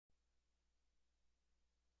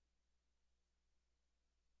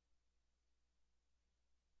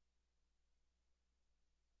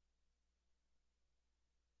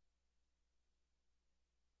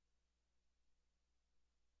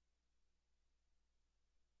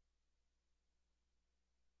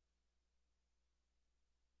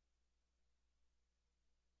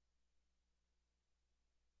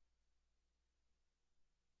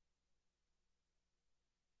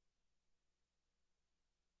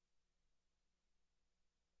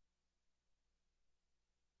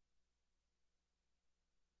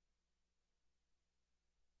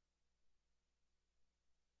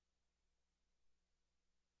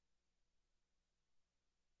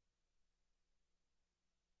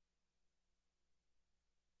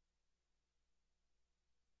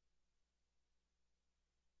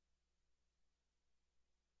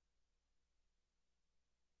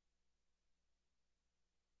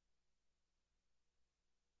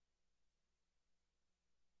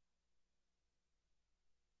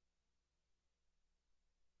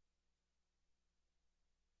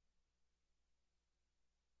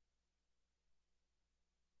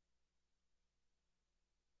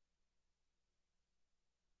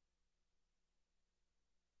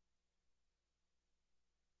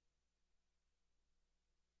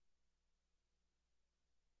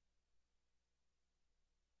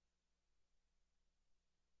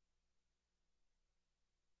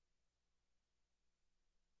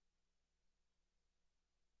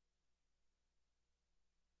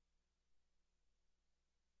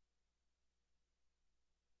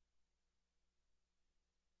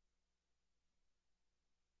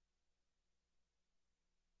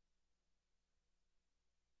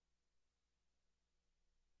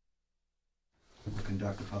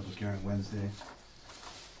conduct a public hearing Wednesday.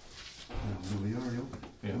 Did we already open?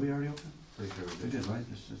 Yeah. Did we already open? Pretty sure We did, right?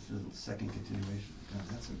 This is the second continuation. God,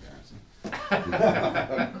 that's embarrassing.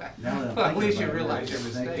 Now that I'm Well, at thinking least you about it, realize your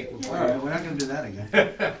thank mistake. you. All right, we're not gonna do that again.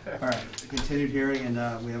 All right, continued hearing,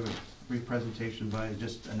 and we have a brief presentation by,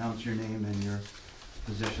 just announce your name and your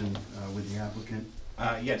position with the applicant.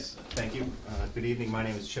 Yes, thank you. Good evening, my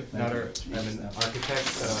name is Chip Nutter. I'm an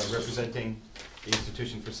architect representing the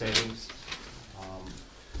Institution for Savings.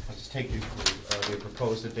 I'll just take you through the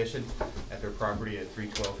proposed addition at their property at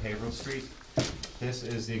 312 Haverhill Street. This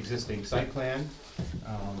is the existing site plan,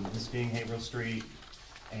 this being Haverhill Street,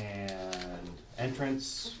 and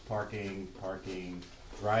entrance, parking,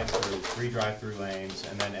 drive-through, 3 drive-through lanes,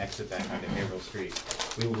 and then exit back onto Haverhill Street.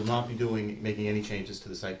 We will not be making any changes to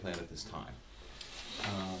the site plan at this time.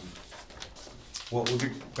 What we're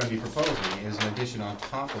going to be proposing is an addition on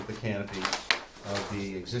top of the canopy of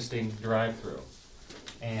the existing drive-through.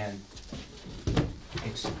 And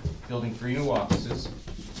it's building 3 new offices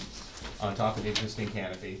on top of the existing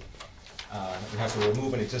canopy. We have to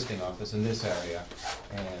remove an existing office in this area,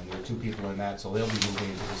 and there are 2 people in that, so they'll be moving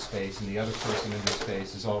into this space, and the other person in this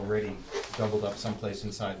space is already doubled up someplace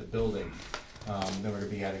inside the building. Then we're going to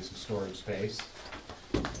be adding some storage space.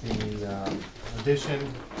 The addition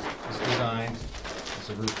is designed as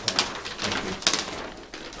a roof plan.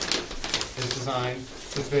 It's designed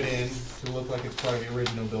to fit in, to look like it's part of the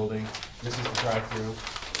original building. This is the drive-through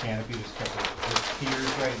canopy that's kept with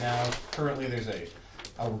piers right now. Currently, there's a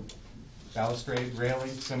balustrade railing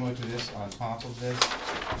similar to this on top of this.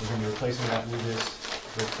 We're going to be replacing that with this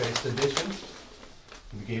brick-faced addition.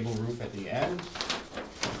 The gable roof at the end.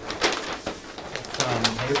 From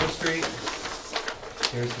Haverhill Street,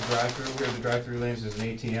 here's the drive-through. Here are the drive-through lanes. There's an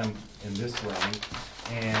ATM in this lane,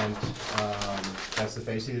 and that's the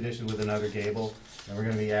face of the addition with another gable. And we're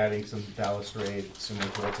going to be adding some balustrade similar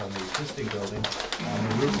to what's on the existing building on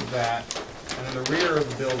the roof of that. And then the rear of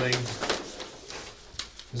the building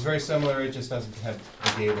is very similar. It just doesn't have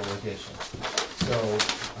a gable addition. So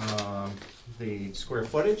the square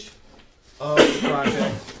footage of the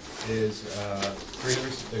project is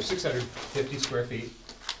there's 650 square feet.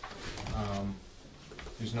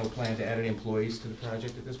 There's no plan to add any employees to the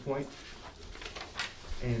project at this point.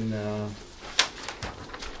 And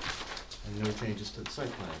no changes to the site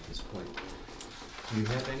plan at this point. Do you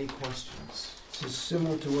have any questions? This is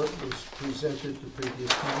similar to what was presented the previous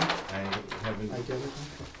time. I haven't. Identical.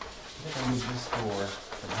 I moved this door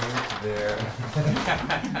from here to there.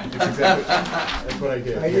 That's exactly, that's what I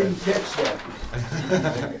did. I didn't catch that.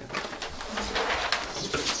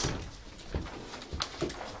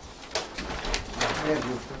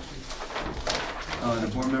 The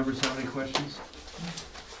board members have any questions?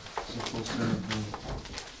 It's a full set of,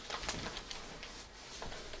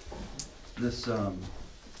 this,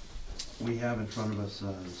 we have in front of us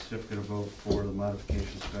a certificate of vote for the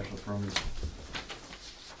modification special permit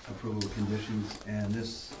approval conditions, and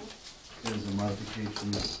this is a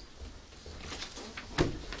modification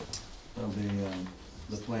of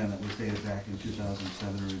the plan that was dated back in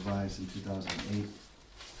 2007 and revised in 2008.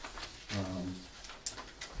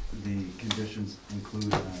 The conditions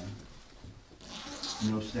include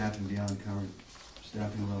no staffing beyond current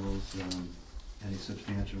staffing levels, any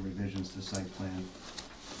substantial revisions to site plan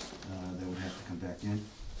that would have to come back in,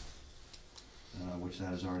 which that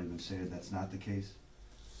has already been stated, that's not the case.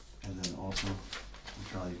 And then also, and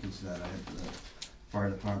Charlie, you can see that, I had the fire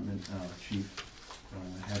department chief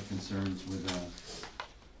had concerns with,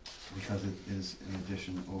 because it is an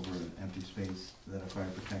addition over an empty space, that a fire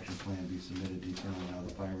protection plan be submitted detailing how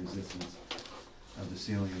the fire resistance of the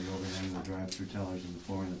ceiling and the overhang of the drive-through tellers and the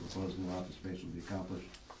flooring of the proposed new office space will be accomplished,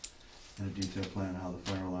 and a detailed plan how the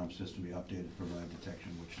fire alarm system be updated to provide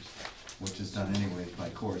detection, which is done anyways by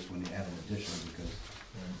course when you add an addition, because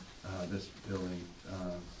this building,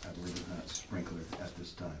 I believe, is not sprinklered at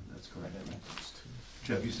this time. That's correct, right?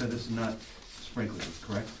 Jeff, you said this is not sprinkled,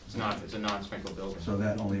 correct? It's not. It's a non-sprinkle building. So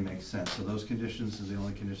that only makes sense. So those conditions are the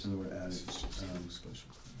only conditions that were added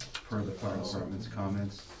per the fire department's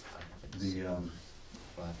comments. The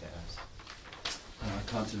We'll have to ask.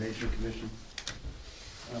 Conservation Commission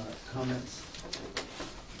comments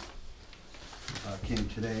came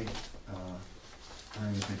today. I don't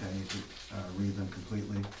even think I need to read them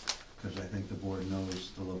completely, because I think the board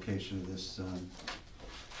knows the location of this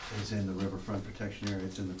is in the riverfront protection area,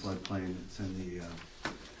 it's in the floodplain, it's in the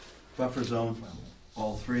buffer zone,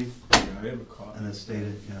 all 3. Yeah, I have a copy. And it's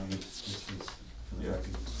stated, you know, this is for the Yeah.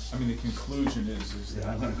 record. I mean, the conclusion is Yeah, that.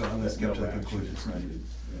 I'm gonna skip to the no action conclusion. is needed.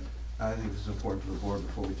 Yeah. I think it's important for the board,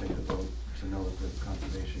 before we take the vote, to know that the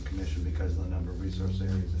Conservation Commission, because of the number of resource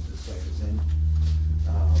areas that this site is in,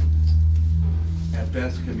 at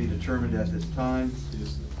best can be determined at this time.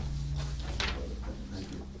 Is the-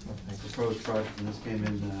 Thank you. Proposed project, and this came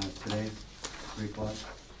in today, 3 o'clock.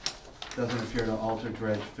 Doesn't appear to alter,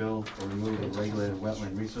 dredge, fill, or remove a regulated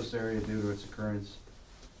wetland resource area due to its occurrence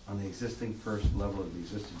on the existing first level of the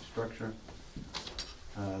existing structure.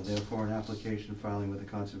 Therefore, an application filing with the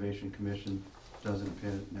Conservation Commission doesn't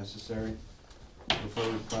appear necessary. The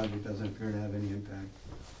proposed project doesn't appear to have any impact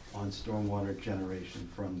on stormwater generation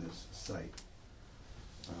from this site.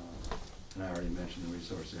 And I already mentioned the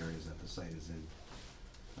resource areas that the site is in.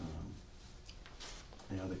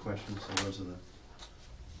 Any other questions? So those are the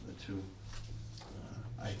two.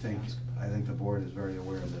 I think the board is very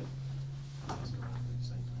aware that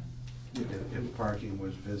if parking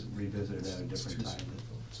was revisited at a different time,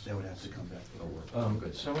 they would have to come back to the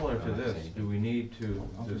board. Similar to this, do we need to,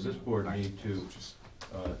 does this board need to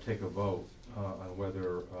take a vote on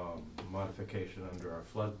whether modification under our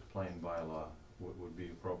floodplain bylaw would be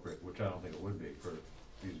appropriate, which I don't think it would be for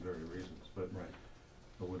these very reasons, but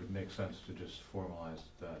would it make sense to just formalize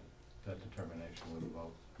that determination with a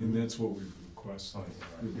vote? And that's what we've requested. Oh,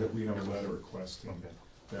 right. We have a letter requesting Okay.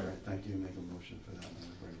 All that. right, thank you. Make a motion for that, and then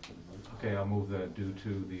we're ready for the vote. Okay, I'll move that due to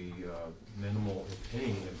the minimal, if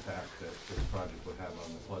any, impact that this project would have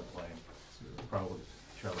on the floodplain, probably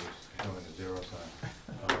Charlie's showing a 0 sign,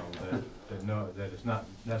 that it's not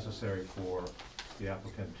necessary for the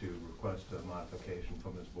applicant to request a modification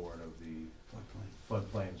from this board of the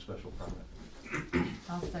floodplain special permit.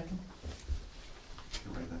 I'll second.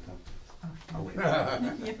 You write that down? Oh, I'll wait.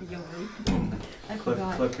 You'll wait. I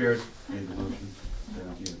forgot. Cliff Pierce made the motion. They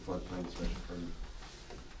don't need a floodplain special permit.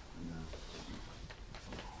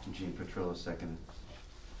 And Gene Petrillo seconded.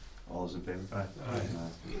 All those in favor? Aye.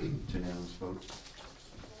 It's unanimous vote.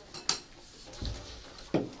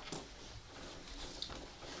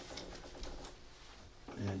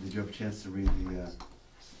 And did you have a chance to read the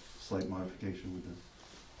slight modification with the?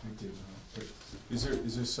 I did, but is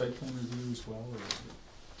there site plan review as well,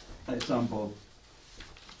 or? It's on both.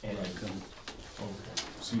 And Okay.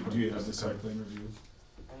 So do you have the site plan review?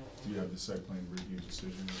 Do you have the site plan review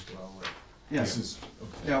decision as well, or? Yeah, This is,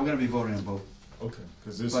 okay. yeah, we're gonna be voting on both. Okay,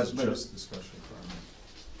 because this But- is but- just the special permit.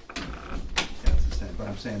 Yeah, it's the same, but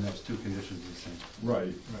I'm saying those two conditions are the same.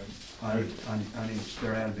 Right. On each,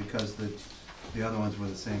 they're added because the other ones were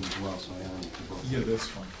the same as well, so I added them to both. Yeah, that's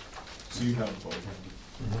fine. So you have both.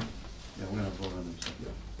 Yeah, we're gonna vote on them Yeah,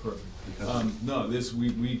 separately. perfect. Because, No,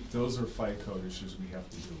 those are fire code issues we have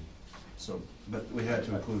to do, so but we had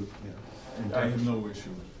to include, yeah. I have no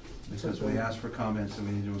issue. Because we asked for comments and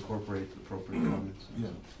we need to incorporate appropriate comments. Yeah,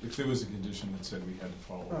 if there was a condition that said we had to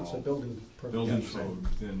follow Oh, it's a all building permit. building Yeah, same. code,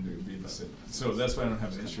 then it would be the same. So that's why I don't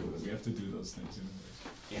have an issue with it. We have to do those things anyway.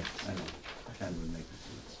 Yeah. I know, Ken would make the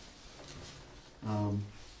sense.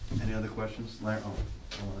 Any other questions? Larry,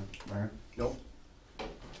 Larry? Nope.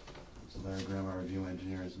 So Larry Graham, our review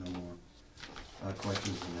engineer, has no more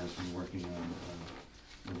questions and has been working on,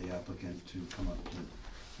 with the applicant to come up to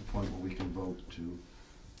the point where we can vote to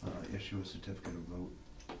issue a certificate of vote.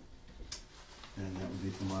 And that would be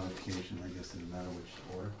for modification, I guess, it doesn't matter which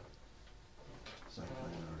order. Site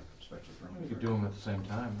plan or special permit. You could do them at the same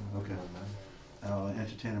time. Okay. I'll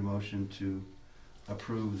entertain a motion to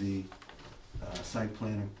approve the site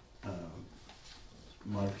plan,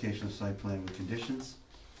 modification of site plan with conditions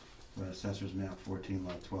for Assessor's Map 14,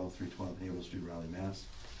 Lot 12, 312 Havel Street, Raleigh, Mass.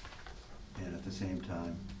 And at the same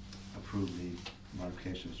time, approve the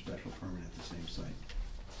modification of special permit at the same site.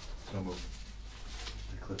 So moved.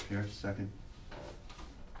 Cliff Pierce, second.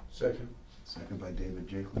 Second. Second by David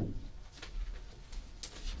Jakeland.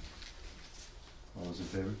 All those in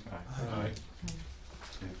favor? Aye.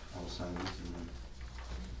 Okay, I'll sign this and then.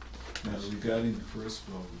 Now, regarding the first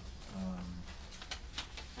vote,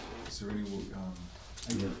 is there any,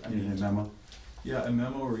 I need a memo. yeah, a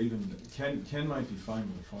memo or even, Ken might be fine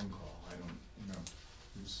with a phone call, I don't,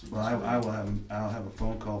 who's- Well, I'll have a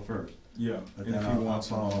phone call first, Yeah, but and then if he I'll wants a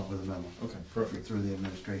follow memo. up with a memo. Okay, perfect, Through the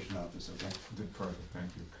administration office, okay? good, perfect, thank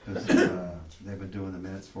you. Because they've been doing the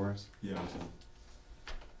minutes for us. Yeah, So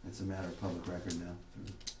it's a matter of public record now.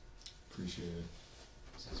 appreciate it.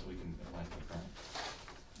 Says we can apply for the permit.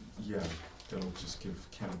 Yeah, that'll just give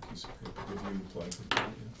Ken a piece of paper, did you apply for that?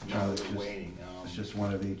 No, No, it's we're just- waiting. It's just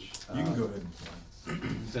one of each. You can go ahead and apply.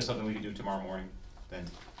 Is that something we can do tomorrow morning, then?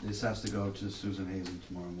 This has to go to Susan Hazen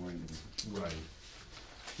tomorrow morning. Right.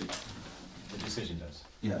 The decision does.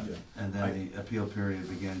 Yeah, Yeah. and then the appeal period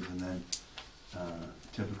begins, and then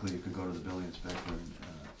typically you could go to the building inspector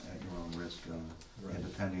at your own risk, and Right.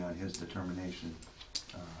 depending on his determination.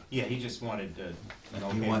 Yeah, he just wanted an He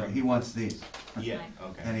okay want- from. he wants these. Yeah,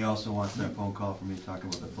 And okay. he also wants that phone call from me talking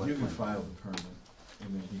about the floodplain. You can file the permit,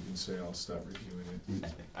 and then he can say, I'll stop reviewing it.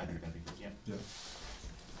 I think that'd be good, yeah.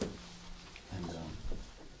 Yeah. And,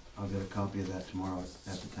 I'll get a copy of that tomorrow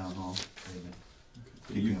at the town hall. David,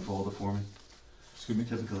 Okay. keeping a folder for me. Excuse me?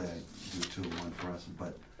 Typically, I do two, one for us,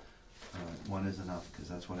 but, one is enough, because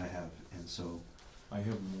that's what I have, and so, I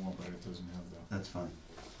have more, but it doesn't have that. that's fine.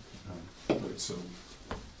 But so,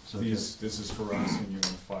 So these, this is for us, and you're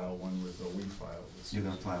gonna file one with, we file this. you're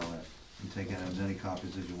gonna file that, and take as many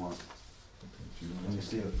copies as you want. Okay. Do you Let want me to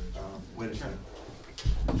see take it. that? Wait a second.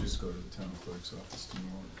 Just go to the town clerk's office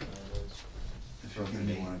tomorrow and file those. If you give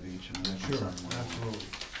me one of each, and then I can Sure, sign one. absolutely.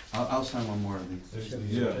 I'll sign one more of these. There's the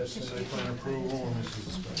Yeah. site plan approval, and this is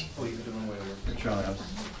the special. Oh, you can do one way over. Charlie,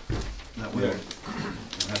 that way,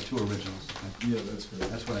 Yeah. I have two originals, okay? Yeah, that's good.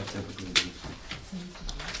 That's what I typically do.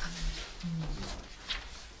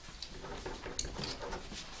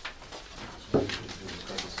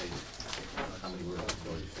 How many were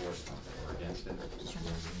voted for or against it?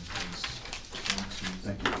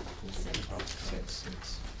 Thank you. Six.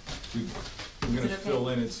 I'm gonna Is it okay? fill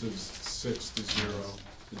in, it says 6-0.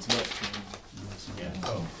 It's left hand. No, that's not Yeah. bad.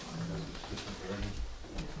 Oh.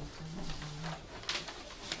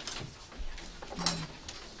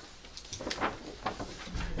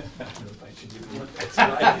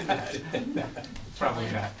 Probably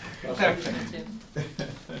not.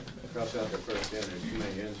 Cross out the first end, there's too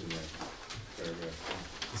many ends in that paragraph.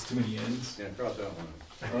 There's too many ends? Yeah, cross out one.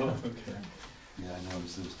 Oh, okay. Yeah, I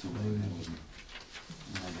noticed it was too late, I wasn't,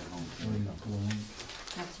 when I got home.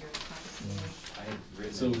 That's your copy. I had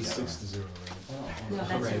written So it it was down. 6-0, right? No,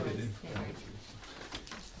 that's Right, yours. they did. Yeah.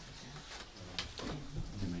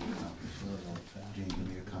 Give me a copy. Jane, give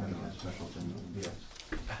me a copy of the special permit.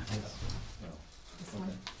 This one?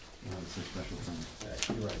 No, it's a special permit.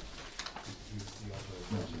 You're right.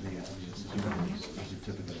 No, the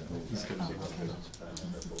certificate of vote. He's gonna Oh, take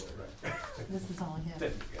okay. This is all I have. There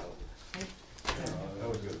you go. That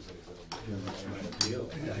was good. Yeah, that's right. Deal.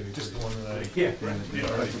 Just the one that I. Yeah.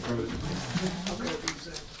 Special permit.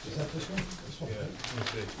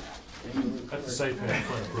 That's the site plan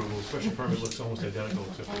for approval, special permit looks almost identical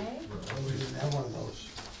except for. Okay. We didn't have one of those.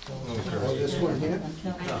 Oh, this one here?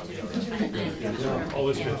 Oh,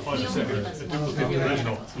 this should find a second, a duplicate of the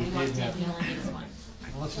original. He wants to, he only needs one.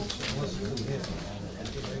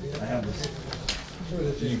 I have this.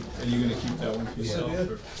 Are you gonna keep that one for yourself?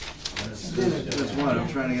 or- There's one, I'm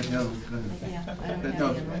trying to get the other one. Go ahead. Yeah, I don't have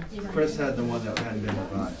No, the other one. Chris had the one that hadn't been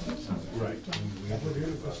revised, so. Right.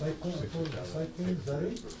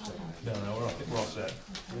 No, we're all set.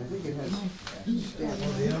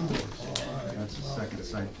 That's the second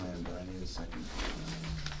site plan, but I need a second.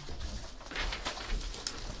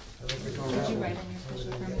 Did you write on your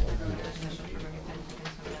special permit? Special permit, your pen taken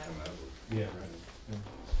from that? Yeah.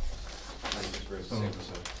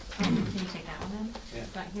 Can Can you take that one then? Yeah.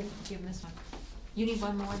 Right, here, give him this one. You need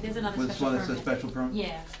one more, there's another With this special one, permit. it's a special permit?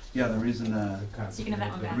 Yeah, Yeah, the reason, so you can have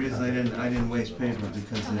that one the back. reason I didn't waste paper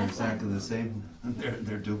because Oh, they're that's fine. exactly the same.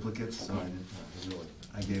 They're duplicates, so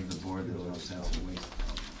I gave the board, there was no sense in waste.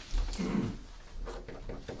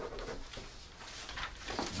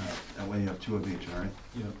 All right, that way you have two of each, all right?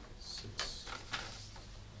 Yeah. 6.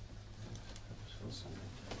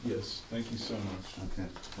 Yes, thank you so much. Okay,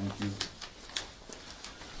 thank you.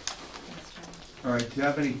 Thanks, Charlie. All right, do you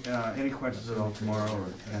have any questions at all tomorrow, or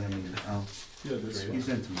any, Yeah, this he's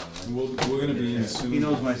one. in tomorrow, right? We're gonna be in soon. He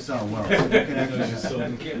knows my cell well, so we can actually just,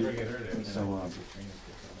 So- so,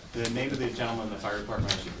 The name of the gentleman in the fire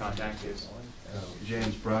department I should contact is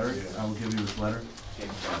James Broderick, I will give you his letter.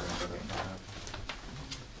 James Broderick.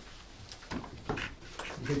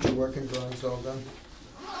 Get your working drawings all done?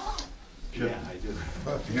 Sure. Yeah, I do.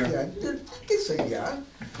 Here. Yeah, I can say yeah.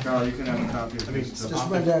 Carl, you can have a copy of I mean, this stuff. Just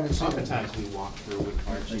run down and see him. Oftentimes we walk through with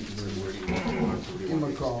fire chiefs and say, where do you want to walk, where do Give you him want a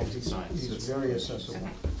these call, these he's signs? very accessible. Okay,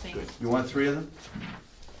 thanks. You want three of them?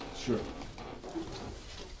 Sure.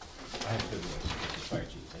 I have good relations with the fire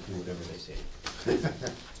chiefs, I do whatever they say.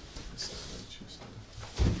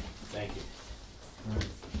 Thank you.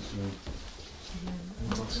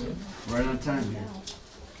 Right on time.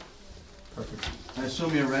 Perfect. I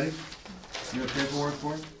assume you're ready? You have paperwork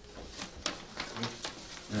for it?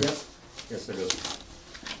 Yep. Yes, I do.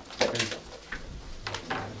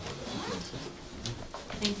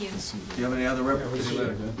 Thank you. Do you have any other references?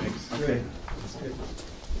 Okay. That's good.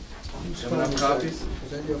 Have enough copies? Is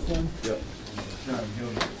that your phone? Yep. No,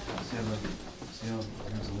 you do. See how,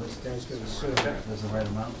 there's a list, Guys gonna serve. there's the right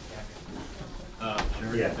amount?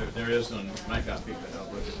 Sure. Yeah, there is on my copy, but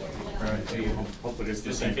I'll look at All right. it. Hopefully it's the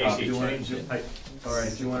Just same in case copy. he You want- changed it. All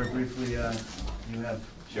right, do you want to briefly, you have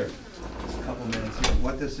Sure. Just a couple minutes here.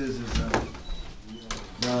 What this is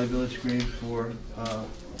Raleigh Village Green for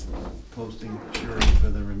posting surety for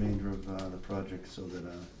the remainder of the project so that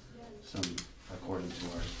according to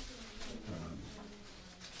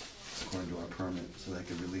our permit, so they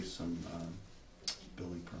could release some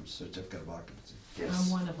building permits, certificate of occupancy. I'm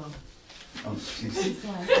one of them. Oh, jeez. Just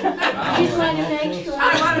want to make sure.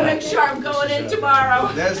 I want to make sure I'm going in tomorrow.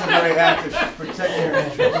 That's a very active, protect your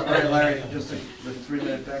interests. All right, Larry, just the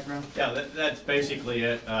 3-minute background? Yeah, that's basically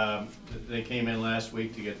it. They came in last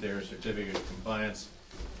week to get their certificate of compliance.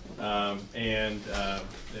 There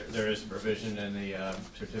is a provision in the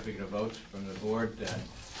certificate of votes from the board that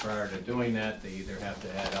prior to doing that, they either have to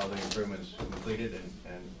have all the improvements completed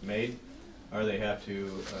and made, or they have to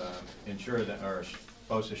ensure that, or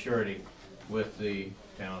post a surety with the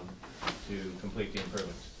town to complete the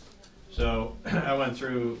improvements. So I went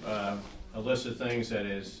through a list of things that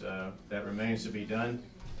remains to be done,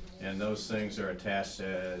 and those things are attached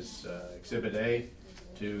as Exhibit A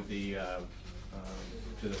to the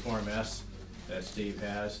Form S that Steve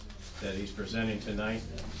has, that he's presenting tonight.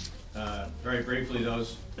 Very briefly,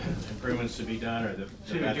 those improvements to be done are the Steve,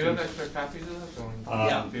 do you have bathrooms. extra copies of this? Or-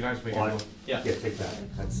 Yeah. It'd be nice if we Well, could. Yeah. Yeah, take that.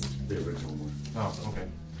 That's the original one. Oh, okay.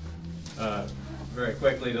 Very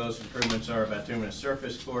quickly, those improvements are bituminous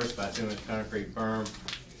surface course, bituminous concrete berm,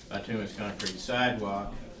 bituminous concrete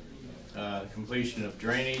sidewalk, completion of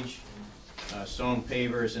drainage, stone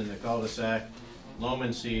pavers in the cul-de-sac, loam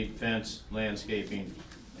and seed, fence, landscaping,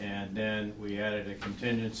 and then we added a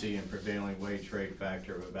contingency and prevailing wage rate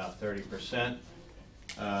factor of about 30%.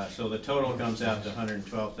 So the total comes out to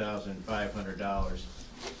 $112,500,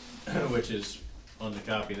 which is on the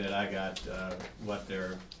copy that I got, what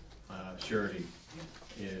their surety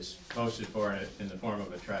is posted for it in the form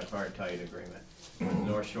of a tripartite agreement.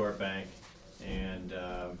 North Shore Bank and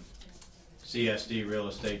CSD Real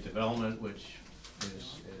Estate Development, which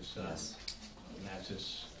is Yes. and that's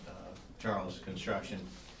his Charles Construction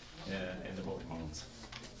and the board.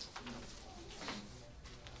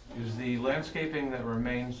 Is the landscaping that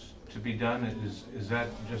remains to be done, is that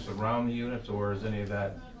just around the units, or is any of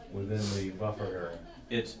that within the buffer area?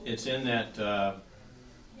 It's in that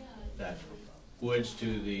woods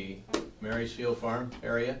to the Marysfield Farm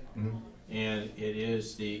area, Mhm. and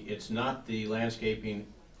it's not the landscaping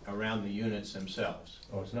around the units themselves.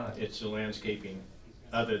 Oh, it's not? It's the landscaping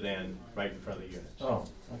other than right in front of the units. Oh,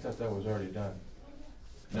 I thought that was already done.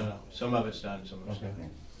 No, some of it's done, some of it's Okay. not.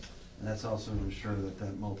 And that's also to ensure that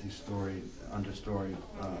that multi-story, understory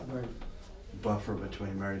Right. buffer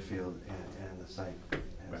between Merrifield and the site has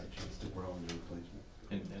Right. a chance to grow into replacement.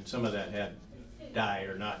 And some of that had died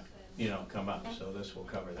or not, come up, so this will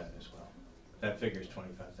cover that as well. That figure's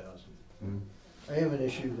 25,000. Mhm. I have an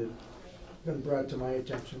issue that's been brought to my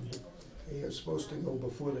attention. He is supposed to go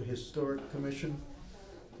before the Historic Commission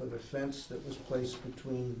for the fence that was placed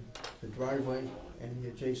between the driveway and the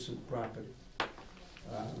adjacent property.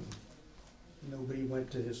 Nobody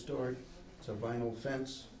went to Historic. It's a vinyl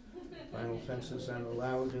fence. Vinyl fences aren't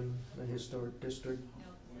allowed in the Historic District.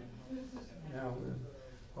 Now,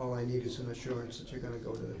 all I need is an assurance that you're gonna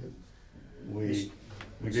go to the We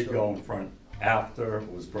did go in front after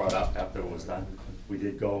it was brought up, after it was done. We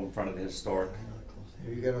did go in front of the historic.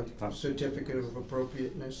 Have you got a certificate of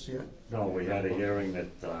appropriateness yet? No, we had a hearing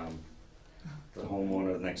that the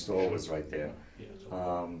homeowner next door was right there.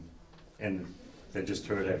 And they just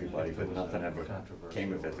heard everybody, but nothing ever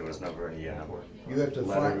came of it. There was never any You have to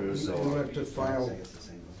file, letters you or... have to file Say it's the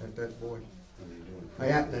same. at that board. I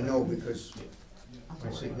happen to know because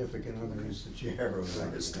my significant other is the chair of the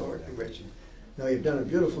Historic Commission. Now, you've done a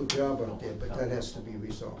beautiful job out there, but that has to be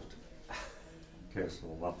resolved. Okay, so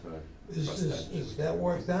we'll have to... Is that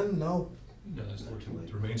work done? No? No, that's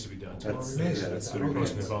what remains to be done. That's- Remains to be that's done. the Okay.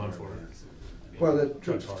 request. Posting a bond for it. Well,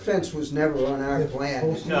 the fence was never on our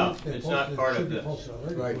plan. No, it's not part of this.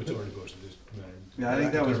 Right. It's already posted, this matter. Yeah, I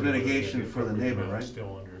think that was mitigation for the neighbor, right?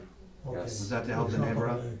 Still under. Was that to help the neighbor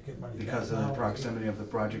out? Because of the proximity of the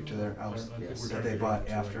project to their house Yes. that they bought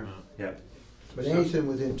after? Yep. But anything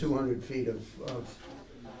within 200 feet of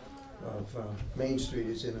Main Street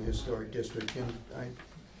is in a historic district. And I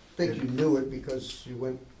think you knew it because you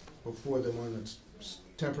went before them on the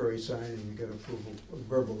temporary sign and you got approval,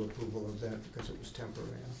 verbal approval of that because it was temporary.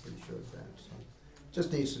 I'm pretty sure of that, so.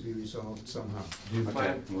 Just needs to be resolved somehow. Do you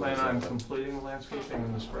Okay. plan on completing the landscaping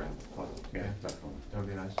in the spring? Yeah, definitely. That would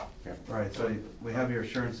be nice. All right, so we have your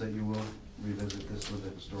assurance that you will revisit this with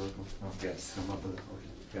the historical, Yes. come up with it,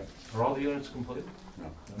 okay. Are all the units completed? No.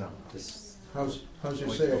 No. This, How's your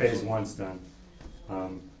phase sales? one's done.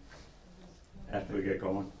 After we get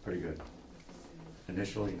going, pretty good.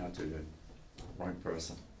 Initially, not too good. wrong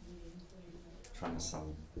person trying to sell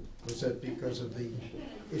them. Was that because of the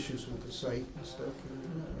issues with the site and stuff?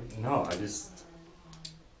 No,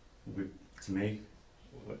 to me,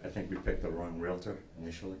 I think we picked the wrong realtor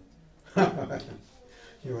initially.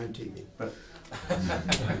 You're on TV. But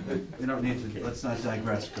we don't need to, let's not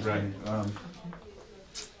digress, 'cause Right.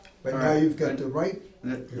 But All now right. you've got the right.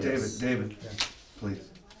 David, Yeah. please.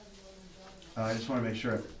 I just wanna make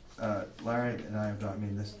sure, Larry and I have not,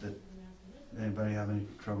 anybody have any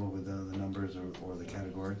trouble with the numbers or the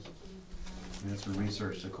categories? I mean, it's been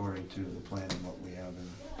researched according to the plan and what we have in,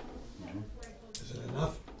 Is it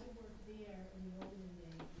enough?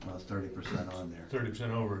 well, it's 30% on there.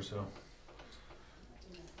 30% over, so.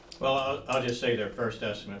 Well, I'll just say their first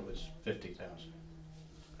estimate was 50,000.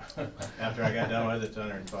 After I got done with it, it's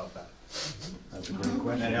 112,000. That's a great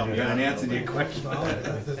question. That helped You me got out an a answer to little your question. Well,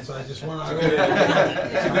 that's, I just want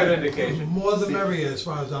It's a good indication. more the merrier as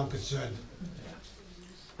far as I'm concerned.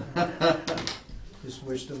 Just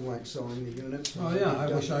wish them like selling the units. Oh,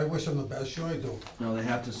 yeah, I wish them the best, sure I do. No, they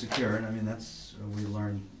have to secure it, I mean, that's, we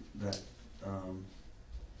learned that, I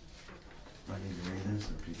need to read this,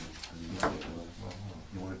 or people,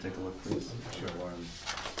 you wanna take a look, please? Sure.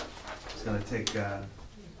 It's gonna take,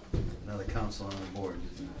 another council on the board,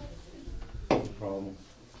 No problem.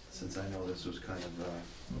 since I know this was kind of,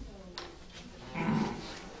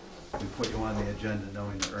 we put you on the agenda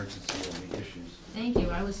knowing the urgency of the issues. Thank you,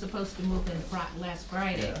 I was supposed to move in last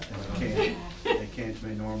Friday. And it can't be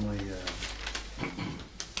normally, and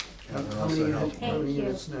it How also many, helps- how many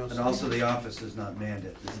units now? and also the office is not manned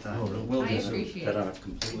at this time. It will I be soon. appreciate That it. aren't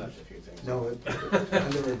complete. Left a few things. No,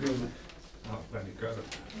 under agreement. Oh, glad you got it.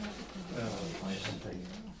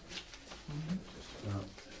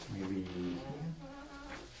 Maybe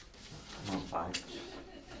around 5.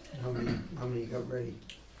 How many got ready?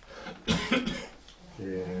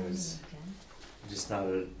 There's, we just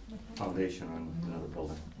started foundation on another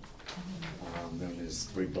building. Then there's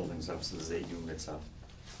 3 buildings up, so there's 8 units up.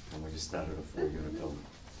 And we just started a 4-unit building.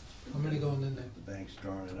 How many going in there? The bank's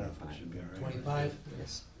drawing it up, it should be all right. 25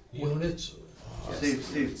 Yes. units?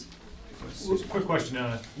 Steve, Quick question,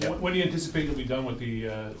 Yep. when do you anticipate you'll be done with the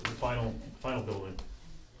final building?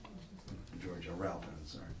 George, or Ralph, I'm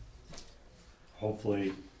sorry.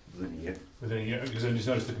 Hopefully within a year. Within a year, because I just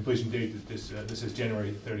noticed the completion date, that this is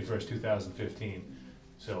January 31st, 2015.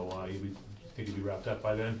 So you think you'll be wrapped up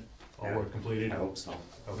by then? All Yeah. work completed? I hope so.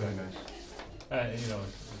 Okay. You know,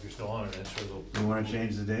 if you're still on it, I'm sure they'll. You wanna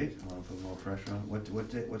change the date? I wanna put more pressure on it? What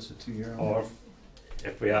date, what's the 2-year on it? Or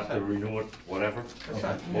if we have to renew it, whatever,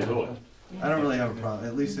 Okay. we'll do it. I don't really have a problem,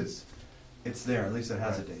 at least it's there, at least it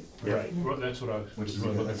has a date. Yeah. Right, well, that's what I was Which is,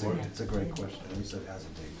 really looking for. it's a great question, at least it has a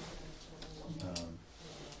date.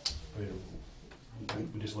 I mean,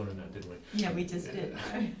 we just learned that, didn't we? Yeah, we just did.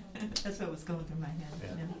 That's what was going through my head.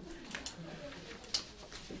 Yeah.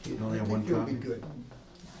 You only have one I think copy? you'll be good.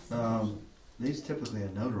 These typically are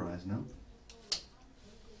notarized, no?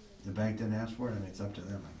 The bank didn't ask for it, I mean, it's up to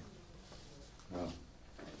them, I No. guess.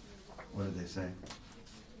 What did they say?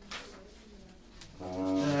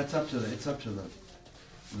 Uh, It's up to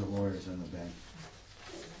the lawyers and the bank.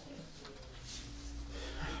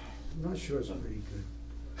 I'm not sure it's pretty good.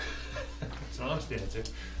 It's an honest answer.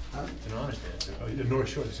 Huh? It's an honest answer. Oh, you did North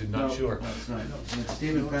Shore, they said not No, sure. No, it's not. And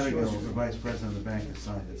Stephen No, Pettigill, sure. the vice president of the bank, has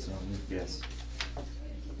signed it, so we, Yes.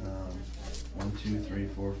 1, 2, 3,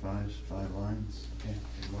 4, 5 lines. Okay,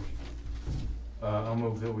 good motion. I'll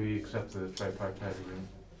move that we accept the tripartite agreement.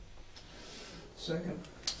 Second.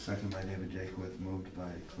 Second by David Jakewith, moved by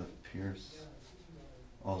Cliff Pierce.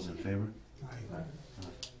 All's in favor?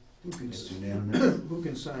 Who can, It's unanimous. who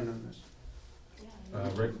can sign on this?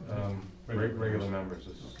 Regular members,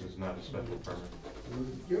 this is not a special permit.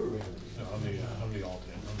 You're ready. No, I'm the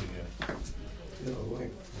alternate, No way.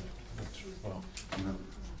 well, No.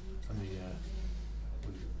 I'm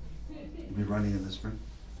You'll be running in the spring?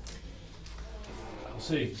 I'll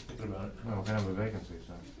see, thinking about it. No, we're gonna have a vacancy,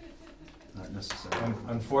 so. Not necessarily.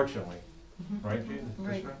 Unfortunately, right, Gene?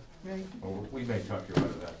 Right. Right. Well, we may talk you out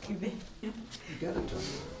of that. You got it, Tom.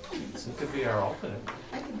 It could be our alternate.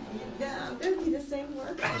 Yeah, it'd be the same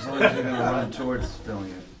work. As long as you're gonna run towards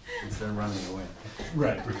filling it, instead of running away.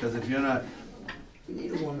 Right. Because if you're not We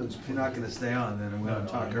need a woman's. gonna stay on, then we're gonna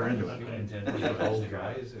talk her into it. Old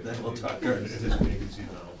guys. Then we'll talk her into it. Vacancy,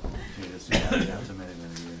 no. Jesus, you haven't had so many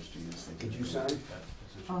years, Jesus. Did you sign?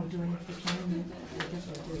 Oh, do I have to sign it? I guess I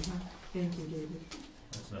do, huh? Thank you, David.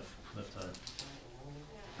 That's enough time.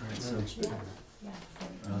 All right, so,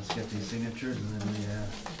 let's get these signatures and then we,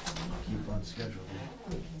 keep on schedule.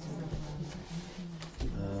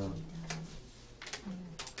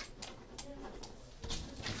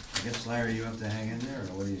 I guess Larry, you have to hang in there,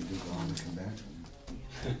 or what do you do, go home and come back?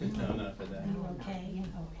 No, not for that. Okay,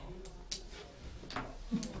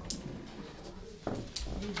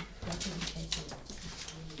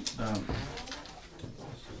 Um,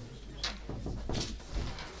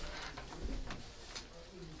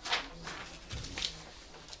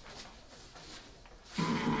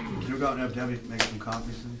 Can you go out and have Debbie make some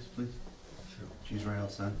copies of these, please? Sure. She's right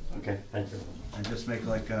outside. Okay, thank you. And just make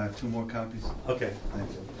like 2 more copies. Okay.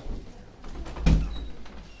 Thank you.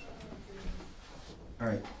 All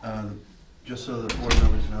right, just so the board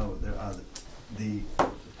members know,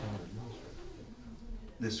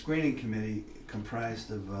 the screening committee comprised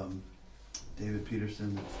of David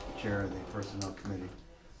Peterson, the chair of the personnel committee,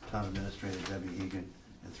 town administrator Debbie Egan,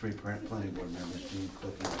 and 3 planning board members, Dean,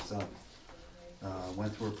 Cliff, and myself.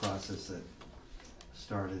 Went through a process that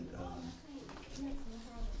started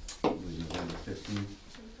November 15th.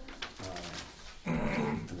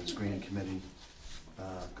 And the screening committee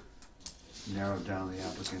narrowed down the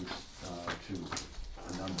applicants to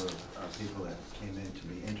a number of people that came in to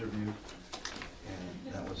be interviewed.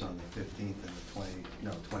 And that was on the 15th and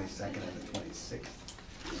the 22nd and the 26th.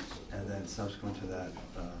 And then subsequent to that,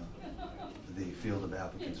 the field of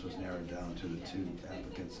applicants was narrowed down to the 2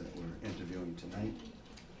 applicants that we're interviewing tonight,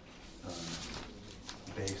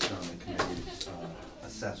 based on the committee's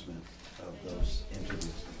assessment of those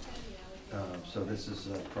interviews. So this is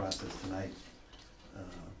a process tonight.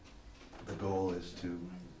 The goal is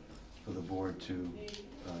for the board to,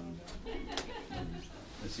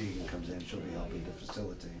 Ms. Egan comes in, she'll be helping to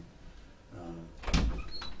facilitate.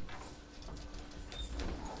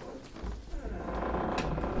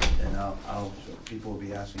 And people will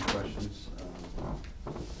be asking questions.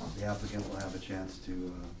 The applicant will have a chance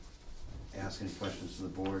to ask any questions to the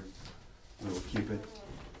board. We will keep it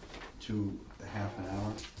to a half an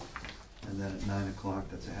hour. And then at 9 o'clock,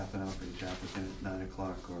 that's a half an hour for each applicant, at 9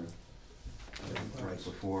 o'clock or right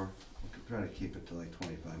before. We could try to keep it to like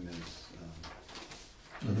 25 minutes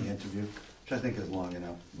for the interview, which I think is long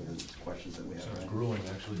enough with the questions that we have. Sounds grueling,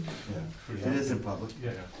 actually. Yeah, it is in public.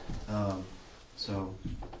 Yeah. So,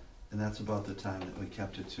 and that's about the time that we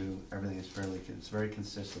kept it to. Everything is it's very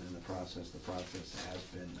consistent in the process. The process has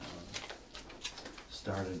been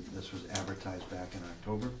started, this was advertised back in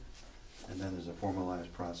October, and then there's a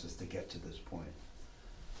formalized process to get to this point.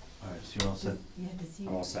 All right, so you're all set?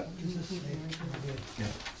 I'm all set.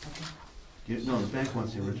 Yeah. No, the bank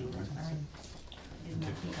wants the original, right?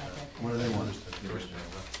 What do they want?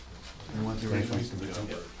 They want the original?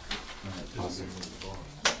 Awesome.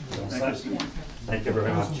 Thank you. Thank you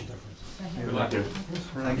very much. Good luck.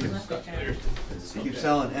 Thank you. Keep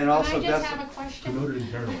selling, and also Can I just that's, have a question? Promoted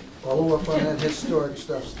internally. Follow up on that historic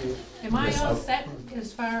stuff, Steve. Am I all set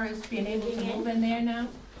as far as being able to move in there now?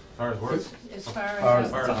 As far as work? As far As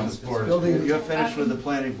as, far as the board. Building, you're finished with the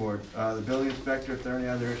planning board. The building inspector, if there are any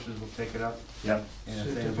other issues, will take it up. Yep. And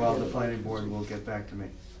if they involve the planning board, will get back to me,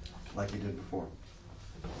 like he did before.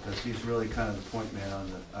 Because he's really kind of the point man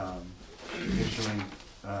on the issuing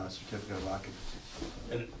certificate of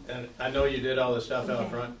occupancy. And I know you did all the stuff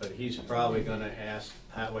out front, but he's probably gonna ask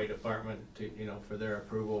Highway Department to, for their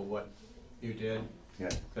approval of what you did, Yeah.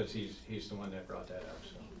 because he's the one that brought that up,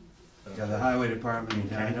 so. Yeah, the highway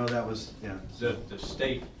department, yeah, I know that was, yeah. The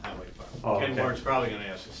state highway department. Oh, Ken okay. Ward's probably gonna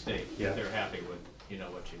ask the state Yeah. if they're happy with,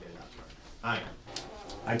 what you did out front. I am.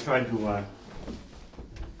 I tried to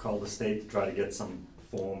call the state to try to get some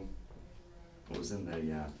form. It was in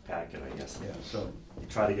the packet, I guess. Yeah, so,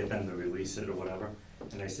 Try to get them to release it or whatever.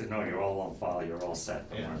 And they said, no, you're all on file, you're all set.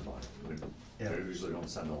 Don't worry about it. Yeah. They usually don't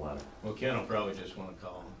send a letter. Well, Ken will probably just wanna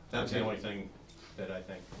call him. That's the Okay. only thing that I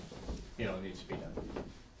think, needs to be done.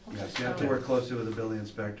 yes, you have to work closely with the building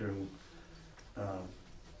inspector who,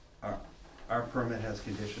 our permit has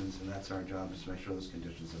conditions, and that's our job, is to make sure those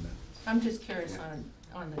conditions are met. I'm just curious Yeah.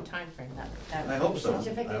 on the timeframe that. I hope so.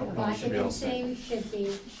 Certificate I hope of so. should be all set. occupancy should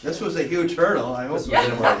be. This was a huge hurdle, I hope. This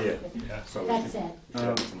was their idea. Yeah. So we That's should it. do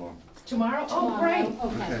it tomorrow. Tomorrow? Oh, Tomorrow. great.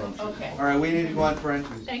 Okay. Okay. All right, we need to go on for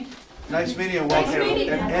entries. Thank you. Nice meeting you, Nice welcome. meeting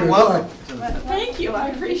you. And welcome. Thank you, I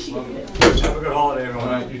appreciate it. Have a good holiday, All everyone.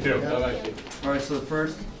 right, you too. Yeah. Bye-bye. All right, so the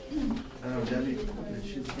first, I don't know, Debbie, did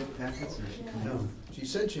she get packets or she come down? she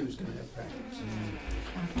said she was gonna have packets.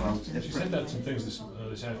 Well, She it's, sent out some things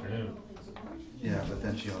this afternoon. yeah, but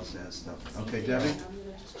then she also has stuff. Okay, Debbie?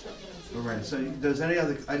 All right, so does any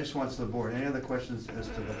other, I just want to the board, any other questions as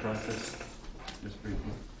to the process? Just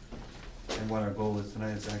briefly. And what our goal is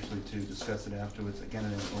tonight is actually to discuss it afterwards, again,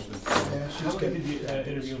 in an open forum. Yeah, she's How many getting did you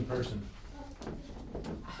interview in person?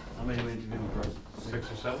 How many do we interview in person?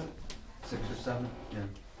 6 or 7? 6 or 7? Yeah.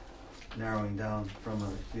 narrowing down from a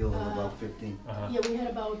field of about 15? Yeah, we had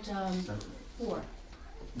about, four,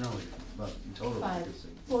 No, about in total. Five. because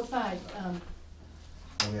 4 or 5,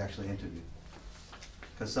 we actually interviewed.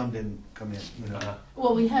 Because some didn't come in, you know,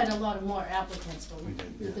 well, we had a lot of more applicants, but We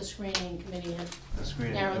did, yeah. the screening committee had the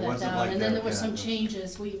screening. narrowed It that wasn't down, like and then there that, were yeah, some it was-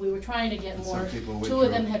 changes, we were trying to get and more, some people 2 withdrew.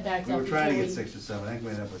 of them had backed We out were before trying to we. get 6 or 7, I think we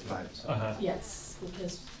ended up with 5 or 7. Yes,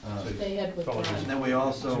 because Uh, they had withdrawn. And then we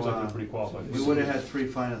also, qualified. we would have had 3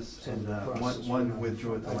 finalists, Some of and the process one we're not-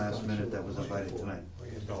 withdrew at the I've last gone minute through that was it invited before. tonight.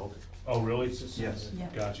 Oh, really? Yes. Yeah.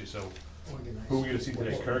 Gotcha, so Organized. who are we gonna see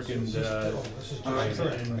today, Kirk and, This is All right. just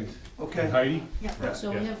Kirk, right? Okay. Heidi? Yeah.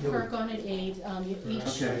 So we have Kirk on at 8, each,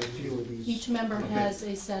 Okay. A few of these. each member Okay. has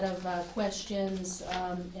a set of questions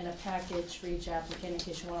in a package for each applicant in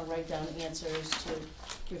case you wanna write down answers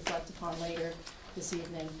to reflect upon later this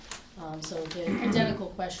evening. So they're identical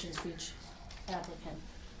questions for each applicant.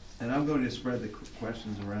 And I'm going to spread the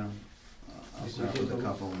questions around. I'll Like we start did with a the-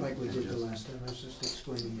 couple. Like we and did the just- last time, I was just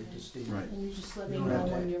explaining it to Steve. Right. And you just let me You know don't have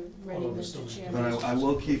to when you're ready, all of us Mr. don't- Chairman. But I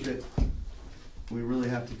will keep it, we really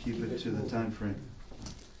have to keep it to the time frame.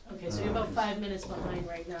 Okay, so you're about 5 minutes behind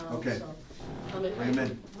right now, Okay. so. Bring 'em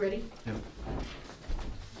in. Ready? Yep.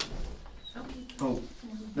 Okay. Oh,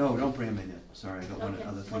 no, don't bring them in yet, sorry, I got one Okay,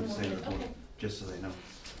 other one thing to more say to the minute, board, okay. just so they know,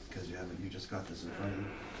 because you just got this in front of you.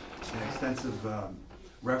 And extensive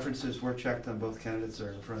references were checked on both candidates that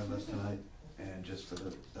are in front of us tonight, and just for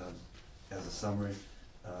the, as a summary,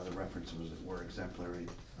 the references were exemplary.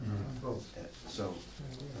 Both. So,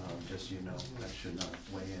 just so you know, that should not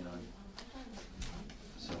weigh in on.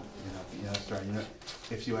 So, start,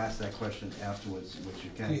 if you ask that question afterwards, which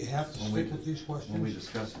you can. Do you have to when we- stick with these questions? When we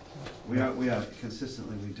discuss it. We are,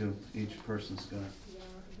 consistently we do, each person's gonna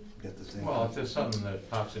get the same. Well, if there's something that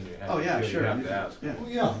pops in your head, Oh, yeah, you sure. have to ask. Yeah, Oh,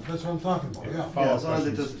 yeah, that's what I'm talking about, yeah. yeah, as long as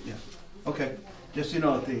it doesn't, yeah. Okay, just so you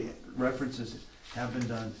know, the references have been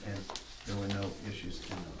done and there were no issues in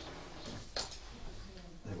those. So,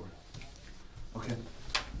 they were. Okay.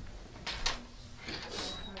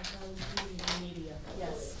 Media,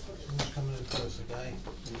 yes. Who's coming in first, the guy?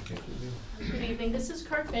 Good evening, this is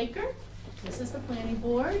Kirk Baker. This is the planning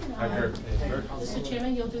board. Hi, Kirk. Mr.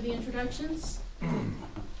 Chairman, you'll do the introductions? All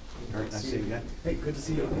right, nice to see you again. Hey, good to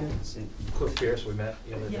see you again. See. Cliff Pierce, we met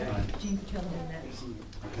the other day. Yeah, Jean Petrella and that.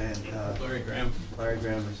 Okay, and Larry Graham. Larry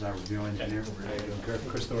Graham is our review engineer. How you doing, Kirk?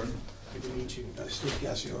 Chris Thornton. Good to meet you. Steve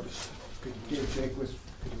Gassiotis. Good to meet you. Jake was.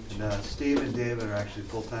 And Steve and David are actually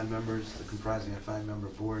full-time members, they're comprising a 5-member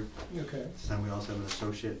board. Okay, This time we also have an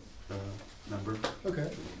associate member, okay.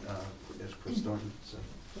 is Chris Thornton, so.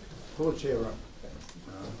 Pull a chair up.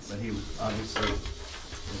 But he was obviously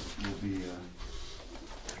will be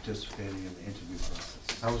participating in the interview process.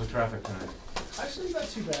 How was the traffic tonight? Actually, not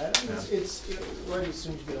too bad. I mean, it's right as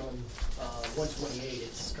soon as you get on 128,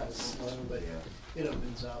 it's kind of slow, but it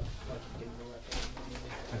opens up like you get in the left.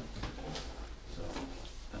 So,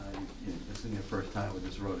 this is your first time with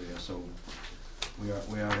this rodeo, so we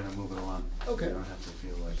are gonna move it along. Okay. You don't have to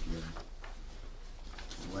feel like you're,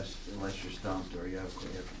 unless you're stumped or you have,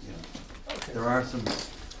 Okay. there are some,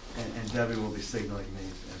 and Debbie will be signaling me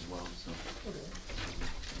as well, so. Okay.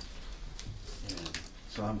 And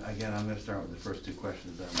so I'm gonna start with the first 2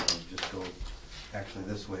 questions, I'm gonna just go actually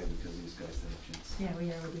this way because these guys had a chance. Yeah,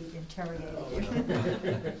 we already interrogated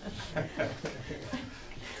you.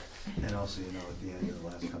 And also, at the end of the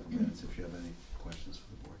last couple minutes, if you have any questions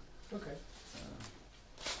for the board. Okay.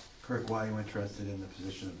 Kirk, why are you interested in the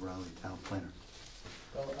position of Raleigh Town Planner?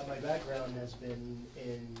 Well, my background has been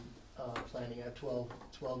in planning. I have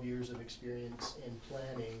 12 years of experience in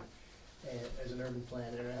planning as an urban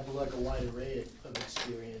planner. And I have a wide array of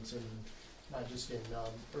experience, in not just in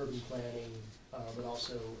urban planning, but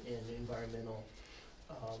also in environmental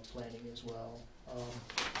planning as well.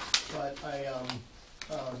 But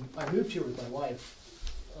I moved here with my wife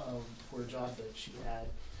for a job that she had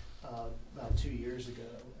about 2 years ago,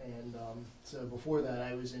 and so before that I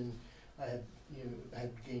had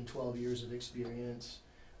gained 12 years of experience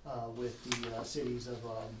with the cities of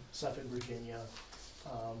Suffolk, Virginia,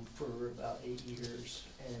 for about 8 years,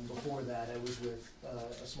 and before that I was with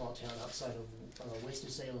a small town outside of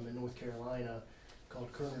Winston-Salem in North Carolina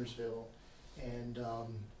called Kernersville, and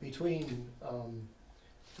between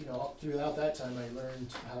throughout that time I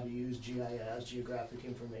learned how to use GIS, Geographic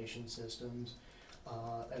Information Systems.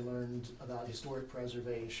 I learned about historic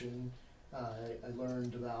preservation. I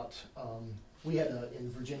learned about, in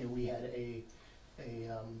Virginia we had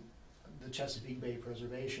the Chesapeake Bay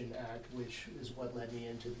Preservation Act, which is what led me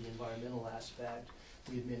into the environmental aspect.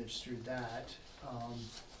 We administered that.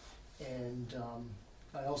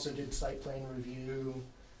 I also did site plan review,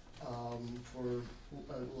 for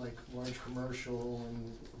like large commercial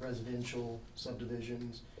and residential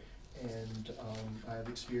subdivisions. And I have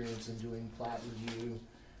experience in doing plat review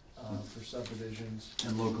for subdivisions.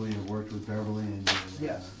 And locally, you've worked with Beverly and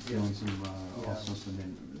Yes, doing some, Yeah. also some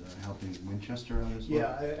helping Winchester out as well?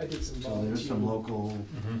 Yeah, I did some So volunteer. there's some local,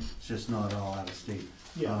 it's just not all out of state.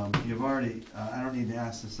 Yeah. You've already, I don't need to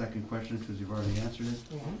ask the second question because you've already answered it.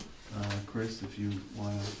 Mhm. Chris, if you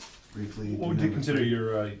wanna briefly. What would you consider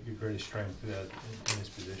your greatest strength in this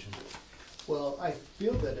position? Well, I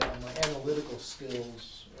feel that my analytical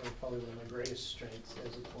skills are probably one of my greatest strengths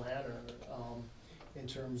as a planner, in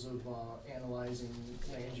terms of analyzing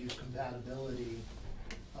land use compatibility.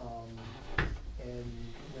 And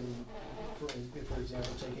when, for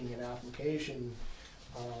example, taking an application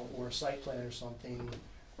or a site plan or something,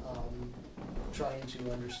 trying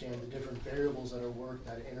to understand the different variables that are worked,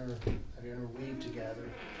 that interweave together,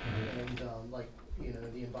 and like, you know,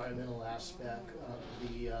 the environmental aspect,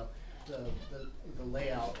 the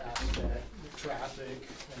layout aspect, the traffic,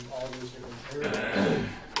 and all those different variables,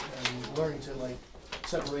 and learning to like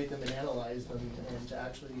separate them and analyze them, and to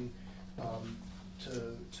actually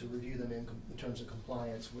to review them in terms of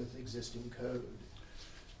compliance with existing code.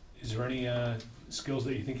 Is there any skills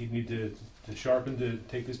that you think you need to sharpen to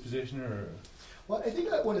take this position, or? Well, I think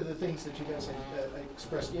that one of the things that you guys had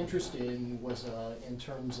expressed interest in was in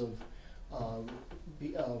terms of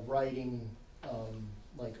writing,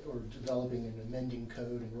 like, or developing and amending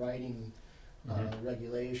code and writing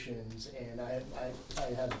regulations. And I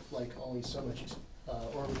have like only so much,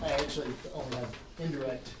 or I actually only have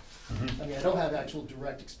indirect. I mean, I don't have actual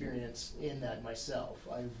direct experience in that myself.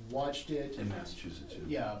 I've watched it. In Massachusetts,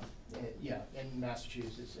 yeah. Yeah, in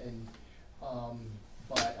Massachusetts, and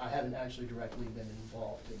but I haven't actually directly been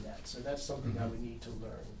involved in that. So that's something I would need to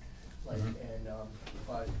learn. Like, and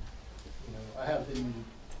but you know, I have been,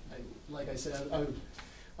 like I said,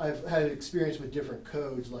 I've had experience with different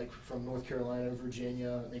codes, like from North Carolina,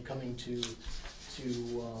 Virginia, and then coming to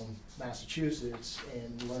Massachusetts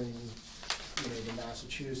and learning, you know, the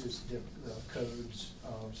Massachusetts codes.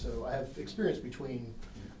 So I have experience between,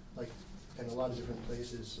 like, in a lot of different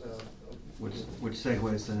places. Which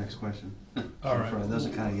segues to the next question. All right. Those are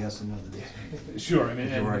kind of yes and no. Sure. I mean,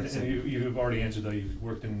 You've and you've already answered though. You've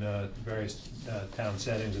worked in various town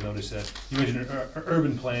settings. I noticed that you mentioned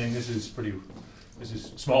urban planning. This is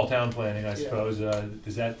small town planning, I suppose.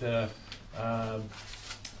 Does that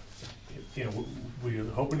you know, were you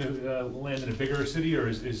hoping to land in a bigger city, or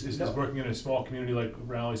is No. working in a small community like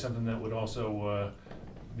Raleigh something that would also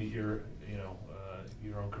meet your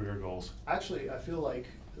your own career goals? Actually, I feel like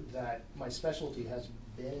that my specialty has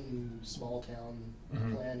been small town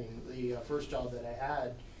planning. The first job that I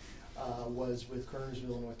had was with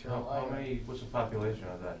Kernersville, North Carolina. What's the population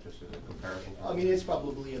of that, just as a comparison? I mean, it's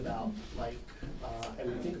probably about, like, I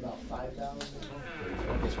would think about 5,000.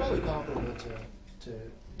 It's probably comparable to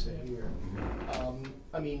here.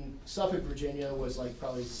 I mean, Suffolk, Virginia was like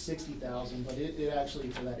probably 60,000, but it actually,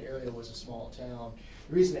 for that area, was a small town.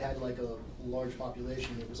 The reason it had like a large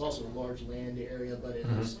population, it was also a large land area, but it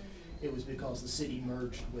was because the city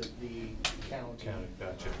merged with the county.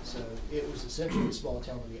 Gotcha. So it was essentially a small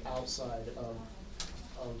town on the outside of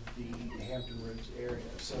the Hampton Roads area.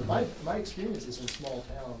 So my experience is in small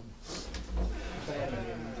town planning,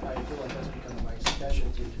 and I feel like that's become my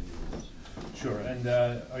specialty. Sure. And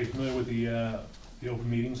are you familiar with the open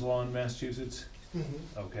meetings law in Massachusetts?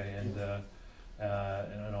 Okay.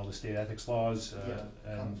 And all the state ethics laws.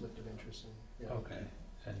 Yeah, conflict of interest. Yeah. Okay.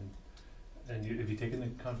 And have you taken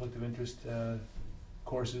the conflict of interest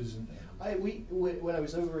courses? When I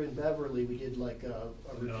was over in Beverly, we did like a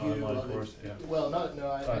review of it. Course, yeah. Well,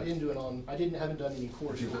 I didn't do it on. haven't done any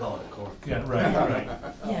coursework. You call it a course. Yeah, right.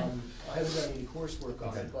 Yeah. I haven't done any coursework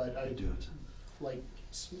on it, but I do it. like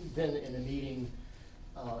been in a meeting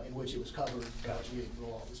in which it was covered. Gotcha. The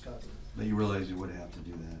law was covered. But you realize you would have to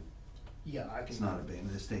do that. Yeah, I can. It's not a ban,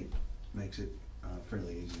 the state makes it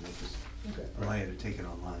fairly easy, they just Okay. allow you to take it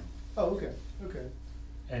online. Oh, okay. Okay.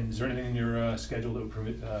 And is there anything in your schedule that would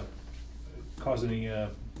permit, cause any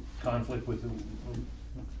conflict with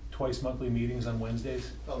twice monthly meetings on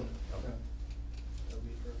Wednesdays? Oh, no. That would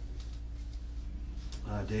be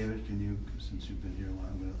perfect. David, can you, since you've been here a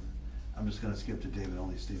while, I'm just gonna skip to David,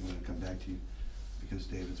 only Steve, I'm gonna come back to you, because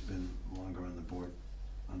David's been longer on the board,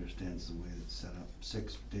 understands the way it's set up.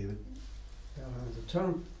 6, David? The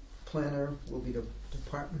town planner will be the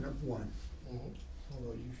department of one, Mhm.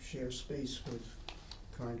 although you share space with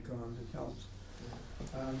Concom and Health.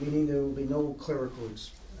 Meaning there will be no clerical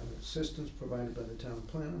assistance provided by the town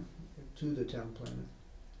planner to the town planner.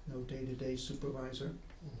 No day-to-day supervisor.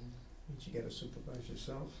 Mhm. means you gotta supervise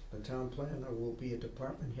yourself. The town planner will be a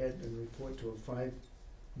department head and report to a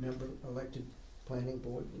 5-member elected planning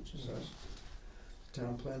board, which is us. The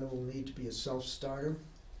town planner will need to be a self-starter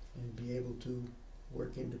and be able to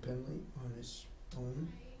work independently on his own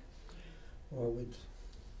or with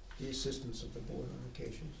the assistance of the board on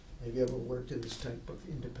occasions. Have you ever worked in this type of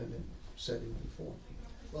independent setting before?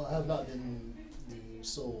 Well, I have not been the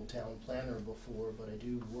sole town planner before, but I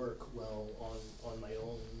do work well on my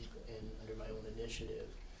own and under my own initiative.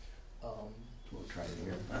 We'll try it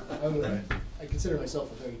here. I consider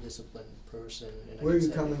myself a very disciplined person. And I Where are can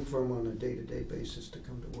you say- coming from on a day-to-day basis to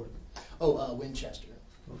come to work? Oh, Winchester.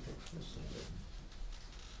 Okay, that's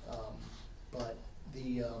not good. But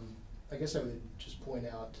the, I guess I would just point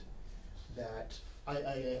out that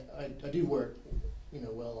I do work,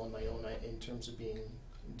 well on my own in terms of being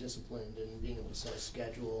disciplined and being able to set a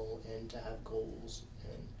schedule and to have goals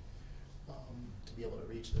and to be able to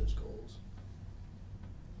reach those goals.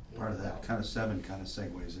 Part of that, kind of 7 kind of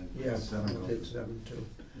segues in. Yeah, 7 I goals. did 7 too.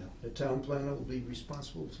 Yeah. The town planner will be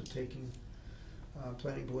responsible for taking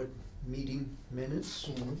planning board meeting minutes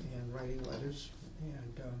Mhm. and writing letters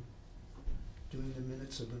and doing the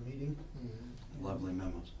minutes of the meeting. Mhm. Lovely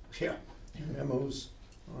memos. Yeah. Memos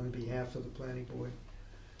on behalf of the planning board.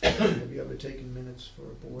 Have you ever taken minutes for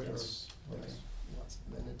a board or? Yes, Okay. yes, lots of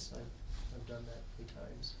minutes. I've done that many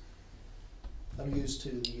times. I'm used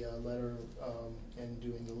to the letter and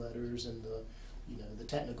doing the letters and the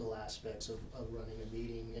technical aspects of running a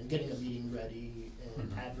meeting and getting a meeting ready and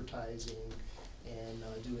Mhm. advertising and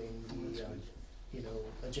doing That's the good.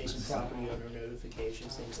 adjacent property owner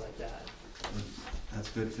notifications, things like that. That's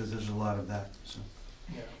good, because there's a lot of that, so.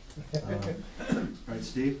 Yeah. All right,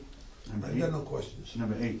 Steve? Number I've got 8. no questions.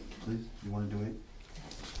 Number 8, please. You want to do 8?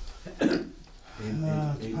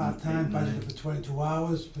 It's part-time, budgeted for 22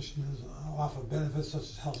 hours, position is offer benefits such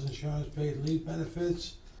as health insurance, paid leave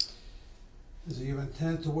benefits. Is it your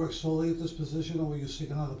intent to work solely at this position, or will you seek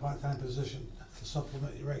another part-time position to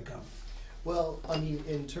supplement your income? Well, I mean,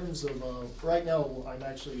 in terms of, right now, I'm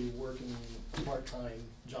actually working part-time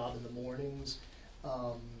job in the mornings,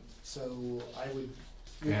 so I would.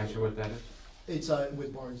 Can you answer what that is? It's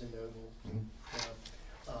with Barnes and Noble,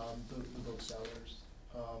 the booksellers,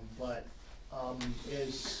 but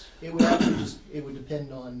it would actually it would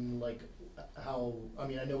depend on like how, I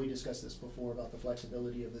mean, I know we discussed this before about the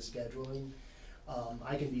flexibility of the scheduling.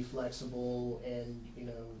 I can be flexible and,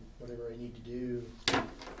 whatever I need to do,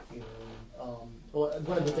 well,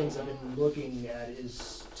 one of the things I've been looking at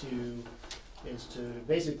is to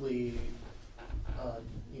basically,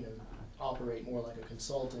 operate more like a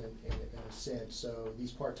consultant in a sense. So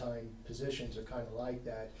these part-time positions are kind of like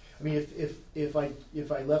that. I mean, if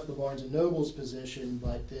I left the Barnes and Noble's position,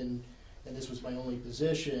 but then, and this was my only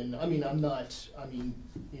position, I mean,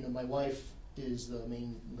 my wife is the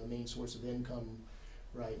main source of income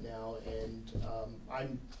right now, and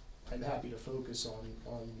I'm happy to focus on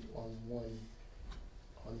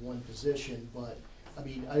one position, but I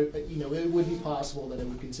mean, it would be possible that I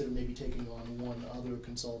would consider maybe taking on one other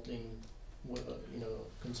consulting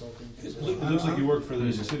position. It looks like you work for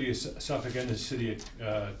the city of Suffolk and the city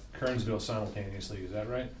of Kernsville simultaneously, is that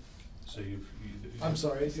right? So I'm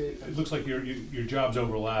sorry. It looks like your jobs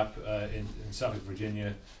overlap in Suffolk,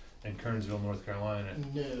 Virginia, and Kernsville, North Carolina.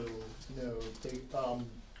 No,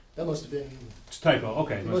 that must have been. It's a typo,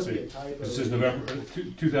 okay. It must be a typo. It says November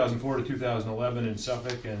 2004 to 2011 in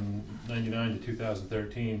Suffolk and 99 to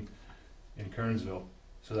 2013 in Kernsville.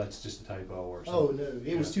 So that's just a typo or something. Oh, no,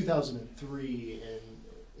 it was 2003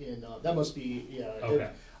 in that must be, yeah. Okay.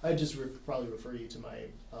 I'd just probably refer you to my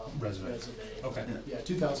Resume. Okay. Yeah,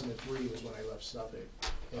 2003 was when I left Suffolk.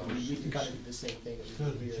 And we can kind of do the same thing as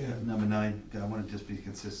we do here. Number 9, I want to just be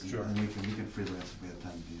consistent. Sure. And we can freelance if we have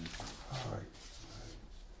time to do it. All right.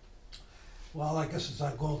 Well, I guess it's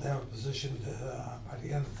our goal to have a position by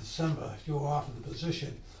the end of December. If you were offered the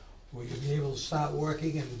position, will you be able to start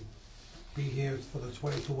working and be here for the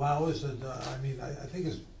 22 hours? And I think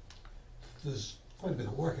there's quite a bit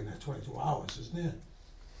of work in that 22 hours, isn't there?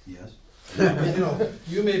 Yes.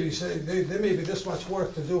 You may be saying there may be this much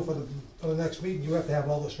work to do for the next meeting. You have to have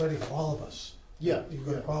all this ready for all of us. Yeah. You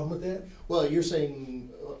got a problem with that? Well, you're saying,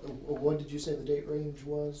 what did you say the date range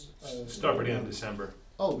was? Start by the end of December.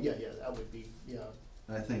 Oh, yeah, that would be, yeah.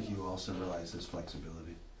 And I think you also realize there's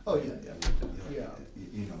flexibility. Oh, yeah. Yeah.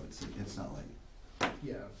 It's not like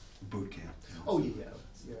Yeah. boot camp. Oh,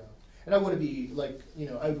 yeah. And I want to be like,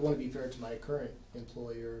 I would want to be fair to my current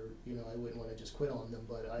employer. I wouldn't want to just quit on them,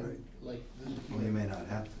 but I would like. Well, you may not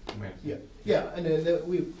have to. You may have Yeah, and then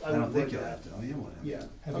I don't think you'll have to, oh, you won't have to. Yeah.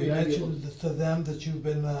 Have I you mean, I'd be able- mentioned to them that you've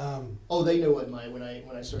been, Oh, they know what when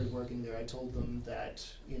I started working there, I told them that,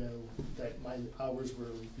 you know, that my hours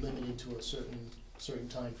were limited to a certain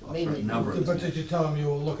time for Oh, for a mainly. number of- but did you tell them you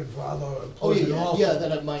were looking for other Oh, employment yeah, also? yeah,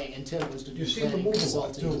 that my intent was to do You seem to planning move a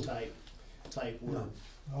lot, consulting too. type work.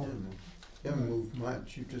 Oh, You haven't moved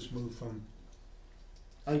much, you just moved from,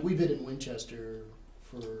 We've been in Winchester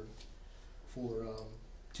for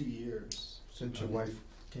 2 years. since your wife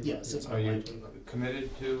came up Yeah, here. since Are my you wife came up.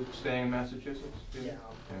 committed to staying in Massachusetts? Yeah, Yeah.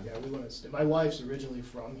 yeah, we want to stay. My wife's originally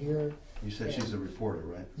from here. You said she's a reporter,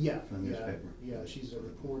 right? Yeah, From the yeah, newspaper. yeah, she's a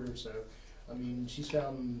reporter, so, I mean, she's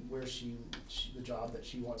found where the job that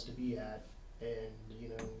she wants to be at, and, you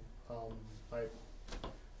know,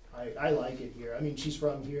 I like it here. I mean, she's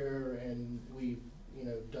from here, and we've, you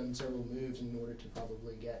know, done several moves in order to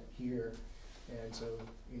probably get here, and so,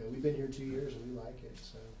 you know, we've been here 2 years, and we like it,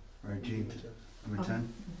 so. All right, Gene, number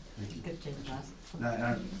 10? Thank you. Good, Jim, boss.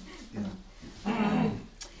 No, yeah.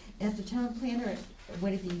 As the town planner,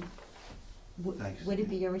 would it be, Thanks. would it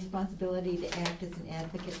be your responsibility to act as an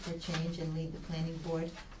advocate for change and lead the planning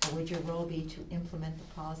board? Or would your role be to implement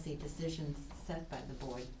the policy decisions set by the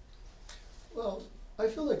board? Well, I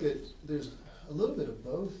feel like there's a little bit of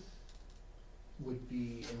both would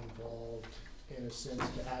be involved in a sense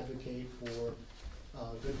to advocate for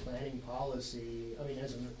good planning policy. I mean,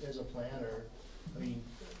 as a planner, I mean,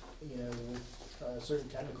 you know, with certain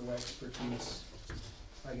technical expertise,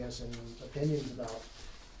 I guess, and opinions about,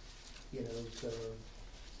 you know,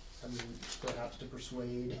 I mean, perhaps to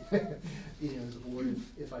persuade, you know, the board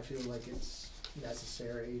if I feel like it's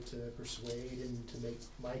necessary to persuade and to make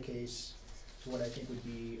my case to what I think would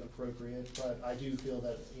be appropriate. But I do feel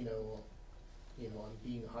that, you know, I'm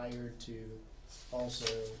being hired to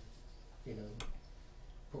also, you know,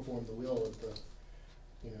 perform the will of the,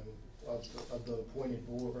 you know, of the appointed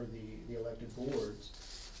board or the elected boards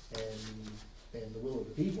and the will of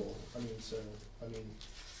the people. I mean, so, I mean,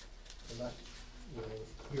 I'm not, you know,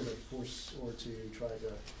 here to force or to try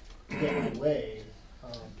to get my way,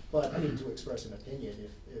 but I mean, to express an opinion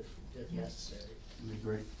if necessary. That'd be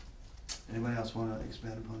great. Anybody else wanna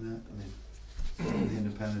expand upon that? I mean, the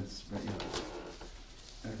independence, but, you know,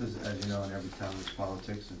 because as you know, in every town there's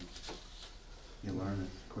politics and you learn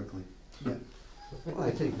it quickly. Yeah. Well,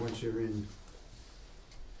 I think once you're in,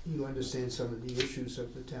 you understand some of the issues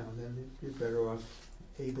of the town, then you're better off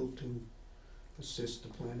able to assist the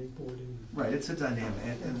planning board in. Right, it's a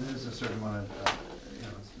dynamic, and there's a certain amount of, you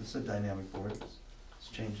know, it's a dynamic board. It's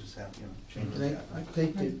changes happen, you know, changes I happen.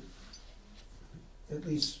 think that at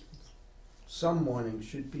least some warning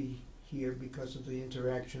should be here because of the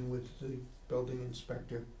interaction with the building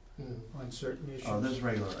inspector on certain issues. Oh, there's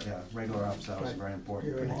regular office hours are Right. very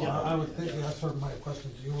important. You're in- well, I would think, that's what my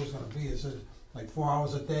question to you was gonna be, is it like 4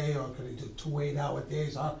 hours a day, or could he do 2 8-hour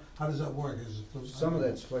days? How does that work? Is it? Some of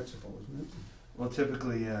that's flexible, isn't it? Well,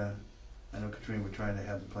 typically, I know Katrina, we're trying to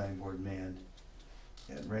have the planning board manned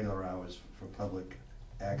at regular hours for public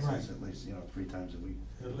access, Right. at least, you know, 3 times a week,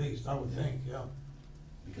 At least, I would think, yeah.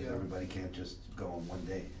 because Yeah. everybody can't just go on one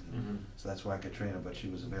day. You know? So that's why Katrina, but she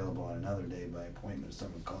was available on another day by appointment, if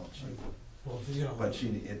someone called. Well, you know. But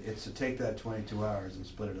it's to take that 22 hours and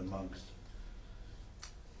split it amongst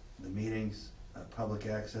the meetings, public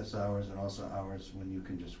access hours, and also hours when you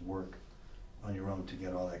can just work on your own to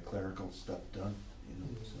get all that clerical stuff done, you know,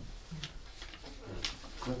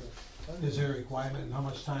 so. Is there a requirement in how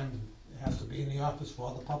much time it has to be in the office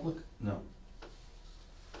for the public? No,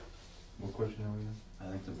 What question are we on?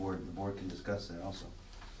 I think the board can discuss that also.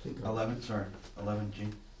 Think of- 11,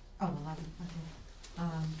 Jean? Oh, 11, okay.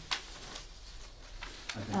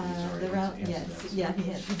 I think he's already The Raleigh, answered yes, that.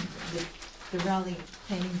 yeah, the Raleigh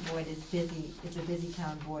Planning Board is a busy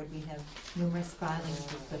town board. We have numerous filings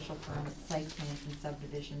for special permits, site plans, and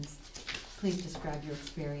subdivisions. Please describe your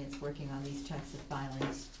experience working on these types of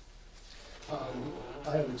filings.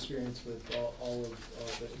 I have experience with all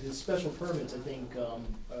of the special permits. I think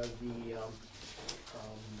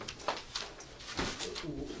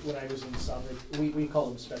when I was in Suffolk, we call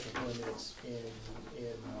them special permits. In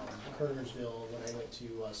Kernersville, when I went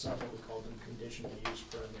to Suffolk, we called them conditional use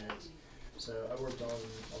permits. So I worked on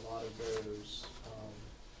a lot of those,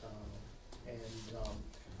 and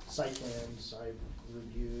site plans. I've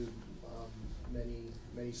reviewed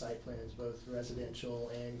many site plans, both residential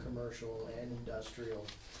and commercial and industrial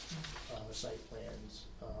site plans.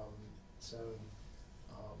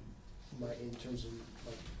 In terms of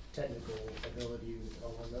like technical ability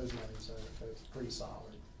along those lines, it's pretty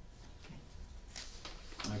solid.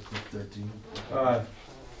 I put 13.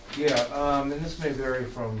 Yeah, and this may vary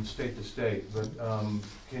from state to state, but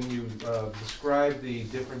can you describe the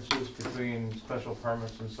differences between special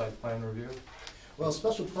permits and site plan review? Well,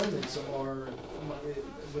 special permits are,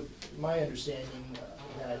 with my understanding,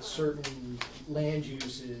 that certain land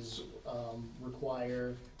uses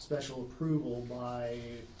require special approval by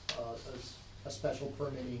a special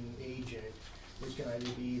permitting agent, which can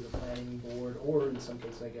either be the planning board, or in some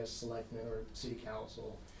cases, I guess, selectmen or city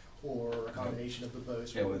council, or a combination of the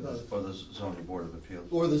both. Yeah, with or the zoning board of appeals.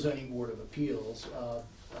 Or the zoning board of appeals,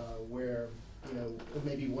 where, you know,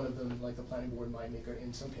 maybe one of them, like the planning board might make,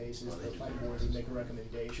 in some cases, the planning board would make a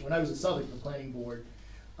recommendation. When I was in Suffolk, the planning board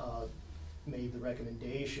made the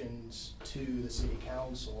recommendations to the city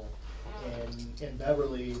council, and in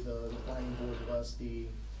Beverly, the planning board was the,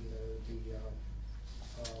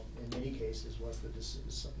 in many cases, was the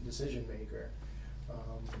decision maker.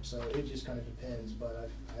 So it just kind of depends, but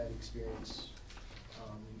I've had experience,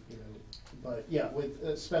 but yeah, with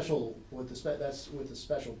a special, that's with a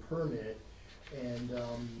special permit, and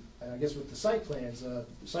I guess with the site plans are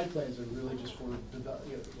really just for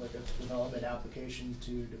like a development application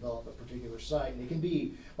to develop a particular site, and they can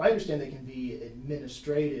be, I understand they can be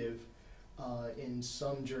administrative in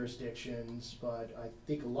some jurisdictions, but I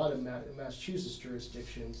think a lot of Massachusetts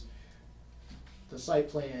jurisdictions, the site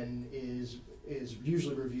plan is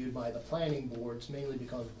usually reviewed by the planning boards, mainly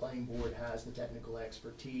because the planning board has the technical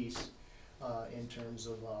expertise in terms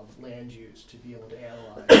of land use to be able to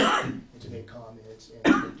analyze and to make comments and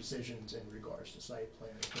to make decisions in regards to site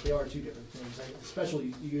planning. But they are two different things. The special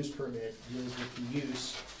use permit deals with the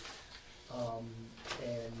use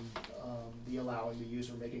and the allowing the use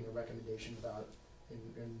or making a recommendation about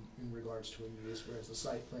in regards to a use, whereas the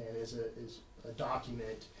site plan is a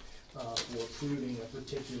document for approving a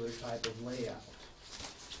particular type of layout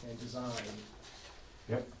and design.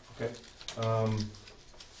 Yep, okay.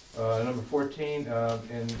 Number 14,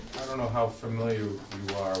 and I don't know how familiar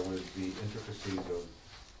you are with the intricacies of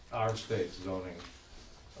our state's zoning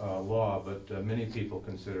law, but many people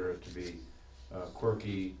consider it to be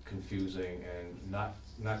quirky, confusing, and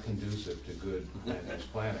not conducive to good land use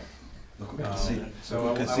planning. Look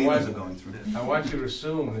what casinos are going through. I want you to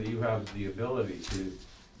assume that you have the ability to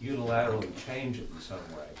unilaterally change it in some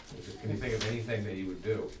way. Can you think of anything that you would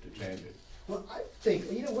do to change it? Well, I think,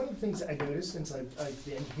 one of the things I noticed since I've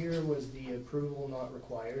been here was the approval not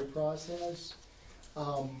required process.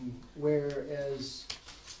 Whereas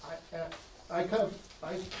I kind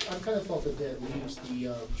of felt that leaves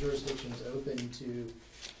the jurisdictions open to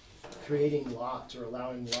creating lots or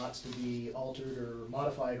allowing lots to be altered or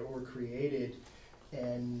modified or created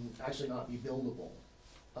and actually not be buildable.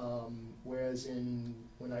 Whereas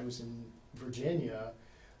when I was in Virginia,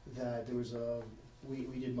 that there was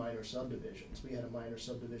we did minor subdivisions. We had a minor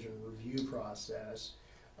subdivision review process,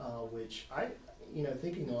 which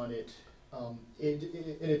thinking on it,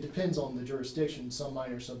 it depends on the jurisdiction. Some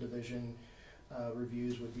minor subdivision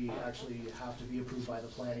reviews would actually have to be approved by the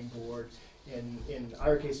planning board. In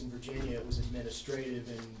our case in Virginia, it was administrative,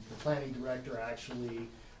 and the planning director actually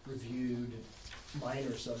reviewed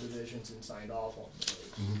minor subdivisions and signed off on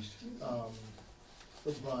those.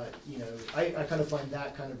 But I kind of find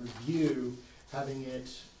that kind of review, having it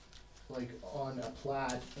like on a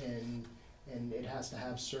plat and it has to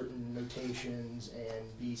have certain notations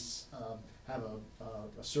and be have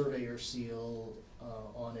a surveyor seal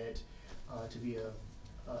on it to be a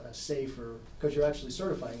safer, because you're actually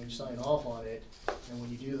certifying when you sign off on it, and when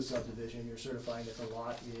you do the subdivision, you're certifying that the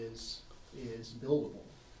lot is buildable.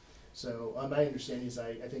 So my understanding is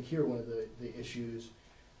I think here one of the issues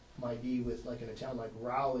might be with, like in a town like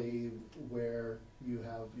Raleigh, where you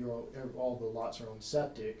have all the lots are on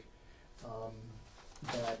septic,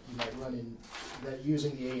 that you might run in, that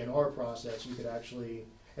using the A&R process, you could actually,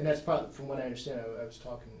 and that's probably, from what I understand, I was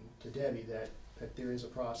talking to Debbie, that there is a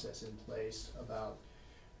process in place about,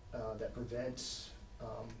 that prevents,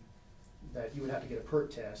 that you would have to get a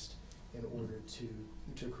PERT test in order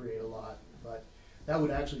to create a lot, but that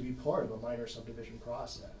would actually be part of a minor subdivision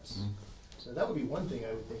process. So that would be one thing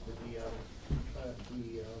I would think would be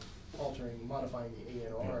modifying the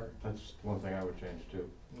A&R. Yeah, that's one thing I would change too.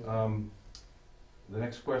 Yeah. The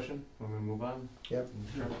next question, when we move on? Yep.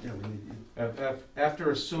 Sure. Yeah, we need,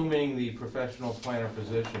 After assuming the professional planner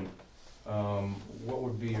position, what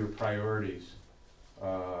would be your priorities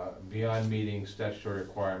beyond meeting statutory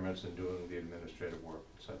requirements and doing the administrative work,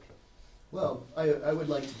 etc.? Well, I would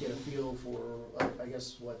like to get a feel for, I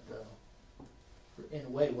guess, what in a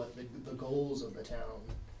way, what the goals of the town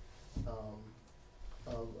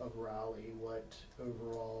of Raleigh, what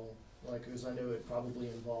overall, like, because I know it probably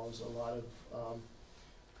involves a lot of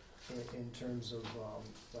in terms of,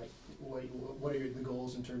 like, what are the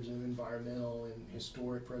goals in terms of environmental and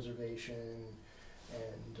historic preservation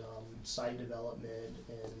and, site development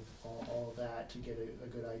and all of that to get a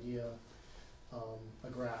good idea, a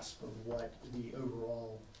grasp of what the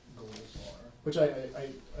overall goals are, which I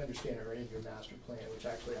understand are in your master plan, which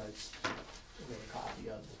actually I made a copy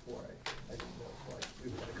of before. I didn't know if, like, we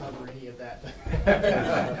were gonna cover any of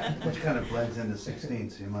that. Which kind of blends into 16,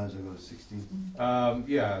 so you might as well go to 16.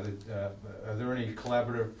 Yeah, are there any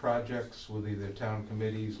collaborative projects with either town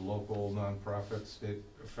committees, local nonprofits, state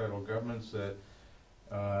or federal governments that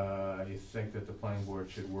you think that the planning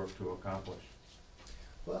board should work to accomplish?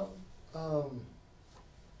 Well,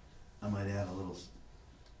 I might add a little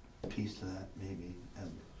piece to that, maybe,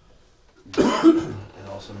 and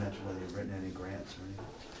also mention whether you've written any grants or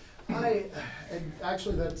anything. and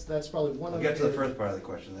actually, that's probably one We'll of get to the the- first part of the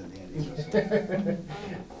question, then Andy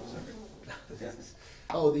goes.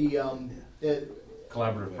 Oh, the,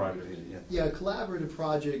 Collaborative projects. yeah, collaborative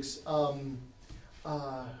projects,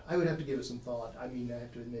 I would have to give it some thought. I mean, I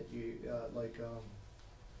have to admit,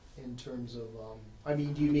 in terms of, I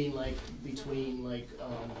mean, do you mean like between like,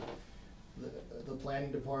 the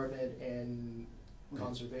planning department and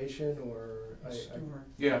conservation, or?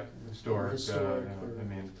 Yeah, historic, Historic, I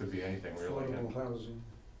mean, it could be anything really. Affordable housing.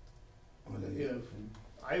 Yeah,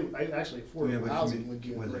 I actually, We have affordable a housing would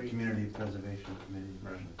be a with a great. community preservation committee.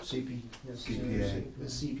 CP. CPA. The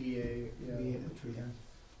CPA, yeah,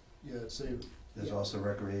 yeah, so, There's Yeah. also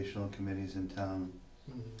recreational committees in town,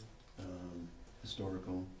 mhm.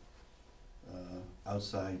 historical,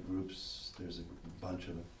 outside groups, there's a bunch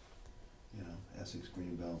of, you know, Essex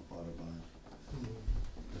Greenbelt, Audubon, Mhm.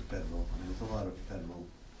 the federal, I mean, there's a lot of federal,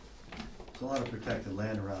 there's a lot of protected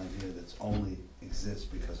land around here that's only exists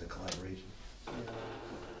because of collaboration. Yeah.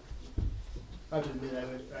 I have to admit,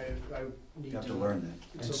 I would need You have to learn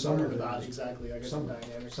that. And So some learn of it about is- exactly, I guess, the some-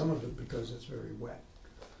 dynamics. Some of it because it's very wet.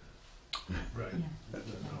 Right, Yeah.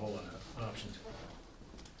 a whole lot of options.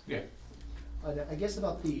 Yeah, And I guess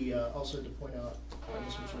about the, also to point out, I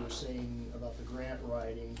guess what you were saying about the grant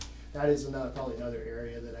writing, that is probably another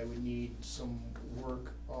area that I would need some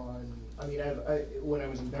work on. I mean, when I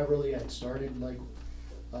was in Beverly, I had started like,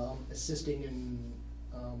 assisting in,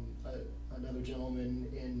 another gentleman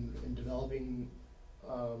in developing,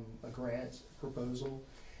 a grant proposal.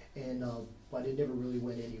 And, but it never really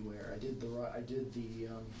went anywhere. I did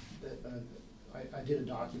a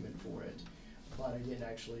document for it, but I didn't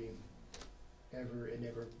actually it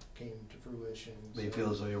never came to fruition. But you so-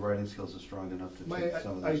 feel as though your writing skills are strong enough to take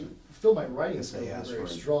some of I those? feel my writing If they skills are ask very for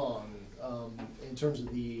it. strong, in terms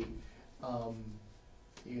of the, of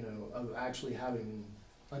actually having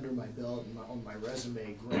under my belt and on my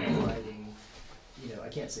resume, grant writing, I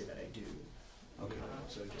can't say that I do. Okay.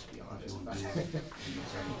 So just be If honest you about want it. to do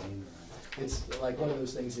 17 or- It's like one of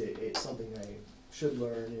those things, it's something I should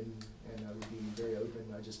learn and I would be very open,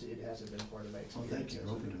 it hasn't been part of my Oh, experience. thank you,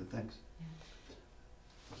 we're open to it, thanks.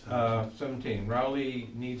 17, Rowley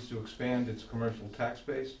needs to expand its commercial tax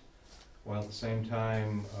base, while at the same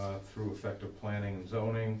time, through effective planning and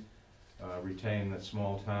zoning, retain the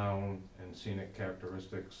small town and scenic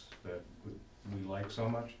characteristics that we like so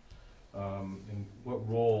much. And what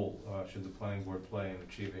role should the planning board play in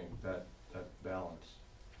achieving that balance?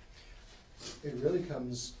 It really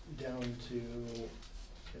comes down to,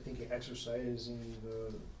 I think, exercising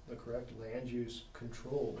the correct land use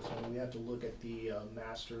controls. I mean, we have to look at the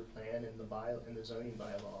master plan and the zoning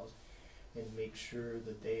bylaws and make sure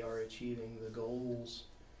that they are achieving the goals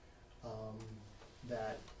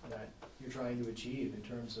that you're trying to achieve in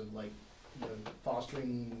terms of like,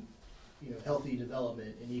 fostering, healthy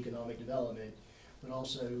development and economic development, but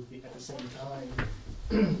also at the same time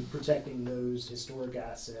protecting those historic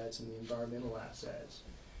assets and the environmental assets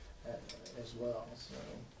as well.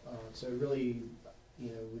 So it really,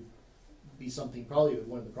 would be something, probably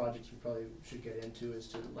one of the projects we probably should get into is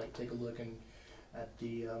to like take a look at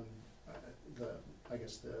the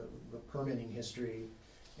permitting history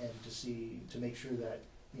and to make sure that,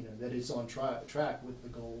 that it's on track with the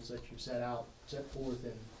goals that you've set forth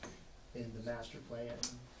in the master plan,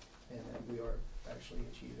 and that we are actually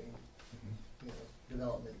achieving,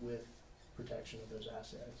 development with protection of those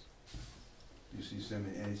assets. Do you see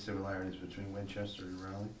any similarities between Winchester and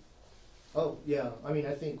Raleigh? Oh, yeah, I mean,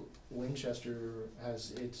 I think Winchester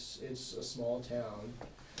it's a small town,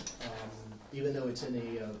 even though it's in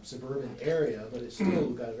a suburban area, but it's still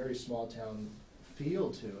got a very small town feel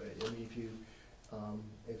to it. I mean,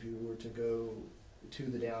 if you were to go to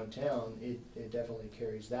the downtown, it definitely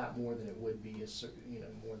carries that more than it would be as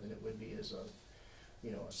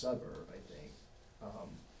a suburb, I think.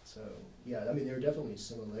 So, yeah, I mean, there are definitely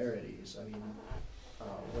similarities. I mean,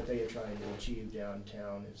 what they are trying to achieve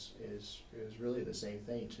downtown is really the same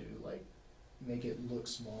thing, to like make it look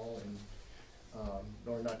small and,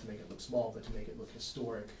 or not to make it look small, but to make it look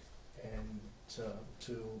historic, and to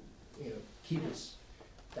you know, keep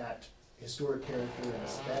that historic character and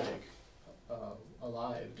aesthetic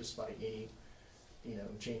alive despite any, you know,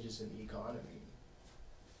 changes in the economy.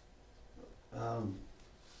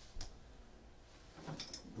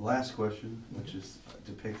 The last question, which is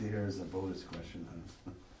depicted here as a bonus question,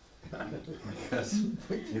 because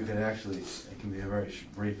you can actually, it can be a very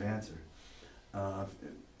brief answer.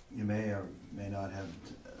 You may or may not have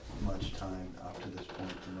much time up to this point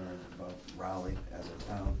to learn about Raleigh as a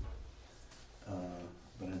town.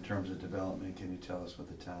 But in terms of development, can you tell us what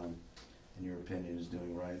the town, in your opinion, is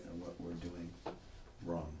doing right and what we're doing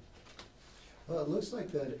wrong? Well, it looks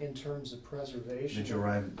like that in terms of preservation. Did you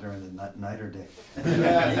arrive during the night or day?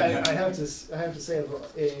 Yeah, I have to say,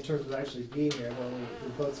 in terms of actually being here,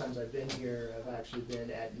 both times I've been here, I've actually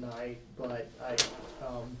been at night, but I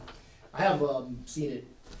have seen it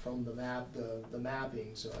from the map, the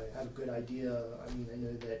mapping, so I have a good idea. I mean, I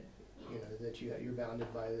know that, you know, that you're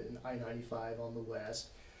bounded by the I-95 on the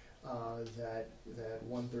west, that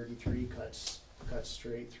 133 cuts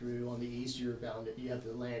straight through. On the east, you're bounded, you have the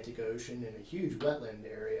Atlantic Ocean and a huge wetland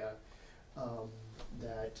area,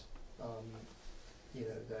 that you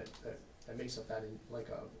know, that makes up that, like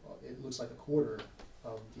it looks like a quarter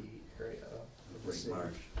of the area of the city.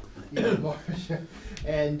 Marsh. Yeah, marsh.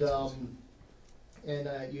 And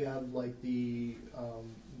you have like the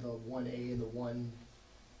 1A and the 1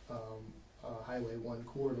 Highway 1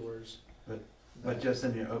 corridors. But just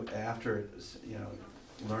in your, after, you know,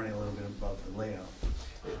 learning a little bit about the layout,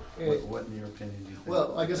 what in your opinion do you think?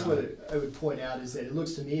 Well, I guess what I would point out is that it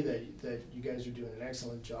looks to me that you guys are doing an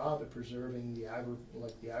excellent job at preserving the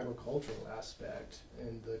agricultural aspect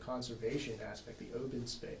and the conservation aspect, the open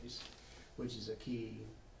space, which is a key,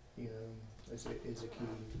 you know, is a key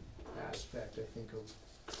aspect, I think, of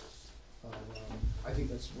I think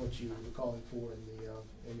that's what you were calling for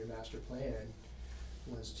in your master plan,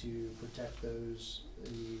 was to protect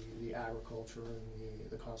the agriculture and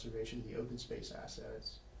the conservation, the open space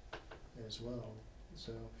assets as well.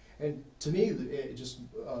 So, and to me, it just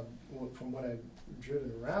from what I've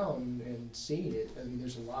driven around and seen it, I mean,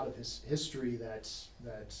 there's a lot of history that's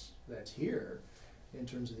here in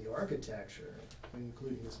terms of the architecture,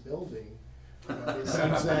 including this building. It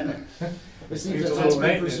seems that that's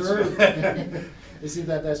been preserved. It seems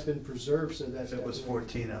that that's been preserved, so that if it was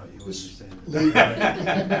 14 out, you wouldn't be saying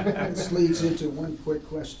This leads into one quick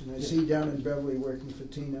question. I see down in Beverly working for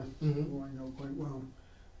Tina, Mm-hmm. who I know quite well,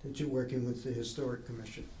 that you're working with the Historic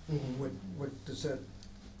Commission. Mm-hmm. What does that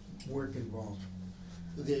work involve?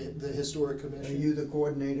 The Historic Are Commission. you the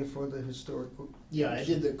coordinator for the Historic? Yeah, I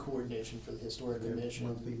did the coordination for the Historic their Commission.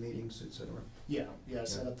 monthly meetings, etc. Yeah, I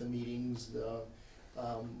set up the meetings,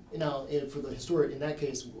 now, for the historic, in that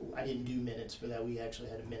case, I didn't do minutes for that, we actually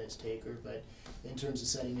had a minutes taker, but in terms of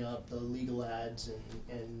setting up the legal ads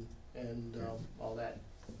and all that,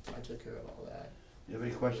 I took care of all that. You have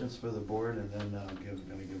any questions for the board, and then I'm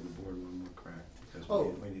gonna give the board one more crack, because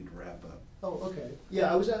we need to wrap up. Oh, okay.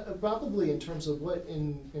 Yeah, I was probably in terms of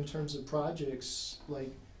in terms of projects,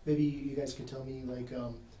 like, maybe you guys could tell me, like,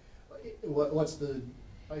 what's the,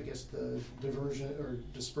 I guess, the diversion or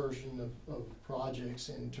dispersion of projects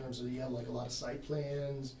in terms of, you have like a lot of site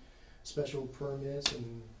plans, special permits,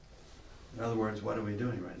 and. In other words, what are we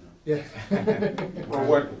doing right now? Yeah.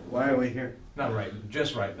 Or Why are we here? not right,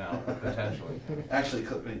 just right now, potentially. Actually,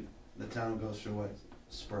 the town goes through what,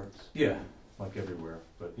 spurts? Yeah, like everywhere,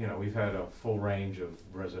 but, you know, we've had a full range of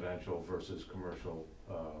residential versus commercial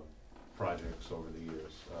projects over the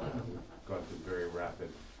years. We've gone through very rapid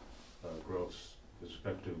growth with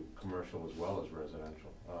respect to commercial as well as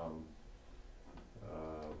residential.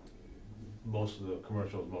 Most of the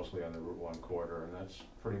commercial is mostly on the Route 1 corridor, and that's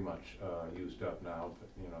pretty much used up now, but,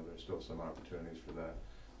 you know, there's still some opportunities for that.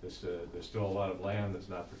 There's still a lot of land that's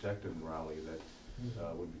not protected in Raleigh that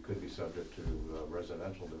could be subject to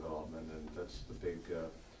residential development, and that's the big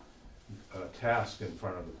task in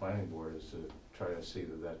front of the planning board, is to try to see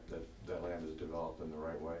that land is developed in the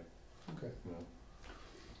right way. Okay. You know?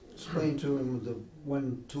 Explain to him the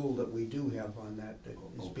one tool that we do have on that is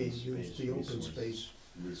Open being space used, the open resource. space.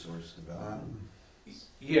 Resource development.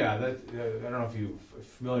 Yeah, that, I don't know if you're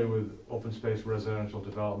familiar with open space residential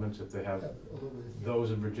developments, if they have Yeah, a little bit.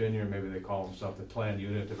 those in Virginia, maybe they call them something, planned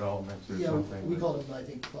unit developments or Yeah, something. we call them, I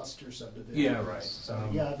think, cluster subdivisions. Yeah, right. So,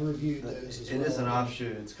 yeah, I've reviewed those as It well. is an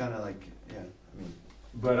offshoot, it's kinda like, yeah, I mean,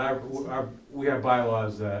 But we have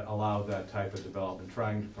bylaws that allow that type of development,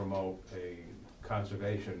 trying to promote a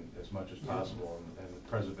conservation as much as possible and the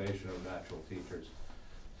preservation of natural features.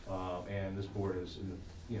 And this board is, in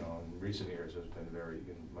recent years has been very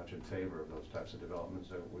much in favor of those types of developments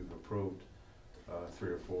that we've approved 3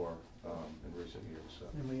 or 4 in recent years. So.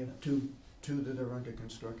 And we have two that are under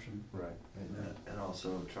construction. Right. And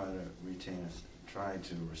also try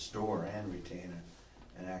to restore and retain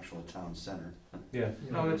an actual town center. Yeah,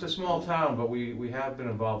 no, it's a small town, but we have been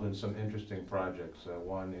involved in some interesting projects.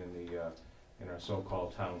 One in our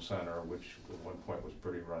so-called town center, which at one point was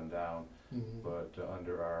pretty run down, but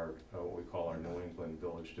under our what we call our New England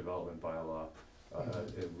Village Development Bylaw,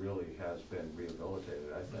 it really has been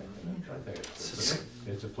rehabilitated, I think. And I think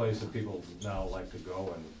it's a place that people now like to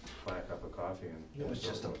go and buy a cup of coffee and. It was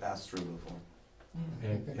just a pass-through before.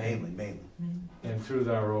 And, Mainly. and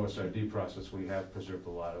through our OSRD process, we have preserved a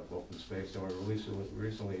lot of open space, and we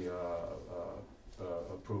recently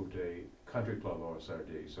approved a country club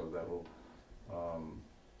OSRD, so that will,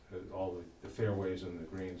 all the fairways and the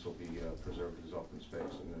greens will be preserved as open space,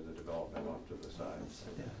 and there's a development off to the side.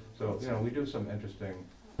 Yeah. So, we do some interesting.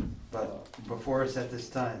 But before us at this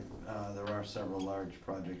time, there are several large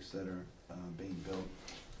projects that are being built,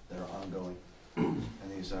 that are ongoing,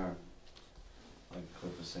 and these are, like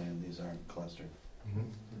Cliff was saying, these aren't clustered,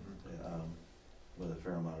 with a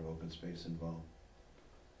fair amount of open space involved.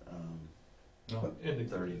 No,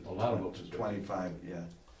 30, a lot of open space. 25, yeah,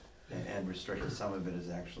 and restricted. Some of it is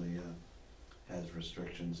actually has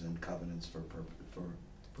restrictions and covenants for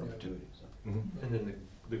perpetuity. So. And then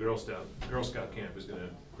the Girl Scout camp is going to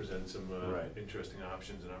present some interesting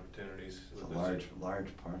options and opportunities. It's a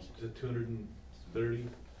large parcel. Is it 230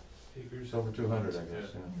 acres? It's over 200, I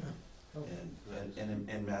guess. Yeah. And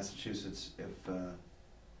in Massachusetts, if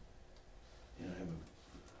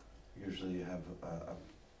usually you have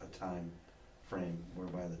a time frame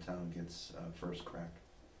whereby the town gets first crack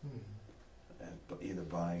at either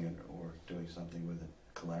buying it or doing something with it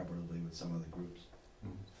collaboratively with some of the groups.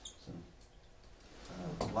 So,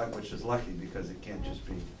 which is lucky because it can't just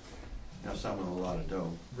be someone with a lot of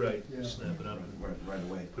dough. Right. Yeah. Snap it up right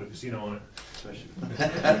away. Put a casino on it. Especially.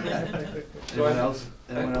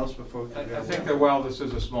 Anyone else before we I think that while this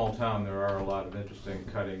is a small town, there are a lot of interesting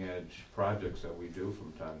cutting-edge projects that we do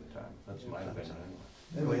from time to time. That's my opinion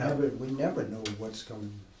anyway. And we never know what's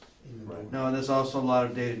coming in the door. No, and there's also a lot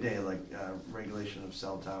of day-to-day, like regulation of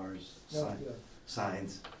cell towers,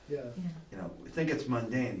 signs. Yeah. We think it's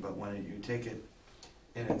mundane, but when you take it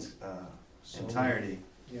in its entirety,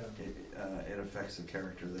 it affects the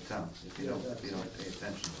character of the town. If you don't pay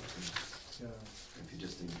attention to it. If you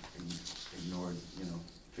just ignored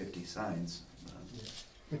 50 signs,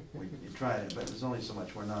 you tried it, but there's only so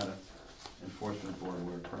much. We're not an enforcement board,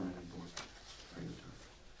 we're a permanent board.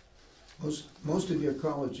 Most of your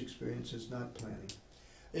college experience is not planning.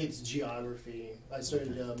 It's geography. I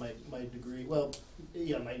started my degree,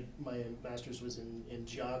 my master's was in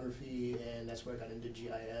geography, and that's where I got into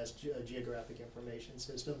GIS, Geographic Information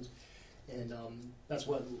Systems, and that's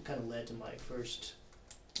what kind of led to my first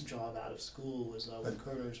job out of school was with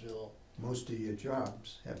Kernersville. Most of your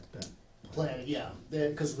jobs have been planning,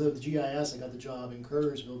 because the GIS, I got the job in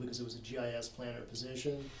Kernersville because it was a GIS planner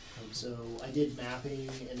position. So I did mapping,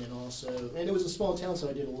 and then also, and it was a small town, so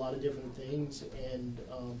I did a lot of different things, and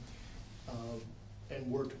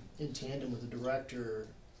worked in tandem with the director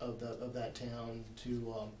of that town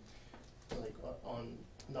to on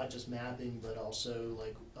not just mapping, but also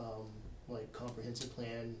like comprehensive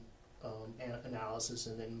plan analysis,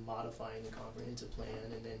 and then modifying the comprehensive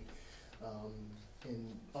plan, and then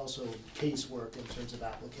and also casework in terms of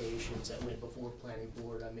applications that went before planning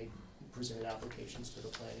board. I presented applications to the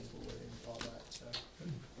planning board and all that. So.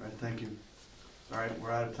 All right, thank you. All right,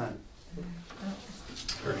 we're out of time.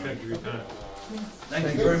 Kirk, thank you for your time.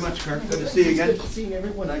 Thank you very much, Kirk. Good to see you again. Good seeing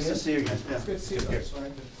everyone. Nice to see you again. It's good to see you.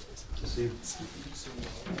 To see you.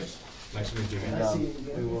 Nice to meet you again. And, Nice seeing you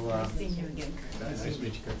again. we will, Seeing you again, Kurt. Nice to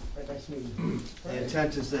meet you, Kirk. Nice meeting you. the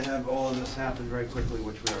intent is to have all of this happen very quickly,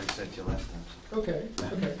 which we already said to you last time. Okay.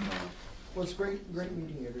 Well, it's great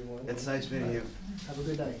meeting everyone. It's nice meeting you. Have a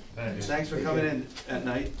good night. Thanks for coming in at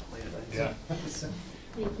night, late at night. Yeah.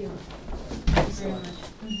 Thank you. Thank you very much.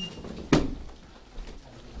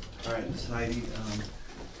 All right, Ms. Heidi,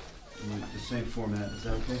 the same format, is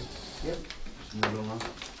that okay? Yep. Just move it along?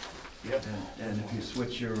 Yep. And if you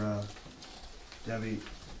switch your, Debbie,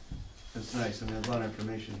 it's nice, I mean, there's a lot of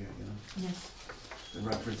information here, Yes. The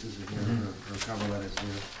references are here, her cover letter's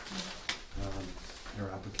here, her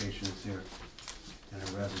application is here, and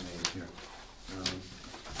her resume is here.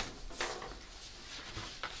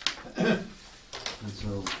 And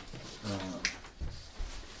So,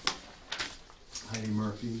 Heidi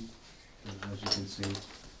Murphy, as you can see,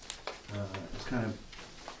 it's kind of,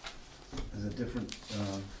 is a different,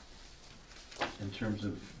 in terms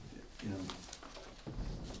of, you know,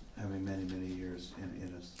 having many, many years in a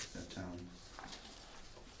town.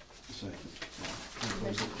 So,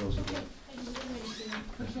 close it up.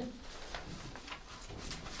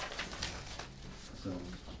 So,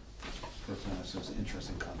 so it's an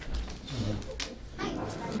interesting contract.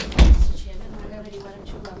 Mr. Chairman, whenever you want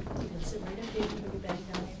to consider it, if you can be back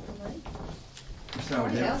down here for light. We'll start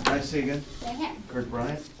with Dale. Nice to see you again. Kurt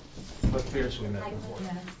Bryant. What Pierce we met before.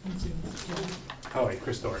 Yeah, thank you. Oh, wait,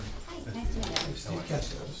 Chris Thornton. Hi, nice to meet you. Steve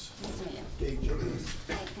Kessler's. Nice to meet you. Dave Jones.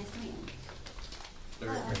 Hi, nice to meet you.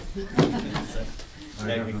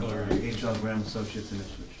 H.L. Graham Associates in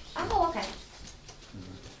Ipswich. Oh, okay.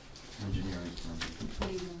 Engineering firm.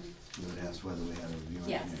 You would ask whether we had a review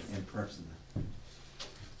Yes. in person.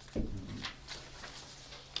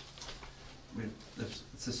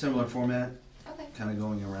 It's a similar format, Okay. kind of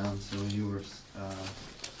going around, so you were,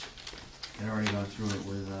 had already gone through it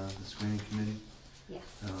with the screening committee. Yes.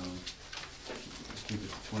 Keep it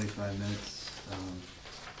to 25 minutes, and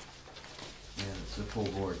it's a full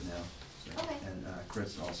board now. So, Okay. and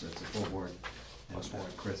Chris also, it's a full board. And Plus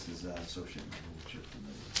one. Chris is associate member, which you're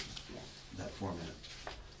familiar with, Yeah. that format,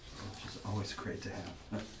 which is always great to have.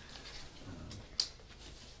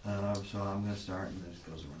 So I'm gonna start and then it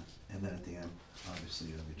goes around. And then at the end, obviously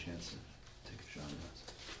you'll have a chance to take a shot at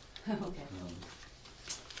us. Okay.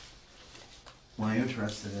 Why are you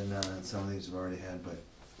interested in some of these we've already had, but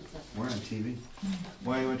What's up? we're on TV.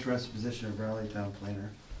 Why are you interested in the position of Raleigh Town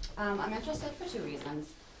Planner? I'm interested for two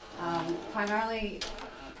reasons. Primarily,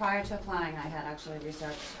 prior to applying, I had actually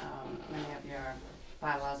researched many of your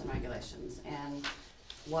bylaws and regulations. And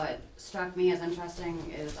what struck me as interesting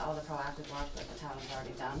is all the proactive work that the town has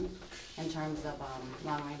already done in terms of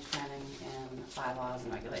long-range planning and bylaws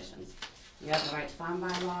and regulations. You have the right to farm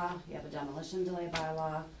bylaw, you have a demolition delay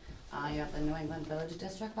bylaw, you have the New England Village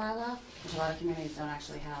District bylaw, which a lot of communities don't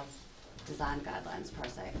actually have design guidelines per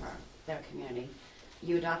se for their community.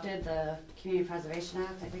 You adopted the Community Preservation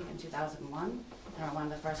Act, I think, in 2001. They were one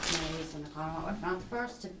of the first communities in the Commonwealth, if not the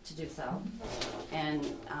first, to do so. And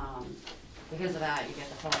because of that, you get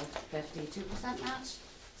the full 52% match.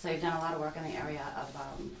 So you've done a lot of work in the area of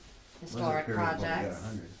historic projects.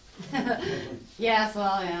 Yes,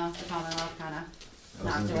 well, yeah, the Commonwealth kind of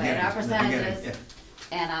knocked away at our percentages. Yeah.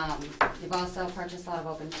 And you've also purchased a lot of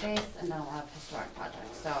open space and done a lot of historic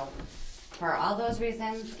projects. So for all those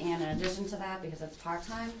reasons, and in addition to that, because it's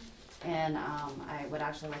part-time, and I would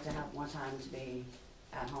actually like to have more time to be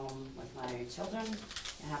at home with my children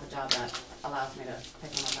and have a job that allows me to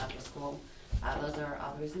pick them up after school. Those are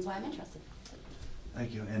all the reasons why I'm interested.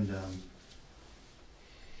 Thank you, and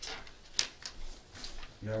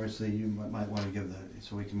you obviously, you might want to give the,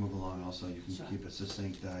 so we can move along also, you can Sure. keep it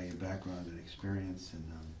succinct, your background and experience, and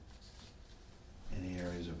any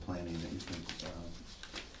areas of planning that you think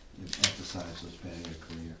you emphasize as spanning your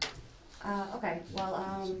career. Okay, well,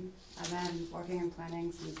 I've been working in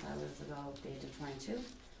planning since I was about the age of 22.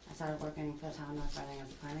 I started working for the town of North Reading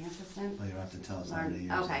as a planning assistant. Well, you don't have to tell us how many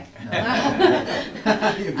years. Okay.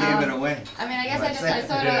 You gave it away. I mean, I guess I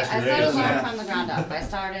sort of learned from the ground up. I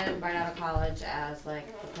started right out of college as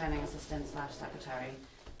like the planning assistant / secretary.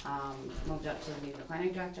 Moved up to be the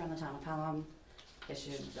planning director in the town of Pelham.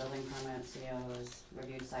 Issued building permits, COs,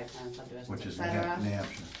 reviewed site plans, subdivisions, Which is New etc.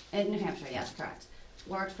 Hampshire. In New Hampshire, yes, correct.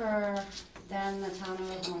 Worked for then the town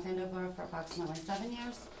of North Andover for approximately 7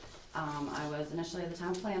 years. I was initially the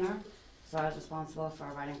town planner, so I was responsible for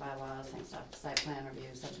writing bylaws, things like site plan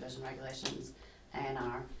review, subdivision regulations,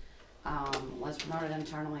 A&R. Was promoted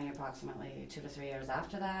internally approximately 2 to 3 years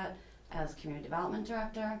after that as community development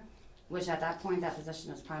director, which at that point, that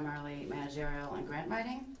position was primarily managerial and grant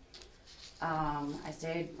writing. I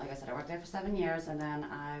stayed, like I said, I worked there for 7 years, and then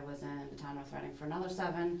I was in the town of North Reading for another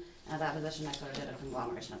 7, and at that position I sort of did a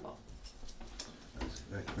conglomeration of both.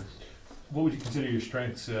 That's Chris. What would you consider your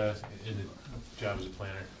strengths in the job as a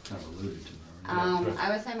planner? Kind of alluded to it already. I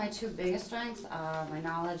would say my 2 biggest strengths are my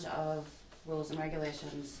knowledge of rules and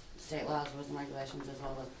regulations, state laws, rules and regulations, as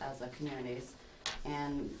well as the communities,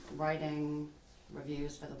 and writing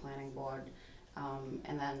reviews for the planning board,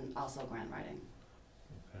 and then also grant writing.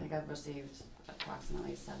 I think I've received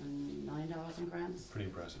approximately $7 million in grants. Pretty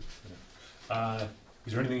impressive. Yeah.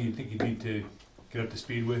 Is there anything you think you need to get up to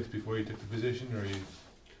speed with before you took the position, or you?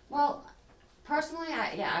 Well, personally,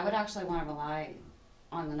 I would actually want to rely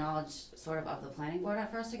on the knowledge sort of the planning board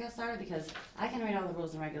at first to get started, because I can read all the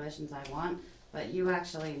rules and regulations I want, but you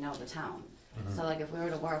actually know the town. Mhm. So like if we were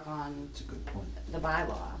to work on That's a good point. the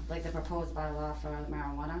bylaw, like the proposed bylaw for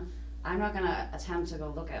marijuana, I'm not gonna attempt to go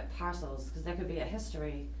look at parcels, cause there could be a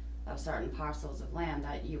history of certain parcels of land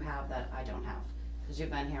that you have that I don't have, cause you've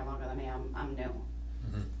been here longer than me, I'm new.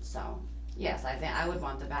 Mhm. So, yes, I think I would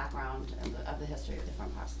want the background of the history of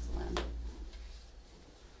different parcels of land.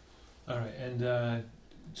 All right, and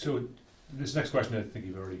so this next question, I think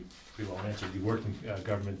you've already pretty well answered. You've worked in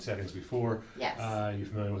government settings before. Yes, You're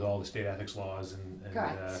familiar with all the state ethics laws and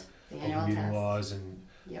correct, the annual open meeting test. laws and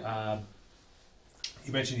Yep.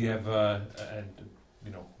 you mentioned you have, and,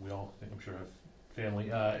 you know, we all, I'm sure, have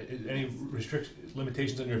family. Any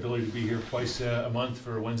limitations on your ability to be here twice a month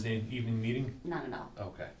for a Wednesday evening meeting? None at all.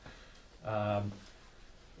 Okay.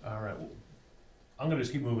 All right. Well, I'm gonna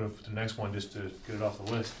just keep moving to the next one, just to get it off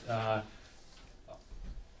the list.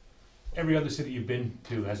 Every other city you've been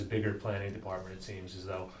to has a bigger planning department, it seems as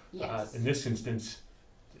though. Yes, In this instance,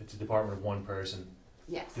 it's a department of one person.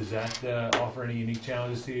 yes. Does that offer any unique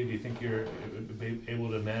challenges to you? Do you think you're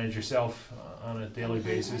able to manage yourself on a daily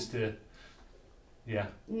basis to, yeah?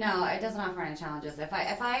 No, it doesn't offer any challenges.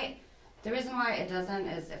 The reason why it doesn't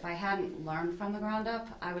is if I hadn't learned from the ground up,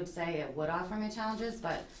 I would say it would offer me challenges,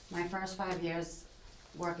 but my first 5 years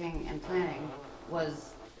working in planning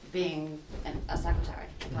was being a secretary,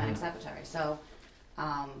 a planning secretary. So,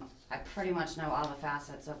 I pretty much know all the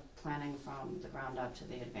facets of planning from the ground up to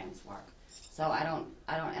the advanced work. So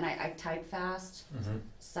and I type fast, Mm-hmm.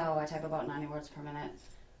 so I type about 90 words per minute.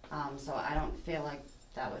 So I don't feel like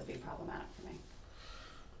that would be problematic for me.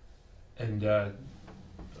 And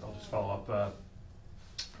I'll just follow up,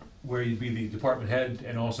 where you'd be the department head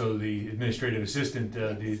and also the administrative assistant,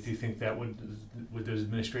 do you think that would those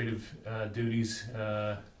administrative duties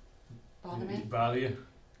Bother me? bother you?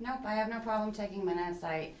 Nope, I have no problem taking minutes.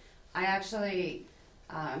 I actually,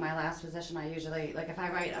 in my last position, I usually, like if I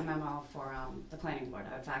write a memo for the planning board,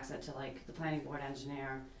 I would fax it to like the planning board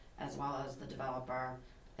engineer as well as the developer,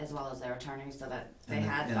 as well as their attorney, so that they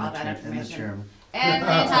had all that information. And the chairman. And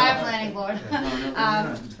the entire planning board.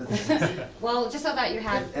 No, Well, just so that you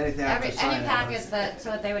had anything I have to any sign, packets so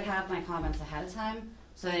that they would have my comments ahead of time,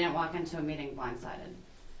 so they didn't walk into a meeting blindsided.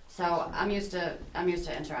 So I'm used to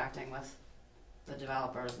interacting with the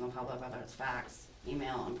developers and the public, whether it's fax,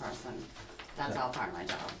 email, in person. That's all part of my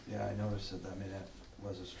job. Yeah, I noticed that. I mean, that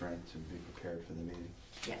was a strength to be prepared for the meeting.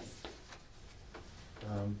 Yes.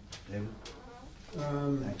 David?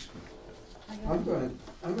 Thanks. I'm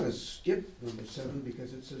gonna skip number 7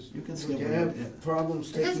 because it says. You can Would skip you it, have yeah. problems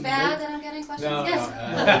Is taking. this bad that I'm getting questions? No,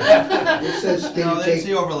 Yes. It says, can No, you that's take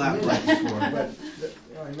the overlap minutes? right before. But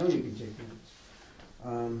I know you can take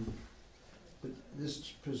minutes. But this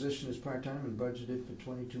position is part-time and budgeted for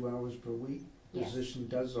 22 hours per week. Yes. Position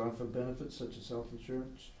does offer benefits such as health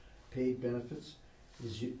insurance, paid benefits.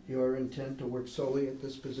 Is your intent to work solely at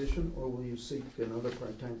this position, or will you seek another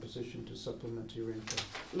part-time position to supplement your income?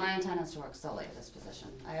 My intent is to work solely at this position.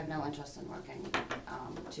 I have no interest in working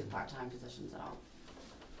 2 part-time positions at all.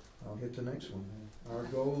 I'll hit the next one. Our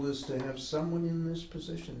goal is to have someone in this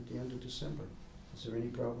position at the end of December. Is there any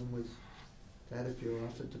problem with that if you're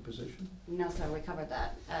offered the position? No, sir, we covered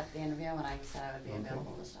that at the interview, and I said I would be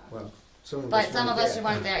available to start. Well, some of us But some of us there.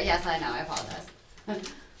 weren't there. Yes, I know, I apologize.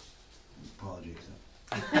 Apologies.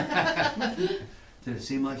 Did it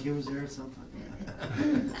seem like he was there or something?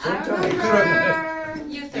 I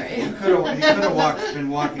remember you three. He could have been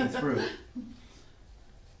walking through.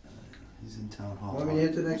 He's in town hall. Want me to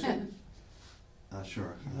hit the next one?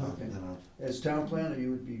 Sure. Okay. Then I'll- As town planner, it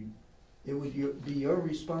would be your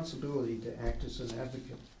responsibility to act as an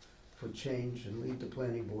advocate for change and lead the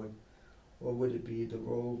planning board, or would it be the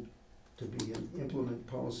role to be and implement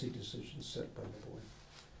policy decisions set by the board?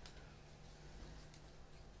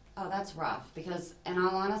 Oh, that's rough, because in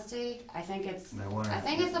all honesty, I think it's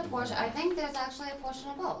a portion, I think there's actually a portion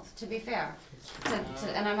of both, to be fair.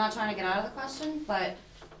 And I'm not trying to get out of the question, but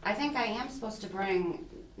I think I am supposed to bring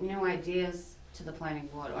new ideas to the planning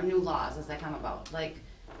board, or new laws as they come about. Like,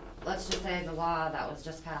 let's just say the law that was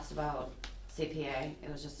just passed about CPA,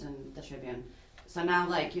 it was just in the Tribune. So now,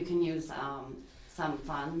 like, you can use some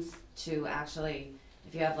funds to actually,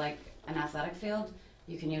 if you have like an athletic field,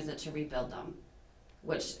 you can use it to rebuild them.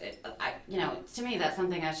 Which, to me, that's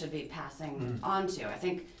something I should be passing on to. I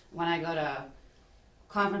think when I go to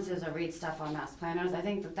conferences or read stuff on mass planners, I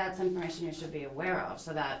think that that's information you should be aware of,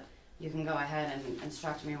 so that you can go ahead and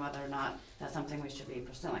instruct me whether or not that's something we should be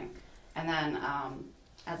pursuing. And then,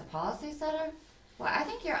 as a policy setter, well, I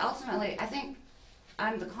think I think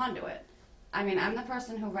I'm the conduit. I mean, I'm the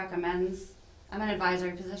person who recommends, I'm an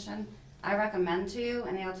advisory position. I recommend to you,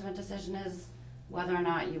 and the ultimate decision is whether or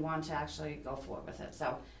not you want to actually go forward with it.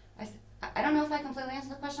 So I don't know if I completely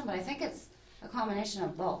answered the question, but I think it's a combination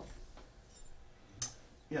of both.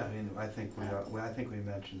 Yeah, I mean, I think we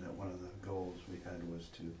mentioned that one of the goals we had was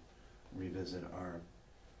to revisit our,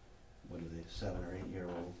 what are they, 7 or 8 year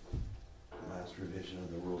old last revision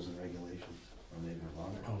of the rules and regulations, or maybe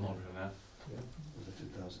longer. Oh, longer than that. Was it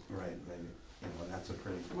 2000? Right, maybe. You know, and that's a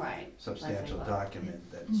pretty Right. substantial Let's say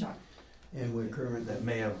document that Sure. And we're current, that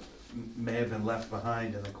may have been left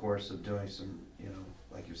behind in the course of doing some, you know,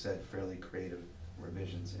 like you said, fairly creative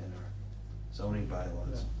revisions in our zoning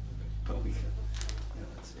bylaws. But we can, you know,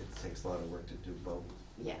 it takes a lot of work to do both,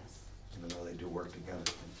 Yes. even though they do work together.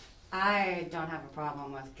 I don't have a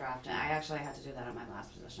problem with drafting. I actually had to do that at my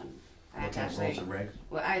last position. I had to Look at rules actually, and regs.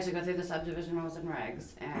 well, I had to go through the subdivision rules and regs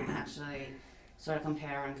and actually sort of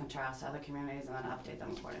compare and contrast other communities and then update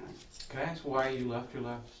them accordingly. Can I ask why you left your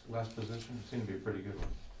last position? It seemed to be a pretty good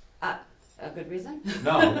one. A good reason?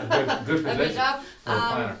 No, a good A position good job? for a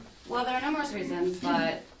planner. Well, there are numerous reasons,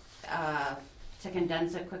 but to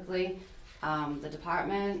condense it quickly, the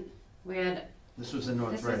department, we had, This was in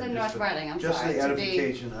North this Reading. was in North Reading, I'm Just sorry. the To be,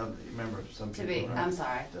 edification of, remember, some to people. be, are- I'm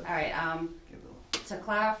sorry. to All right, give it to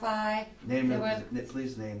clarify, a- Name there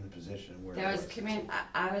please name the position where it there was was.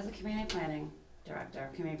 I was a community planning director,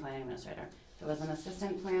 community planning administrator. There was an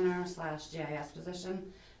assistant planner / GIS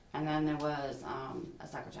position, and then there was a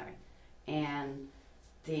secretary. And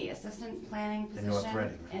the assistant planning In position. North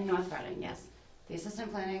Reading, right? In North Reading, yes. The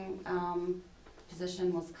assistant planning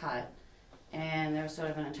position was cut, and there was sort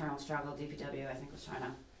of an internal struggle. DPW, I think, was trying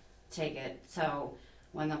to take it. So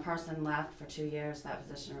when the person left for 2 years, that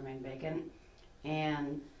position remained vacant.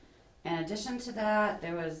 And in addition to that,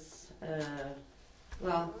 there was,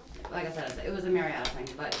 well, like I said, it was a myriad of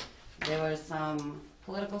things, but there was some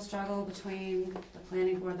political struggle between the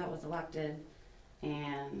planning board that was elected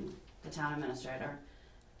and the town administrator.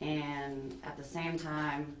 And at the same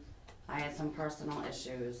time, I had some personal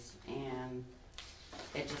issues, and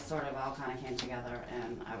it just sort of all kind of came together,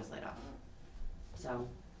 and I was laid off. So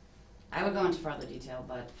I would go into further detail,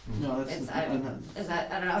 but No, that's it's, not. I don't know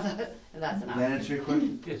if that's enough. That answer your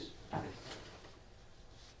question? Yes.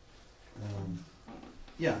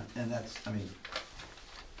 Yeah, and that's, I mean,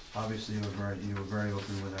 obviously you were very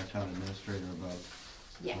open with our town administrator about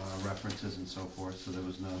Yes. references and so forth, so there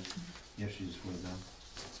was no issues with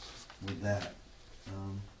that.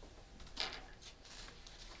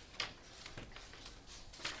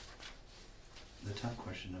 The top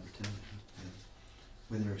question, number 10, yeah.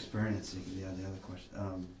 With your experience, the other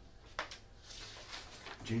question,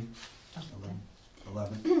 Jean?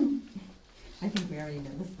 11? I think we already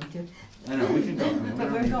know this one too. I know, we can go, I mean, we But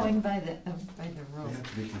don't we're need to- going by the We rules. have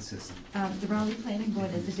to be consistent. The Raleigh Planning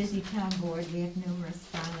Board is a busy town board. We have numerous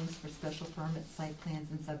filings for special permits, site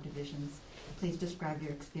plans, and subdivisions. Please describe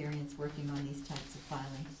your experience working on these types of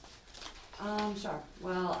filings. Sure.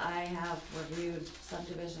 Well, I have reviewed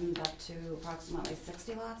subdivisions up to approximately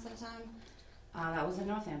 60 lots at a time. That was in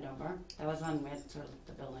North Andover. That was when we had sort of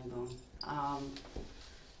the building boom.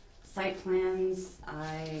 Site plans,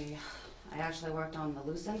 I actually worked on the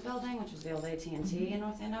Lucent building, which was the old AT&T in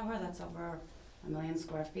North Andover. That's over 1 million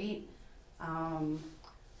square feet.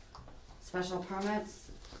 Special permits,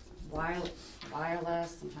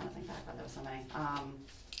 wireless, I'm trying to think back, but there were so many.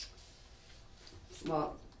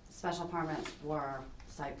 Well, special permits were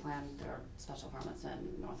site plan, there were special permits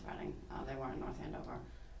in North Reading. They weren't in North Andover.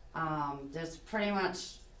 There's pretty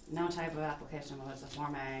much no type of application, whether it's a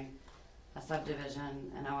Form A, a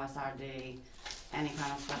subdivision, an OSRD, any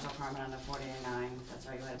kind of special permit under 40A9 that's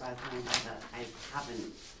regulated by the planning board that I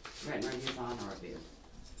haven't written reviews on or reviewed.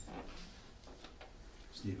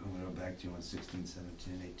 Steve, I'm gonna go back to you on 16,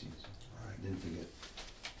 17, and 18. All right. Didn't forget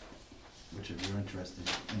which of you are interested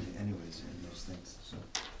in anyways in those things, so.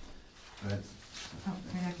 Go ahead. Oh,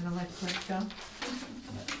 we're not gonna let Cliff go?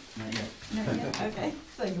 Not yet. Not yet, okay.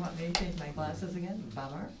 So you want me to change my glasses again?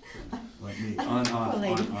 Bummer. Let me, on, Poor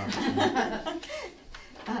lady. on.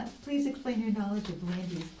 Please explain your knowledge of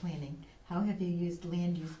land use planning. How have you used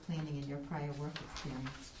land use planning in your prior work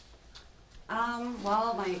experience?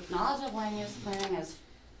 Well, my knowledge of land use planning is,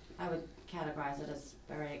 I would categorize it as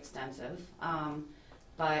very extensive.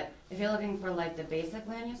 But if you're looking for like the basic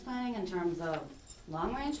land use planning in terms of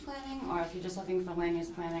long-range planning, or if you're just looking for land use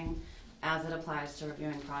planning as it applies to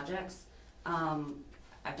reviewing projects,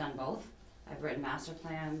 I've done both. I've written master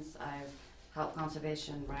plans, I've helped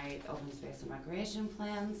conservation write open space and recreation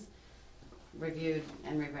plans, reviewed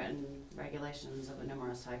and rewritten regulations of a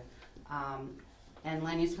numerous type. And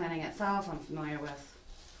land use planning itself, I'm familiar with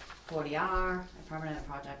 40R, I permitted a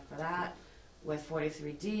project for that, with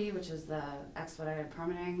 43D, which is the expedited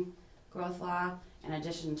permitting growth law, in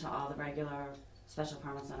addition to all the regular special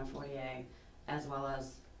permits under 40A, as well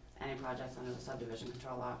as any projects under the subdivision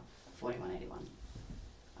control law, 4181.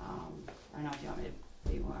 I don't know if you want me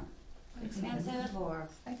to be more expansive or.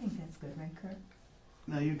 I think that's good, right, Kurt?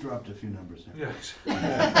 No, you dropped a few numbers there. Yes, All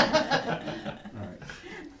right.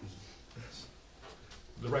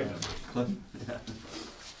 the right number. Cliff? Yeah.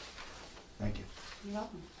 Thank you. You're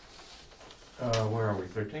welcome. Where are we,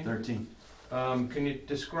 13? 13. Can you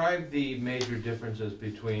describe the major differences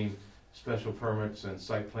between special permits and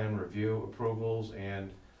site plan review approvals, and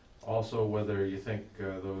also whether you think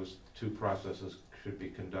those two processes should be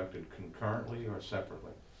conducted concurrently or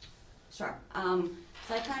separately? Sure.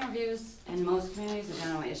 Site plan reviews in most communities are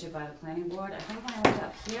generally issued by the planning board. I think when I looked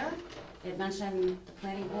up here, it mentioned the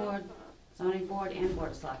planning board, zoning board, and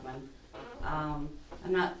board of selectmen. I'm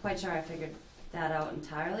not quite sure I figured that out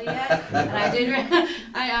entirely yet, and I did.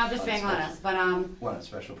 I'm just being honest, but What, on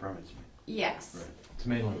special permits? you mean? yes, Right. It's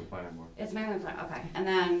mainly the planning board. it's mainly okay. And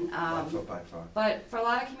then, By far. but for a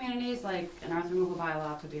lot of communities, like an earth removal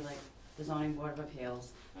bylaw could be like the zoning board of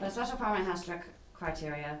appeals. But a special permit has strict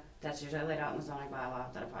criteria that's usually laid out in the zoning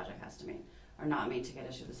bylaw that a project has to meet or not meet to get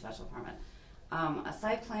issued a special permit. A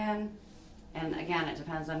site plan, and again, it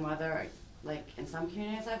depends on whether, like in some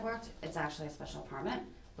communities I've worked, it's actually a special permit.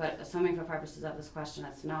 But assuming for purposes of this question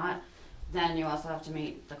it's not, then you also have to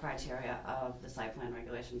meet the criteria of the site plan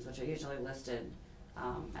regulations, which are usually listed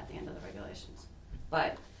at the end of the regulations.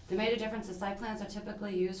 But the major difference is site plans are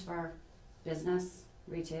typically used for business,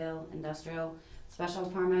 retail, industrial. Special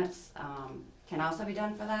permits can also be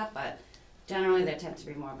done for that, but generally they tend to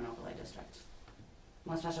be more of an overlay district.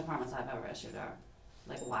 Most special permits I've ever issued are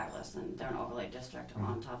like wireless, and they're an overlay district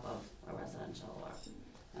on top of a residential or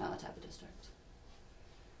another type of district.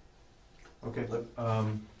 Okay.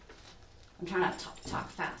 I'm trying not to talk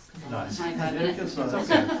fast, because I'm Nice. 25 minutes. It's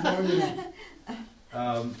okay.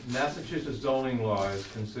 Massachusetts zoning law is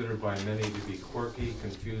considered by many to be quirky,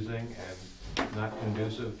 confusing, and not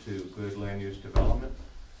conducive to good land use development.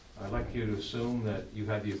 I'd like you to assume that you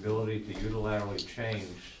have the ability to unilaterally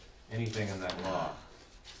change anything in that law.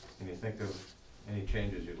 Can you think of any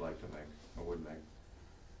changes you'd like to make or would make?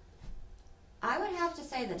 I would have to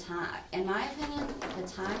say the time, in my opinion, the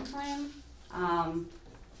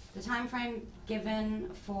time frame given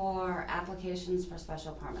for applications for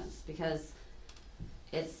special permits, because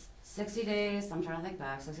it's 60 days, I'm trying to think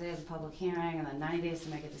back, 60 days of public hearing, and then 90 days to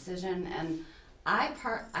make a decision, and I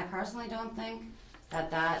personally don't think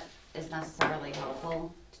that is necessarily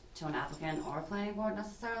helpful to an applicant or a planning board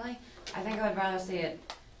necessarily. I think I would rather see it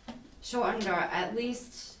shortened, or at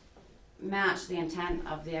least match the intent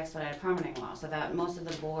of the expedited permitting law, so that most of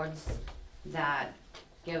the boards that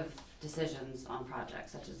give decisions on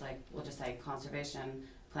projects, such as like, we'll just say conservation,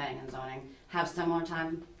 planning and zoning, have similar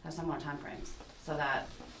time frames, so that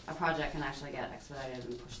a project can actually get expedited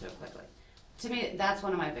and pushed through quickly. To me, that's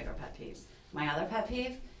one of my bigger pet peeves. My other pet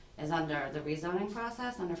peeve is under the rezoning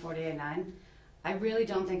process, under 48.9. I really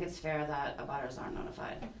don't think it's fair that abutters aren't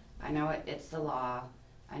notified. I know it's the law.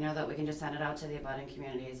 I know that we can just send it out to the abutting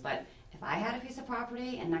communities, but if I had a piece of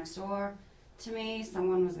property and next door to me,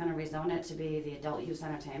 someone was gonna rezone it to be the adult use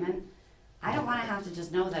entertainment, I don't wanna have to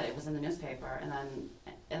just know that it was in the newspaper and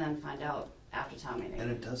then find out after town meeting.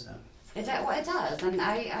 And it does happen. It does, and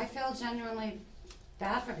I feel genuinely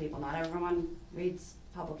bad for people. Not everyone reads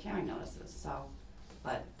public hearing notices, so,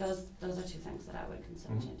 but those are two things that I would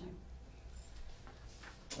consider changing.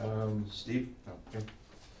 Steve? Okay.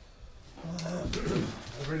 Are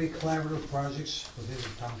there any collaborative projects within the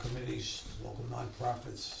town committees, local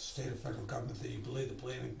nonprofits, state or federal government that you believe the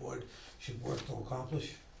planning board should work to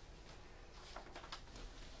accomplish?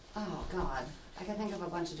 Oh, God, I could think of a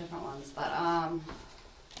bunch of different ones, but,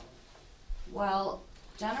 well,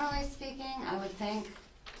 generally speaking, I would think,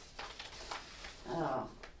 all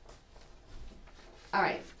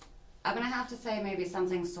right, I'm gonna have to say maybe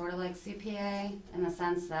something sort of like CPA, in the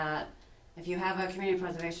sense that if you have a community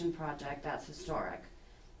preservation project that's historic,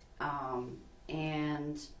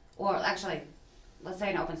 or actually, let's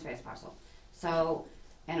say an open space parcel. So,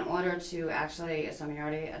 in order to actually, assuming you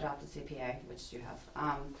already adopted CPA, which you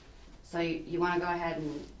have, so you wanna go ahead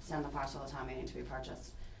and send the parcel to town meeting to be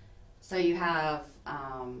purchased. So you have,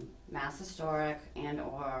 Mass Historic and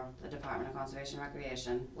or the Department of Conservation and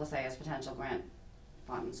Recreation, we'll say as potential grant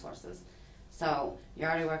fund sources. So you're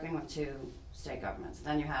already working with two state governments.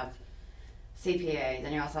 Then you have CPA,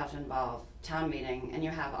 then you also have to involve town meeting, and you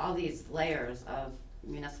have all these layers of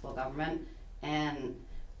municipal government, and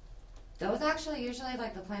those actually usually,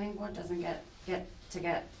 like, the planning board doesn't get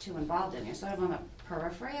too involved in. You're sort of on the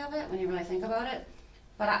periphery of it when you really think about it.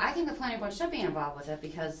 But I think the planning board should be involved with it,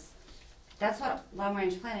 because that's what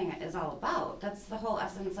long-range planning is all about. That's the whole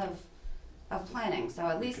essence of planning, so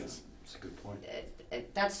at least That's a good point.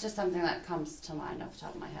 that's just something that comes to mind off the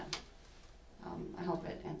top of my head. I hope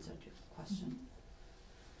it answered your question.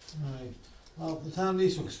 All right. Well, the town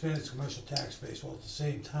needs to expand its commercial tax base while at the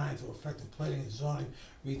same time, through effective planning and zoning,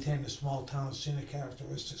 retain the small town scenic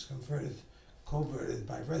characteristics coveted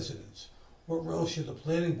by residents. What role should the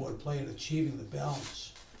planning board play in achieving the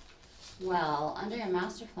balance? Well, under your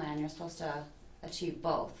master plan, you're supposed to achieve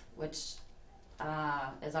both, which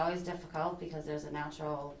is always difficult because there's a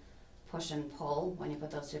natural push and pull when you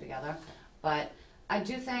put those two together. But I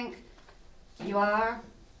do think you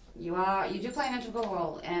do play an integral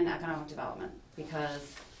role in economic development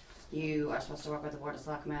because you are supposed to work with the Board of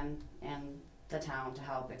Selectmen and the town to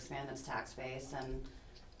help expand its tax base and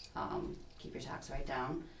keep your tax rate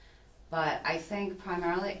down. But I think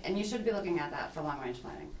primarily, and you should be looking at that for long-range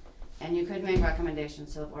planning, and you could make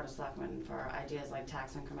recommendations to the Board of Selectmen for ideas like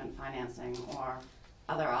tax increment financing or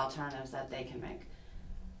other alternatives that they can make.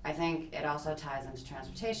 I think it also ties into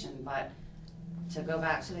transportation, but to go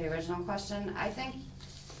back to the original question, I think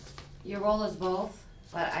your role is both,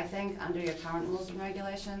 but I think under your current rules and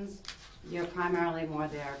regulations, you're primarily more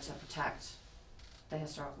there to protect the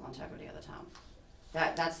historical integrity of the town.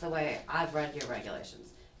 That's the way I've read your regulations.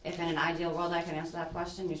 If in an ideal world I can answer that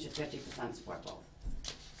question, you should 50% support both.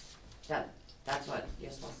 That's what you're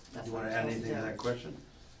supposed to do. You want to add anything to that question?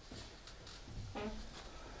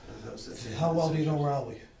 How well do you know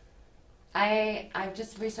Raleigh? I've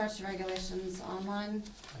just researched the regulations online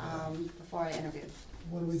before I interviewed.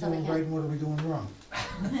 What are we So doing we right can- and what are we doing wrong?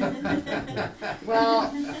 Well,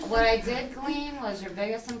 what I did glean was your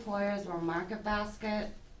biggest employers were Market Basket.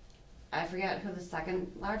 I forget who the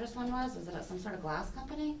second largest one was. Was it some sort of glass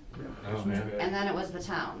company? Oh, man. And then it was the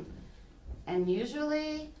town. And there's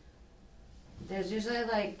usually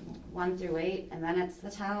like 1 through 8, and then it's the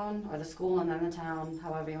town, or the school and then the town,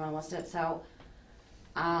 however you want to list it. So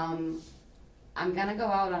I'm gonna go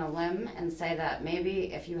out on a limb and say that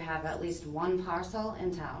maybe if you have at least one parcel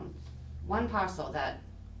in town, one parcel that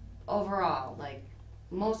overall, like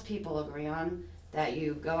most people agree on, that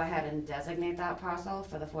you go ahead and designate that parcel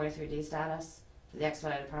for the 43D status, for the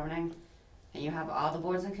expedited permitting, and you have all the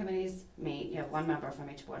boards and committees meet, you have one member from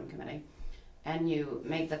each board and committee, and you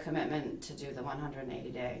make the commitment to do the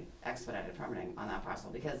 180-day expedited permitting on that parcel,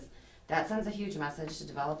 because that sends a huge message to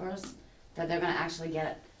developers that they're gonna actually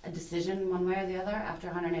get a decision one way or the other after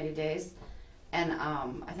 180 days. And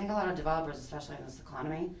I think a lot of developers, especially in this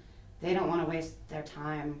economy, they don't wanna waste their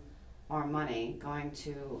time or money going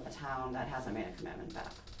to a town that hasn't made a commitment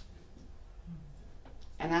back.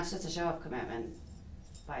 And that's just a show of commitment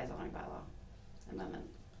by a zoning bylaw amendment.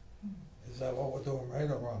 Is that what we're doing, right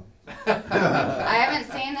or wrong? I haven't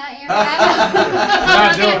seen that yet.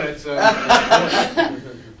 Not doing it, so.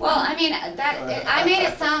 Well, I mean, I made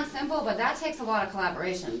it sound simple, but that takes a lot of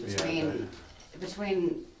collaboration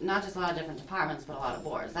between not just a lot of different departments, but a lot of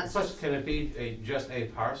boards. That's Plus, just, can it be just a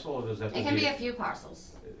parcel, or does that have to it be? can be a few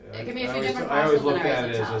parcels. It can be a I few always- different I always parcels in looked at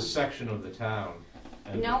areas it of as town. a section of the town.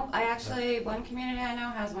 and- Nope, I actually, one community I know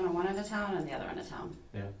has one end of town and the other end of town.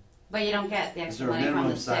 Yeah. But you don't get the Is extra there a money from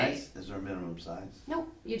minimum the state. size? Is there a minimum size? Nope,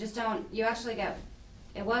 you just don't, you actually get,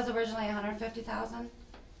 it was originally 150,000,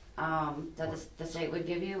 that the state would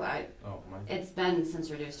give you. Oh, my, It's been since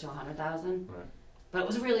reduced to 100,000. right, But it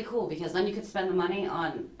was really cool because then you could spend the money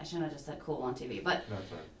on, I shouldn't have just said cool on TV, but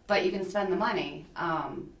that's right. But you can spend the money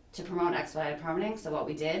to promote expedited permitting. So what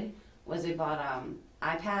we did was we bought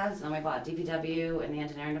iPads, and we bought DPW and the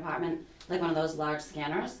engineering department, like one of those large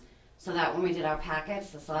scanners, so that when we did our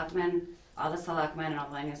packets, all the selectmen and all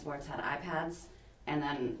the land use boards had iPads, and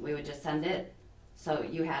then we would just send it. So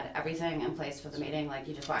you had everything in place for the meeting, like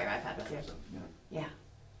you just brought your iPad with you. Yeah, Yeah.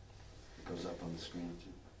 it goes up on the screen too.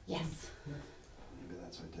 Yes. Maybe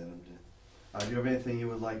that's what Dedham did. Do you have anything you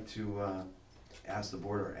would like to ask the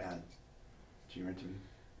board or add to your interview?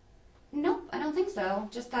 Nope, I don't think so.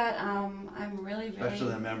 Just that I'm really, Especially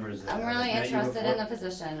the members that I'm haven't really met you interested in before. the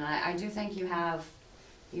position, and I do think you've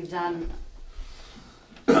done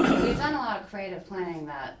a lot of creative planning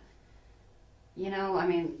that, I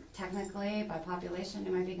mean, technically by population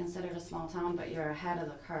you might be considered a small town, but you're ahead of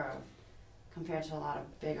the curve compared to a lot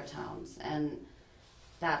of bigger towns, and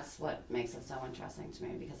that's what makes it so interesting to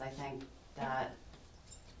me, because I think that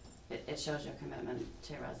it shows your commitment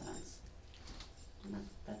to your residents. And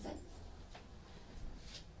that's it.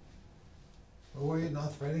 Where were you,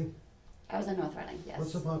 North Reading? I was in North Reading, yes.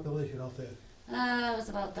 What's the population out there? It was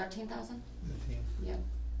about 13,000. 15. Yeah.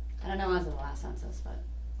 I don't know as of the last census, but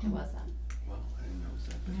it was then. Well, I didn't know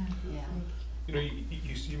that. Yeah. Yeah. You know,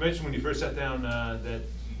 you mentioned when you first sat down that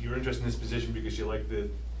you're interested in this position because you like the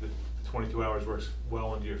 22 hours works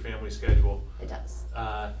well into your family schedule. It does.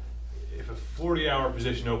 If a 40-hour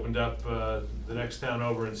position opened up the next town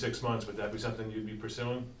over in 6 months, would that be something you'd be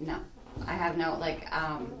pursuing? No, I have no, like,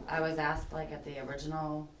 I was asked, like, at the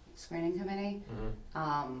original screening committee,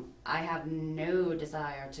 I have no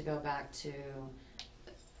desire to go back to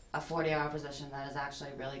a 40-hour position that is actually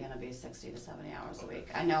really gonna be 60 to 70 hours a week.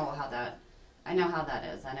 I know how that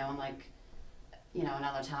is. I know in, like, you know,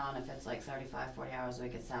 another town, if it's like 35, 40 hours a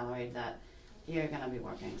week, it's salaried, that you're gonna be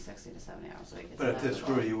working 60 to 70 hours a week. It's But if this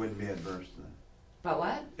inevitable. grew, you wouldn't be adverse to that. But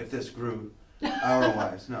what? If this grew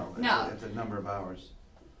hour-wise, no. No. If the number of hours,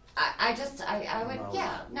 I would, Well,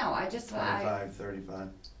 yeah, no, I just 25, 35.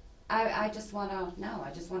 I just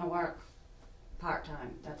wanna work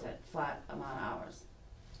part-time, that's it, flat amount of hours.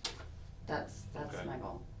 That's Okay. my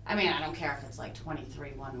goal. I mean, I don't care if it's like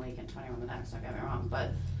 23 one week and 21 the next, don't get me wrong,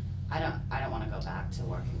 but I don't wanna go back to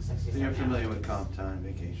working 60, So you're 70 familiar hours. with comp time,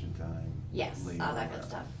 vacation time? Yes, leave, all that good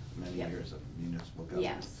stuff. Many Yep. years of municipal government,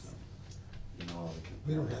 Yes. so you know all the.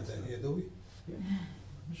 We don't have that here, do we?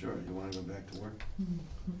 Sure, you wanna go back to work?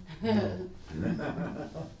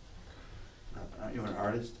 Aren't you an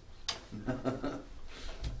artist?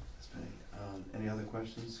 Any other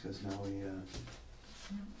questions? Cause now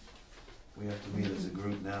we have to meet as a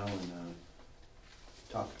group now and,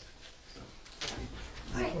 talk, so.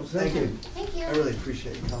 Alright. Well, thank you. Thank you. I really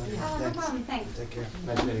appreciate you coming. No Thanks. problem, thanks. Take care.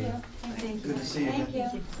 Nice meeting you. Thank Good to see you again. Thank you.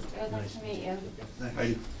 It was nice to meet you. Thank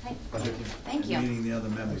you. Hi. Pleasure. Thank you. And meeting the other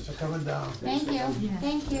Thanks members. for coming down. Thank you, Yeah.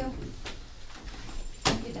 thank you.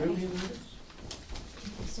 Thank you, Debbie.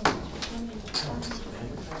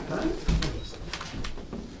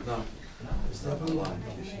 No.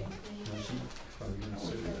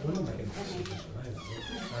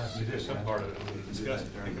 There's some part of it we discussed,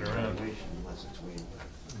 kicking around. Unless it's waived.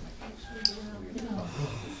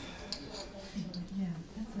 Yeah,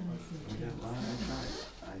 that's what I see Yeah, too. well,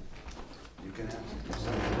 you can ask.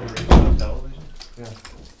 Television?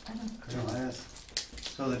 I don't, No, I asked.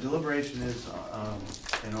 So the deliberation is,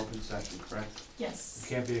 in open session, correct? Yes,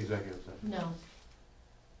 Can't be executive session. no.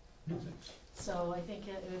 So I think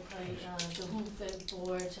it would probably behoove the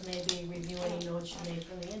board to maybe review any notes you made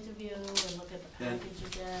from the interview and look at the Yeah.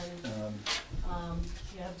 package again.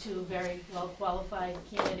 You have two very well-qualified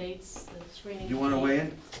candidates, the screening. You wanna committee- weigh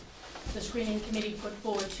in? The screening committee put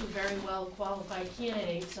forward two very well-qualified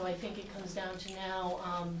candidates, so I think it comes down to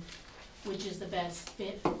now, which is the best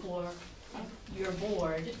fit for your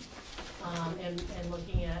board, and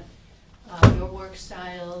looking at your work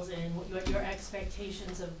styles and what your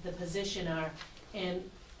expectations of the position are, and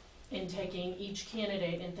taking each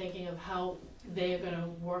candidate and thinking of how they are gonna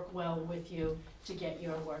work well with you to get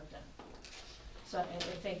your work done. So I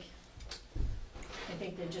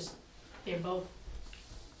think they're both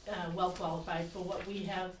well qualified for what we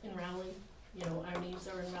have in Rowley, you know, our needs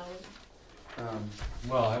are in Rowley.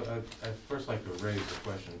 Well, I'd first like to raise the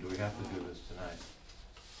question, do we have to do this tonight?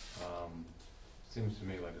 Seems to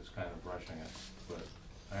me like it's kind of rushing it, but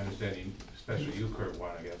I understand you, especially you, Kurt,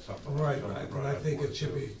 wanna get something. Right, something but I brought think up it should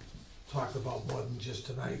too. be talked about more than just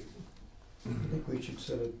tonight. I think we should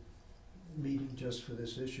set a meeting just for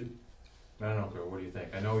this issue. I don't know, Kurt, what do you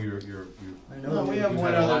think? I know you're, I No, know we you- have You've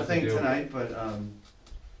one had a lot other to thing do. tonight, but,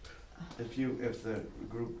 if the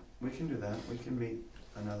group, we can do that, we can meet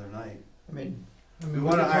another night. I mean. We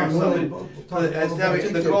wanna hire can talk somebody- about- we'll talk but about as it. Debbie- I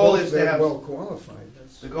think the they're goal both is to very have- well qualified,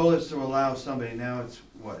 that's. The goal is to allow somebody, now it's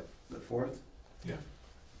what, the 4th? Yeah.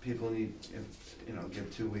 People need,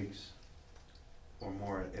 give 2 weeks or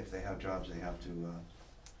more, if they have jobs, they have to,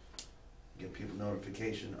 give people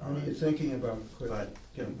notification What are you on, thinking about, Cliff? but,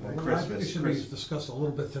 Getting well, back? Well, I think it Christmas, should be discussed a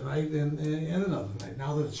little bit tonight and another night,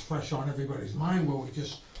 now that it's fresh on everybody's mind, where we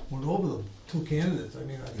just went over the two candidates. I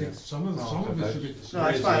mean, I think Yeah. some of it should be discussed. No,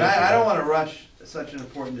 it's fine, I don't wanna rush such an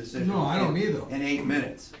important decision. No, I don't either. In 8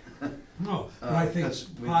 minutes. No, but I think That's-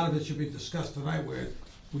 we- part of it should be discussed tonight, where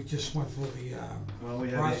we just went through the Well, we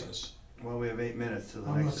have process. 8 minminutes to the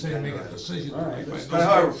I'm not next saying make agenda. a decision All right, tonight, let's- but But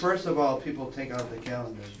however, first of all, people take out the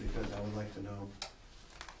calendars, because I would like to know,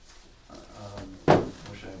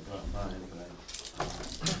 wish I had brought mine,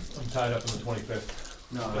 but I'm tied up on the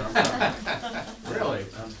 25th. no, I'm, really?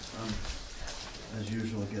 as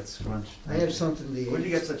usual, get scrunched. I have something the. Where'd you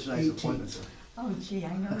get such nice 18th. appointments? oh gee,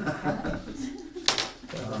 I noticed that.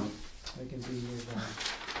 I can be here by.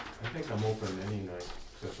 I think I'm open any night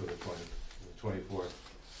except for the 24th.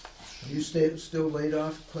 Are you still laid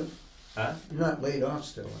off, Cliff? Huh? You're not laid off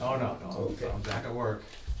still? Oh, no, Okay. I'm back at work.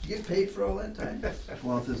 You get paid for all that time?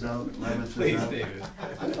 12th is out, 11th is Please, out. David.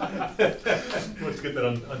 Let's get that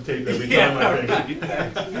on tape every Yeah, time, I think.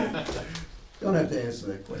 Don't have to answer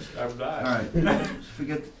that question. I'm not. All right,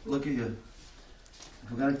 forget, look at you.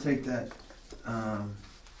 If we're gonna take that, what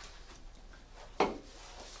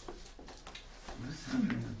is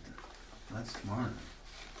happening? That's tomorrow.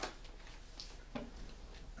 I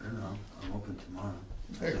don't know, I'm open tomorrow.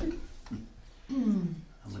 How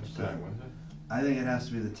much time? I think it has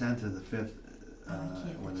to be the 10th or the 5th, I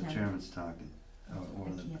can't when the the 10th. chairman's talking. I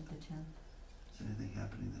can't the 10th. Is anything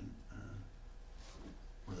happening then,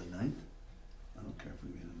 or the 9th? I don't care if we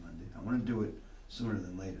meet on Monday. I wanna do it sooner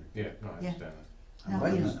than later. Yeah, no, I Yeah. understand How No,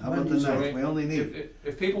 about yes. the- how about the Monday's 9th? We only that. need,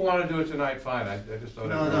 If people wanna do it tonight, fine, I just thought.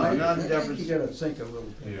 No, I'd- no, I not think difference. you gotta think a little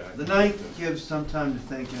bit. Yeah. the 9th gives some time to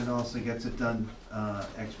think and it also gets it done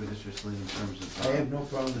expeditiously in terms of I have no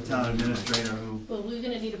problem the with town that. administrator who, Well, we're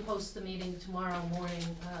gonna need to post the meeting tomorrow morning,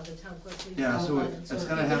 the town clerk. please yeah, tell so them. it's So if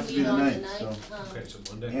gonna you have can to be meet the on 9th, so. Okay, so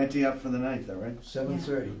Monday. Ante up for the 9th, all right?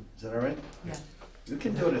 7:30. Is that all right? Yeah. We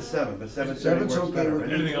can do it at 7, but 7:30 Seven's works okay better, with right?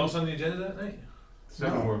 me. Anything else on the agenda that night?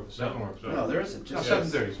 Seven No. works, right? No, there isn't, No, just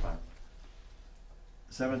 7:30 is fine.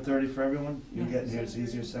 7:30 for everyone? You Yeah. getting here, it's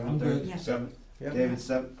easier, I'm 7:30? good. Yeah. 7, Yep. David,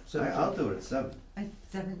 7? Seven. I'll do it at 7.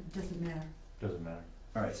 7, doesn't matter. Doesn't matter.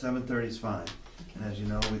 All right, 7:30 is fine, and Okay. as you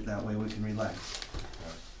know, that way we can relax.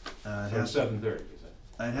 It So has, 7:30, is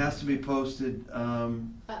it? it has to be posted,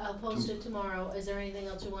 I'll post it tomorrow. Is there anything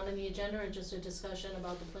else you want on the agenda, or just a discussion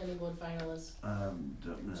about the planning board finalists?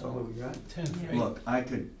 don't That's all know. we got. 10th, Yeah. right? Look, I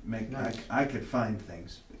could make, Nice. I could find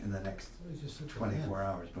things in the next What is this? 24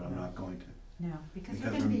 hours, but I'm not going to. No, because we're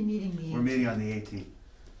Because gonna be meeting the 18th. We're meeting on the 18th.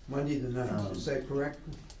 Monday the 9th, is that correct?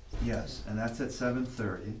 Yes, and that's at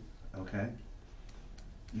 7:30, okay?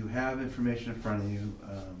 You have information in front of you.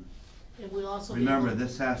 It will also be. Remember,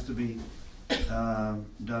 this has to be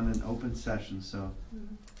done in open session, so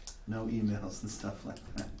Mhm. no emails and stuff like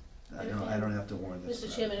that. I don't have to warn this.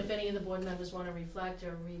 Mr. Chairman, if any of the board members want to reflect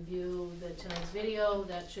or review tonight's video,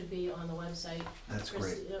 that should be on the website. That's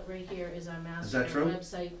Chris, great. right here is our Is master that true?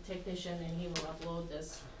 website technician, and he will upload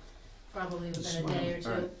this probably within a day or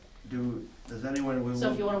Smart. two. Does anyone, we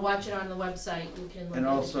So if you will, want to watch it on the website, you can look And at the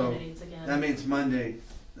also, candidates again. that means Monday,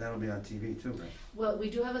 that'll be on TV too, right? Well, we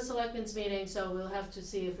do have a selectmen's meeting, so we'll have to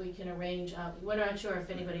see if we can arrange, we're not sure if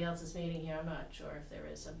anybody else is meeting here, I'm not sure if there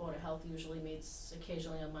is. Board of Health usually meets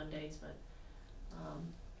occasionally on Mondays, but,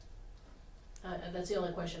 that's the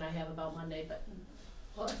only question I have about Monday, but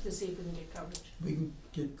we'll have to see if we can get coverage. We can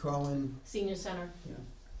get Colin, Senior Center? Yeah.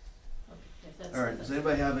 Okay, if that's. All right, does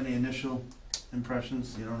anybody have any initial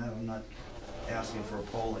impressions? You don't have, I'm not asking for a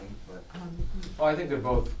polling, but, Well, I think they're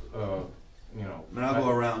both, you know. I mean, I'll go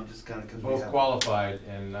around just kinda because we Both have. qualified,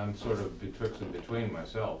 and I'm sort of betwixt and between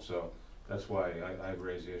myself, so that's why I've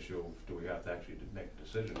raised the issue of, do we have to actually make a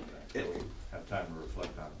decision tonight? Do we have time to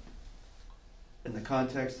reflect on it? In the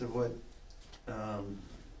context of what,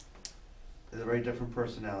 is a very different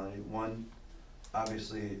personality. One,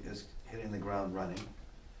 obviously, is hitting the ground running.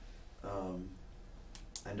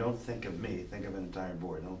 And don't think of me, think of an entire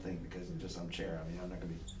board. Don't think because I'm just some chair. I mean, I'm not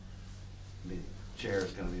gonna be chair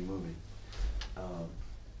is gonna be moving.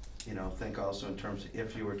 You know, think also in terms of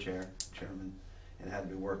if you were chairman, and had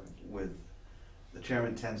to work with, the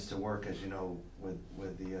chairman tends to work, as you know,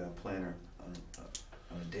 with the planner on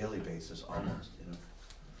a daily basis, almost, you know.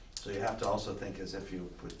 So you have to also think as if you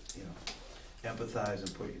put, you know, empathize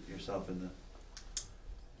and put yourself in the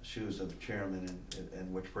shoes of the chairman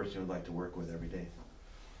and which person you would like to work with every day.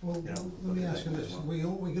 Well, You know, let me look at ask you that as this,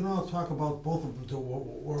 well. we can all talk about both of them till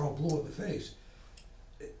we're all blue in the face.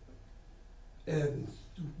 And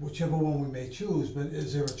whichever one we may choose, but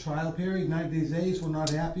is there a trial period, 90 days, we're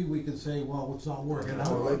not happy, we can say, well, it's not working We're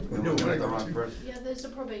out? looking at the wrong person. Yeah, there's a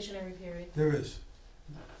probationary period. There is.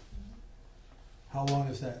 How long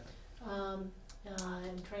is that? I'm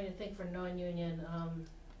trying to think for non-union, I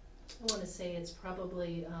wanna say it's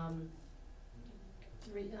probably,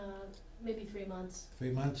 maybe 3 months,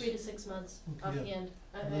 3 months? 3 to 6 months Okay,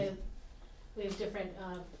 yeah. offhand. We have different,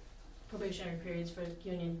 probationary periods for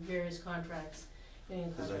union, various contracts,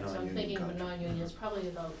 union There's a contracts, so I'm non-union thinking of a contract. non-union, it's probably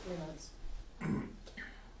about 3 months.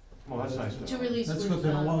 Well, that's nice to To know. release That's with, good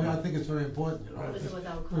to know, well, I think it's very important, you know. with or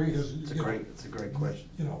without Because, cause. It's a great question.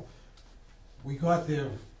 You know, we got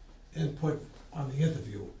their input on the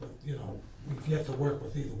interview, but, you know, we've yet to work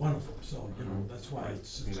with either one of them, so, you know, that's why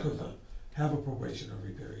it's Yeah. good to have a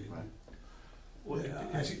probationary period. Right. Well,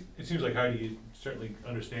 Yeah, it seems like Heidi certainly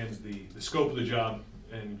understands the scope of the job,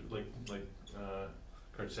 and like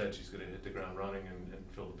Kurt said, she's gonna hit the ground running and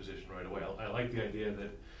fill the position right away. I like the idea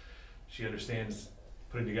that she understands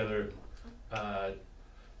putting together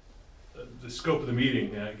the scope of the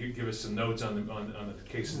meeting, give us some notes on the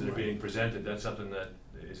cases that are being presented. That's something that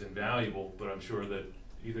is invaluable, but I'm sure that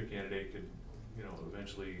either candidate could,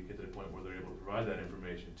 eventually get to the point where they're able to provide that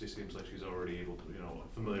information. It just seems like she's already able to,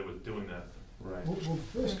 familiar with doing that. Right. Well,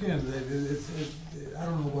 first candidate, I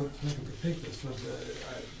don't know what's making me think this,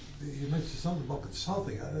 but you mentioned something about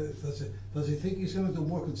consulting. Does he think he's gonna do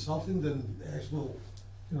more consulting than actual,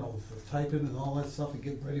 for typing and all that stuff and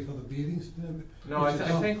getting ready for the meetings? No, I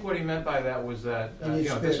think what he meant by that was that, In his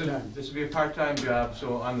spare time. this would be a part-time job,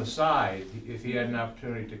 so on the side, if he had an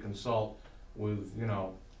opportunity to consult with,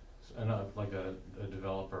 like a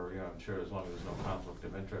developer, I'm sure as long as there's no conflict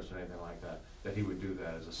of interest or anything like that, that he would do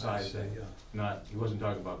that as a side thing. He wasn't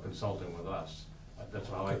talking about consulting with us. That's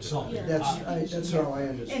how I Consulting. did it. That's how I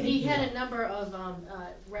understand. And he had a number of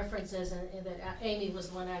references, and that Amy was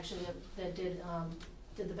the one actually that did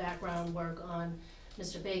the background work on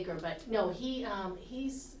Mr. Baker. But no,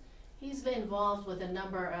 he's been involved with a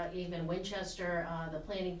number, even Winchester, the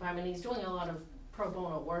planning department. He's doing a lot of pro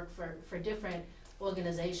bono work for different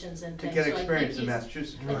organizations and To things. get So I think experience in he's-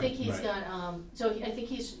 Massachusetts. I think he's Right. got, I think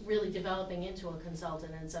he's really developing into a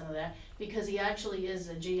consultant in some of that, because he actually is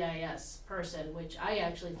a GIS person, which I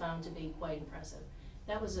actually found to be quite impressive.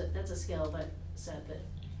 That's a skill that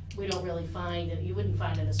we don't really find, you wouldn't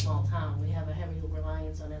find in a small town. We have a heavy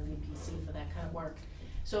reliance on MVPC for that kind of work.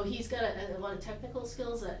 So he's got a lot of technical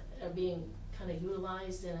skills that are being kind of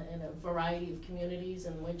utilized in a variety of communities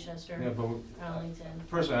in Winchester, Yeah, but Arlington.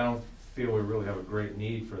 personally, I don't feel we really have a great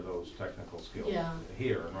need for those technical skills Yeah.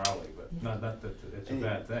 here in Raleigh, but not that it's a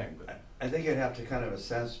bad thing, but. I think you'd have to kind of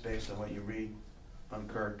assess based on what you read on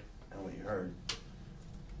Kirk and what you heard,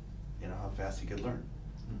 how fast he could learn.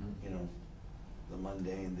 The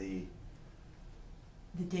mundane, the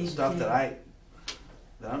stuff that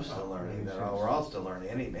I'm still learning, that we're all still learning.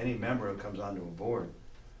 Any member who comes onto a board,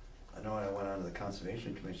 I know I went onto the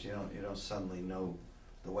Conservation Commission, you don't suddenly know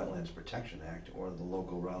the Wetlands Protection Act or the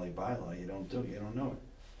local Raleigh bylaw. You don't know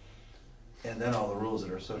it. And then all the rules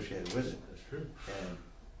that are associated with it. That's true.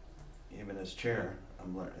 And even as chair,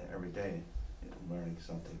 I'm learning every day, I'm learning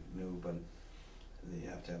something new, but you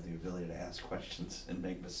have to have the ability to ask questions and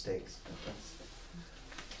make mistakes.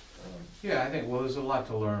 Yeah, I think, there's a lot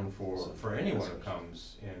to learn for anyone who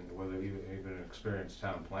comes in, whether even an experienced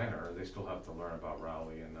town planner, they still have to learn about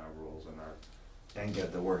Raleigh and our rules and And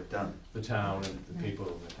get the work done. the town and the people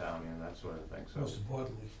in the town and that sort of thing, so. Most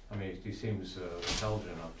importantly. I mean, he seems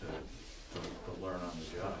intelligent enough to learn on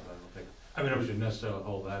the job. I don't think I we should necessarily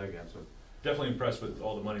hold that against him. Definitely impressed with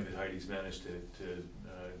all the money that Heidi's managed to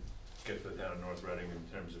get for the town of North Reading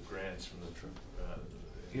in terms of grants from the.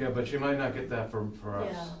 Yeah, but she might not get that for us.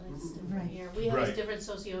 Yeah, it's different Right. here. We have a Right. different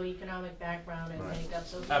socioeconomic background and Right. makeup,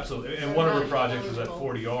 so. Absolutely, and we're one of her not projects was at eligible.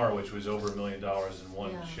 40R, which was over $1 million in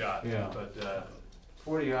one Yeah. shot. Yeah. But,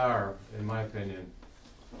 40R, in my opinion,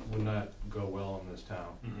 would not go well in this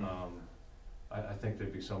town. Mhm. I think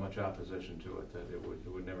there'd be so much opposition to it that it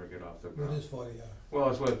would never get off the What ground. is 40R? Well,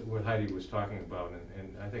 it's what Heidi was talking about,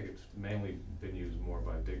 and I think it's mainly been used more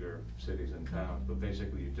by bigger cities and towns, but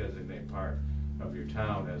basically you designate part of your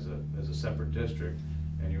town as a separate district,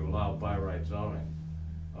 and you allow by right zoning.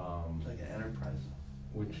 It's like an enterprise.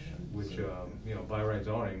 Which, by right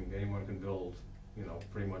zoning, anyone can build,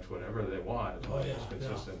 pretty much whatever they want, as long as it's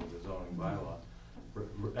consistent with the zoning bylaw.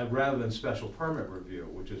 Rather than special permit review,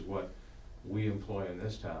 which is what we employ in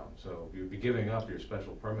this town, so you'd be giving up your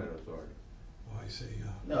special permit authority. Oh, I see,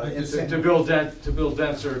 No, I it's- can- To build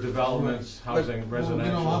denser developments, housing,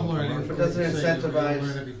 residential. I'm learning. commercial. But doesn't it Say, you incentivize-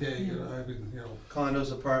 learn every day, I've been,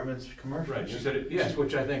 Condos, apartments, commercial. right, she said it. Yes,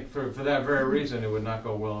 which I think for that very reason, it would not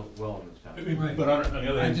go well in this I town. mean, Right. But on the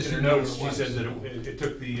other I hand, just in her didn't know notes, what it she was. said that it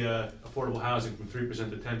took the affordable housing from 3%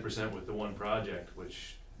 to 10% with the one project,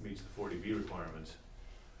 which meets the 40B requirements.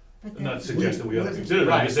 But I'm not that's, suggesting we ought to we- consider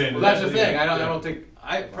that, I'm Right, just saying. well, that's the that- thing, I yeah. don't think,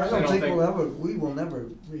 I I personally don't think don't think. we will never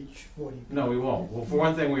reach 40. No, we won't. Well, for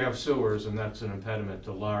one thing, we have sewers, and that's an impediment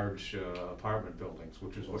to large apartment buildings,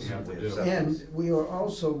 which is what you have to do. And we are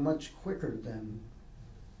also much quicker than,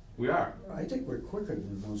 We are, I think we're quicker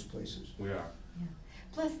than most places. we are.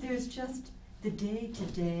 plus there's just the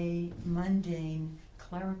day-to-day mundane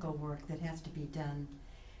clerical work that has to be done.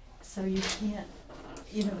 So you can't,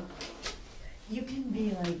 you can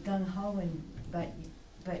be like gung-ho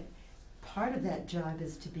but part of that job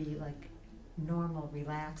is to be like normal,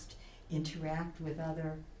 relaxed, interact with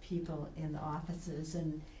other people in the offices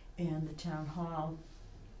and the town hall.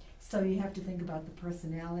 So you have to think about the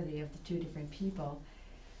personality of the two different people.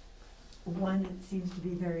 One seems to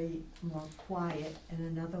be very more quiet, and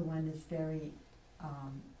another one is very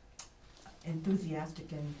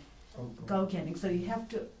enthusiastic and go-getting. So you have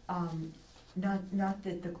to not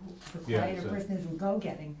that the Yeah, quieter so- person isn't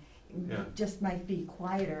go-getting, Yeah. just might be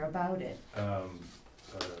quieter about it.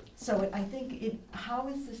 So I think how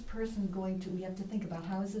is this person going to, we have to think about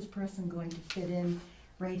how is this person going to fit in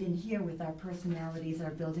right in here with our personalities,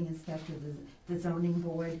 our building inspector, the zoning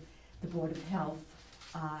board, the Board of Health,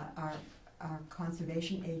 our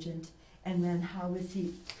conservation agent, and then how is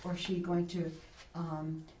he or she going to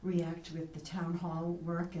react with the town hall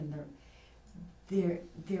work and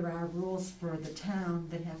there are rules for the town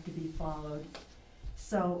that have to be followed.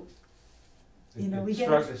 So, you know,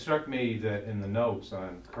 It struck me that in the notes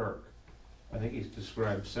on Kirk, I think he's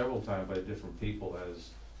described several times by different people as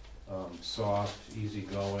soft,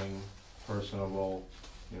 easygoing, personable,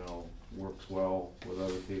 you know, works well with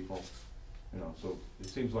other people, you know, so it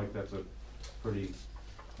seems like that's a pretty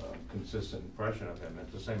consistent impression of him.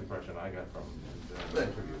 It's the same impression I got from the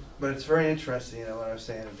interview. But it's very interesting, you know, what I was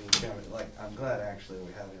saying, being chairman, like, I'm glad actually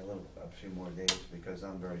we're having a few more days, because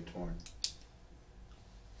I'm very torn.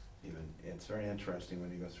 Even, it's very interesting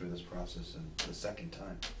when you go through this process and the second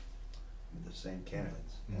time with the same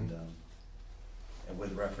candidates, and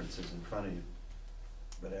with references in front of you.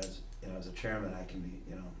 But as, you know, as a chairman, I can be,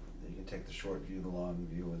 you know, you can take the short view, the long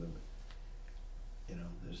view with them. You know,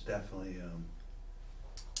 there's definitely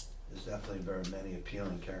very many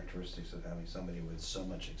appealing characteristics of having somebody with so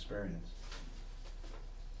much experience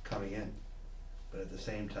coming in. But at the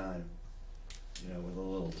same time, you know, with a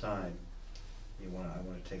little time, I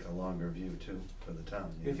wanna take a longer view too for the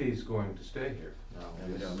town. If he's going to stay here. Now,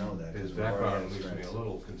 And we don't know that, his 'cause we've already background had leaves me a experience.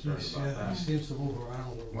 little concerned about He that. seems to move around a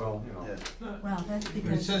little bit. Well, you know. Yeah. Well, that's But he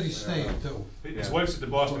because, says he's staying too. His Yeah. wife's at the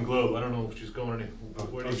Boston Globe, I don't know if she's going any,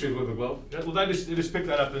 where do Oh, you? she's with the Globe? Yeah, well, I just picked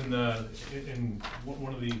that up in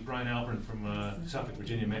one of the, Brian Alpern from Suffolk,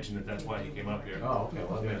 Virginia mentioned that's why he came up here. Oh, okay,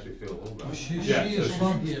 well, that makes me feel a little Well, better. she Yeah, is so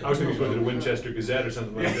from here. I was thinking he was going to the Winchester Gazette or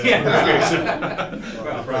something like that.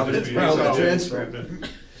 Well, probably, it's probably a transcript.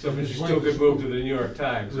 So, but she still could move to the New York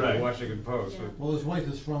Times or Right. Washington Post. Yeah. Well, his wife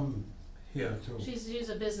is from here too. She's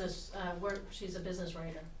a business, she's a business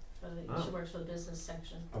writer, she Oh. works for the business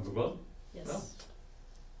section, Of the Globe? yes.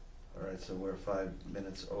 All right, so we're 5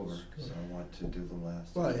 minutes over, so I want to do the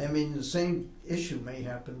last. Well, I mean, the same issue may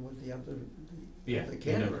happen with the other, Yeah, the you never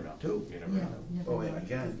candidate know. too. You never yeah, know. never Oh, wait, know,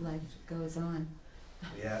 again. as life goes on.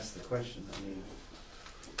 We asked the question, I mean,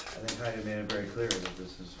 I think Heidi made it very clear that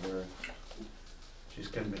this is where she's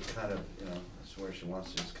gonna be kind of, you know, this is where she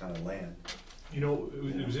wants to just kind of land. You know,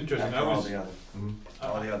 it was interesting, After all the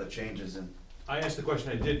Mhm. other changes and. I asked the question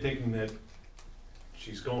I did thinking that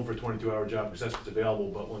she's going for a 22-hour job because that's what's available,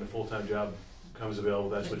 but when a full-time job comes available,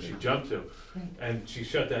 that's what she jumped to. Right. And she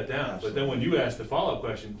shut that down, but then when you asked the follow-up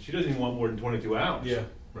question, she doesn't even want more than 22 hours. Yeah,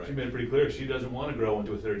 She made it pretty clear, she doesn't want to grow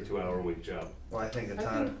into a 32-hour-a-week job. Well, I think the I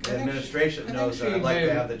town, think- the I think administration she- I knows think that I'd she like may to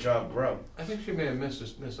have- have the job grow. I think she may have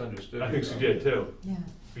misunderstood. I think she you. did too, Yeah,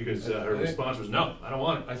 because I her think- response was, no, I don't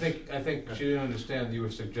want it. I think she didn't understand you were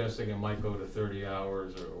suggesting it might go to 30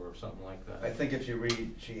 hours or something like I that. think if you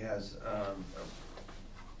read, she has,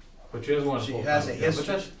 But she doesn't want a she full-time has a job. But history,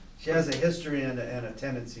 that's- she has a history and a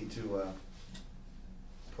tendency to,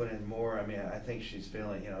 put in more. I mean, I think she's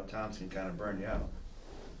feeling, you know, towns can kind of burn you out.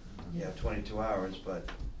 You have 22 hours, but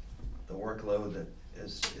the workload that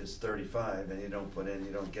is 35 and you don't put in,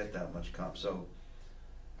 you don't get that much comp, so.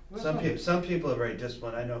 Some people are very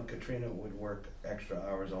disciplined. I know Katrina would work extra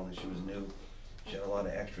hours, only she was new. She had a lot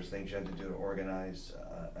of extra things she had to do to organize,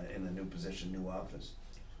 in the new position, new office.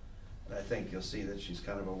 And I think you'll see that she's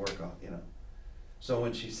kind of a you know. So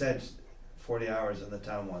when she said 40 hours and the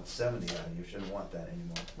town wants 70 out of you, shouldn't want that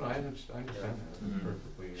anymore. No, I understand that Mhm.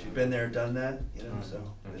 perfectly. She's been there, done that, you know, Mhm.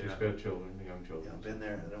 so. And she's got children, young You children. know, been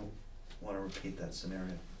there, I don't wanna repeat that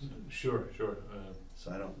scenario, Sure.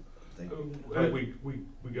 so I don't think. I think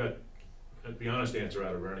we got the honest answer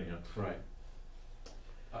out of Ernie, huh? Right.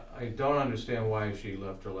 I don't understand why she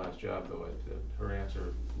left her last job, though. Her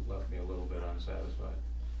answer left me a little bit unsatisfied.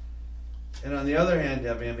 And on the other hand,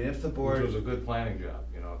 Debbie, I mean, if the Which board. was a good planning job,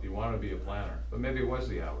 you know, if you want to be a planner. But maybe it was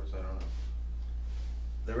the hours, I don't know.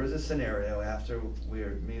 There is a scenario after we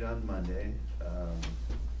meet on Monday,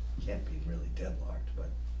 can't be really deadlocked, but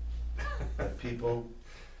if people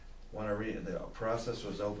wanna the process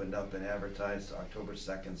was opened up and advertised October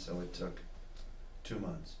 2nd, so it took 2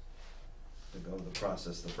 months to go the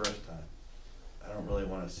process the first time. I don't really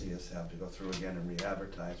wanna see us have to go through again and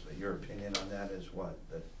re-advertise, but your opinion on that is what?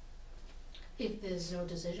 That, If there's no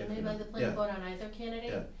decision made by the planning Yeah. board on either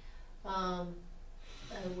candidate, yeah,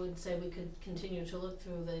 I would say we could continue to look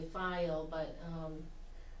through the file, but,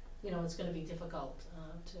 you know, it's gonna be difficult,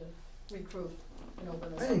 to recruit and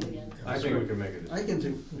open this up again. I think we can make a decision. I can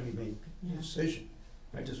do, we make a decision.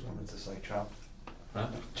 I just wanna this like Chopped? Huh?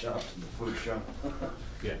 Chopped in the food shop.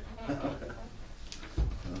 Yeah.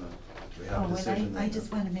 We have a Oh, decision. and I that-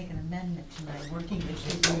 just want to make an amendment to my working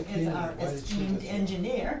issue as our esteemed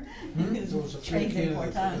engineer, There was a who's trained free in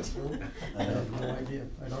candidate Portage. for the group. I have no idea,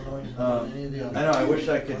 I don't know anything Um, about any of the I know, I wish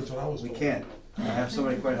I That's what I could, was we told. can't. I have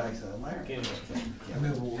somebody quite nice, Larry. I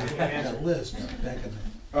mean, we had a list back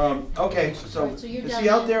in Okay, so, Right, so you're is done he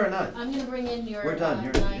out then. there or not? I'm gonna bring in your We're done.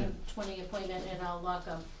 You're- 9:20 appointment, and I'll lock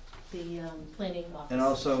up the planning office. And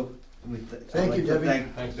also, we. Thank you, Debbie.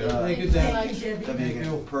 Thanks, Debbie. Thank you, Thank Dan. you. Debbie. Debbie Thank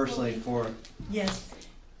you. personally for, Yes,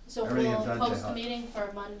 So everything we'll you've done, post Jay. the meeting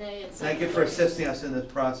for Monday at 7:30. thank you for assisting us in this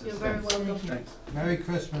process. You're very Thanks. welcome. Thanks. Merry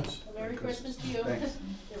Christmas. Merry Christmas to you. Thanks.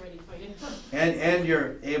 They're ready for you. And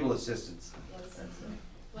your able assistance. Yes.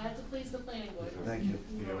 Glad to please the planning board. Thank you.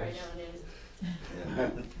 You know right now it is. Yeah.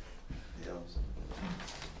 Yells.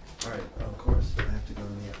 All right, of course, I have to go to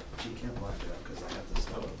the, she can't block it out because I have to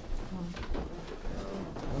stop.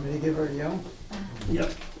 Want me to give her a yell?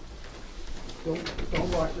 Yep.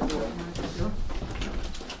 Don't lock the door.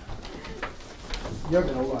 You're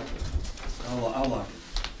gonna lock it. I'll lock it.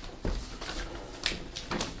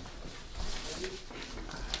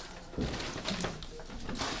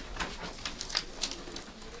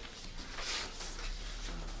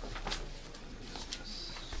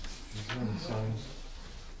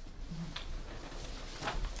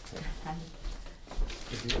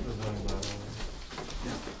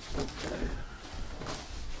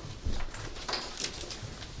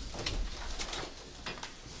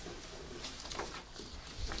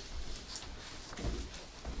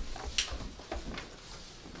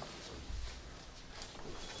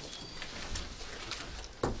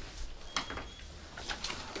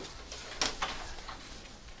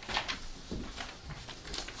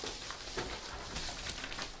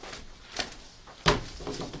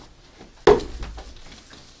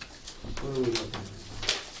 What are we looking at?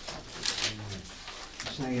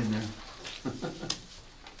 Just hang in there.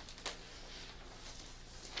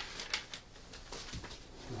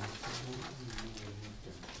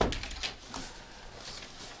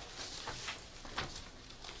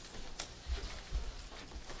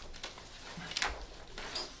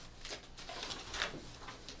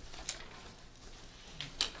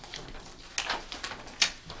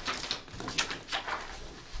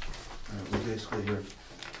 All right, we're basically here.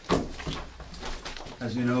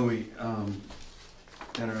 As you know, we,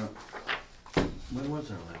 had our, when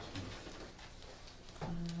was our last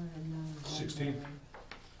meeting?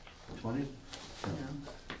 16th? 20?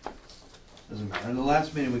 Doesn't matter. In the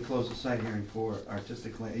last meeting, we closed the site hearing for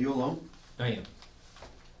artistic land. Are you alone? I am.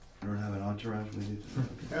 You don't have an entourage with you?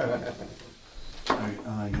 All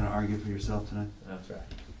right, you gonna argue for yourself tonight? That's right.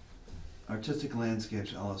 Artistic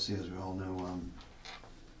Landscapes LLC, as we all know, on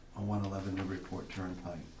 111 Newburyport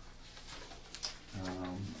Turnpike.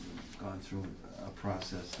 Gone through a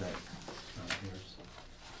process that,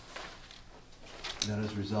 that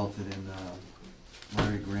has resulted in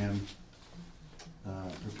Larry Graham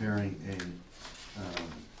preparing a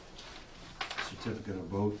certificate of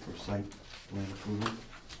vote for site plan approval.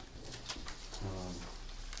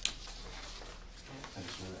 I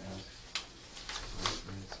just want to ask,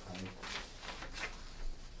 I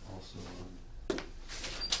also,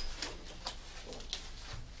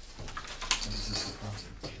 this is the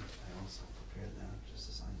process. I also prepared that just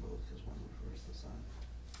to sign both because one refers to sign.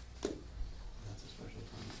 That's a special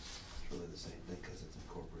permit. It's really the same thing because it's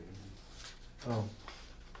incorporated in. Oh,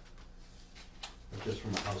 But just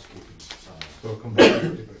from a housekeeping. so come back.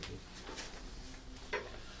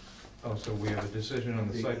 Oh, so we have a decision on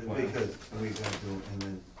the site plan. Because we gotta do, and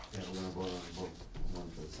then, yeah, we're gonna vote on both, one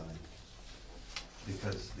for the sign.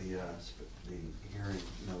 Because the hearing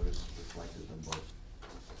notice reflected them both.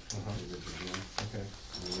 Uh-huh. The original hearing, Okay,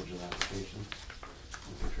 the original application,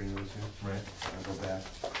 when Katrina was here. right. I go back,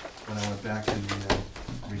 when I went back in the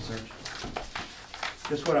research.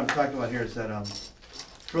 Just what I'm talking about here is that, it's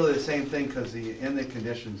really the same thing, because in the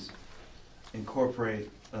conditions incorporate,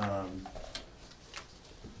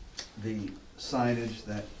 the signage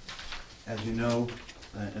that, as you know,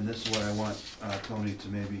 and this is what I want, Tony, to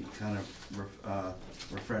maybe kind of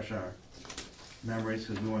refresh our memories,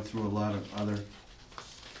 because we went through a lot of other,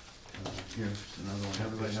 here's another one,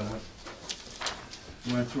 everybody have one?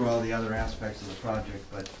 We went through all the other aspects of the project,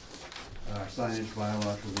 but our signage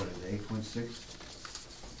bylaw for what is it, 8.6?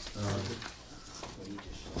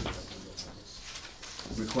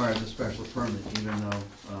 Requires a special permit, even though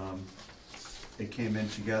it came in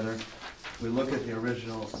together. We look at the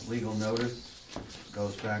original legal notice,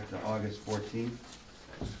 goes back to August 14th.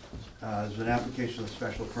 There's an application of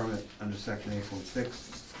special permit under section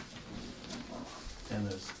 8.6.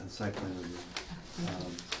 and site plan review.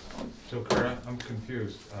 So Kurt, I'm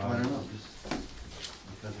confused. I don't know, just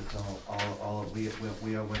because it's all,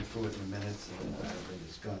 we all went through it in the minutes and we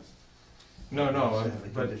discussed. No, Just have the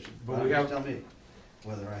but condition. we Well, have, tell me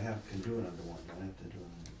whether I can do it under one, do I have to do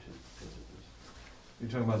it under two? Because it was you're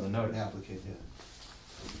talking about the notice? applicant, yeah.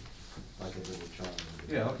 Like I did with Charlie.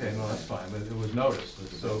 Yeah, okay, no, that's fine, but it was noticed,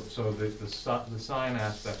 so the sign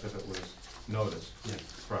aspect of it was noticed Yes,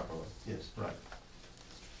 properly, yes. right.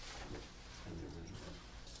 And the original.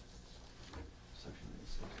 Section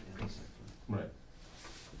 86 and the site plan. Right.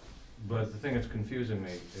 But the thing that's confusing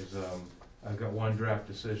me is, I've got one draft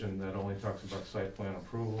decision that only talks about site plan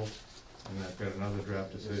approval, and I've got another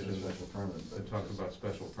draft Just a decision special permit, that talks about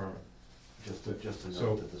special permit. just to So,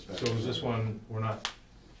 note that the special. so is this one, we're not,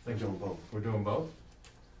 We're doing both. we're doing both?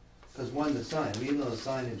 Because one, the sign, even though the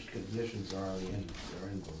signage conditions are already in, they're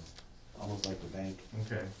in both, almost like the bank,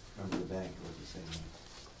 Okay, remember the bank was the same way.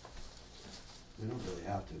 We don't really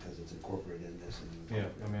have to, because it's incorporated in this and. yeah,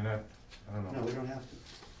 I mean, I don't know. No, we don't have to.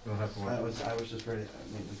 We don't have to. I was just ready, I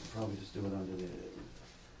mean, we could probably just do it under the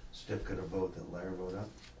certificate of vote that Larry wrote up.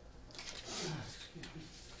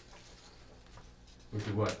 We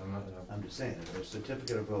could what, I'm just saying, a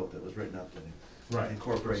certificate of vote that was written up that right,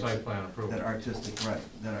 incorporates site plan approval, that artistic, right,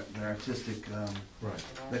 that artistic, right.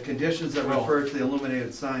 the conditions that Well- refer to the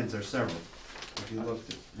illuminated signs are several, if you looked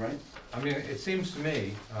at, right? I mean, it seems to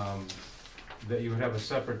me, that you would have a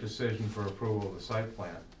separate decision for approval of the site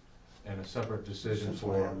plan, and a separate decision That's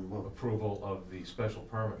why for I'm- well- approval of the special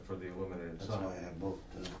permit for the illuminated That's sign. why I have both.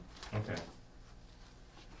 Okay.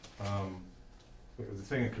 The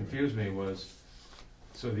thing that confused me was,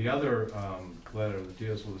 so the other, letter that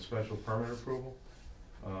deals with the special permit approval,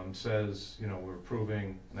 says, you know, we're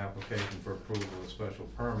approving an application for approval of a special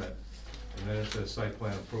permit, and then it says site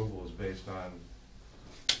plan approval is based on,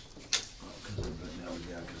 Because it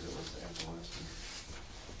was after last one.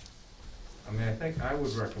 I mean, I think I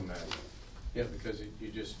would recommend Yeah, because you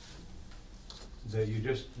just, that you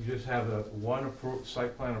just have one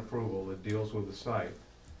site plan approval that deals with the site,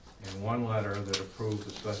 and one letter that approves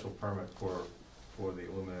the special permit for the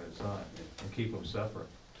illuminated sign, and keep them separate,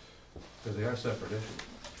 because they are separate issues.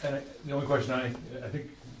 And the only question I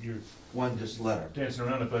think you're One just letter. dancing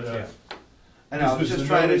around it, but, Yeah. And I was Does just the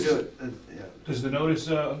trying to notice- do it, yeah. does the notice,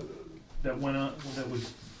 that went out, that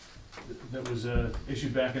was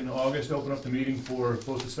issued back in August, open up the meeting for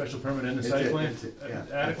both the special permit and the It site did, plan it did, yeah.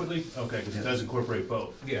 adequately? Okay, because it does incorporate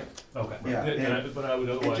both. Yeah. Okay. Yeah, and But I would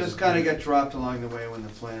It otherwise. just kinda got dropped along the way when the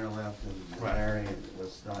planner left and Right. Larry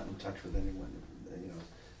was not in touch with anyone, you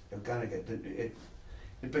know. It kinda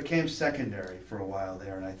it became secondary for a while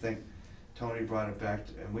there, and I think Tony brought it back,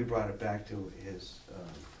 and we brought it back to his,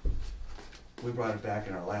 we brought it back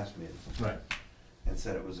in our last meeting Right, and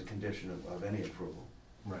said it was a condition of any approval.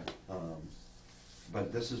 right.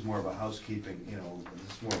 But this is more of a housekeeping, you know,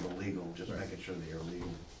 this is more of a legal, just Right. making sure that you're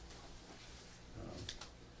legal.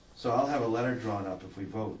 So I'll have a letter drawn up if we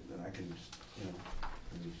vote, and I can just, you know,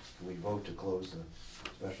 can we vote to close the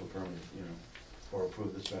special permit, you know, or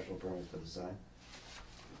approve the special permit for the sign?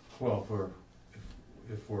 Well,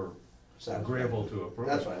 if we're agreeable to approve.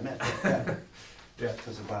 That's what I meant, yeah. Yeah.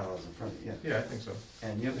 Because the bylaw's in front of you, yeah. Yeah, I think so.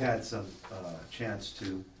 And you've had some chance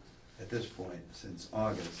to, at this point, since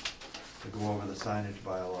August, to go over the signage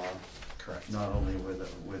bylaw. correct. Not only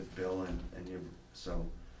with Bill and you, so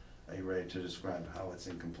are you ready to describe how it's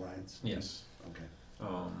in compliance? Yes. Okay.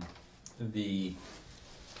 On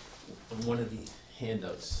one of the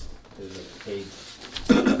handouts, there's a page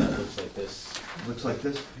that looks like this. Looks like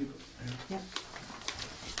this, people? Yep.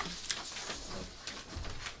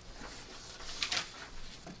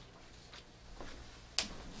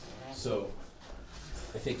 So,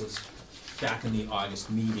 I think it was back in the August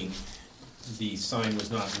meeting, the sign was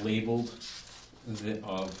not labeled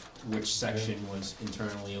of which section was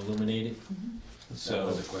internally illuminated. That So,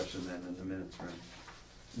 was a question then in the minutes, right?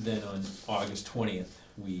 then on August 20th,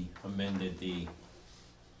 we amended the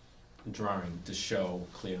drawing to show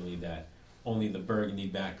clearly that only the burgundy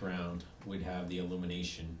background would have the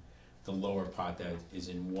illumination. The lower part that is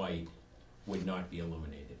in white would not be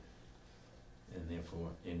illuminated. And therefore,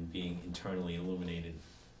 in being internally illuminated,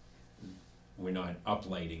 we're not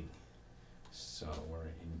uplighting, so we're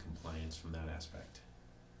in compliance from that aspect.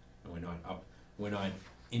 And we're not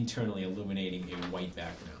internally illuminating a white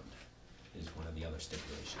background, is one of the other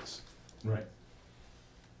stipulations. Right.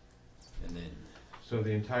 And then, So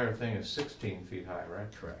the entire thing is 16 feet high, right?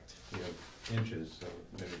 Correct. You have inches, so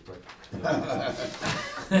maybe quick.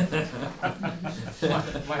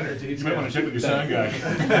 Minor detail. You might wanna check with your sign guy.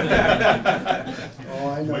 Oh,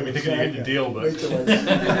 I know. Might be the thinking you're sign getting a guy. deal, but. Wait till I-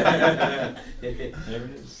 There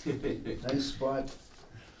it is. Nice spot.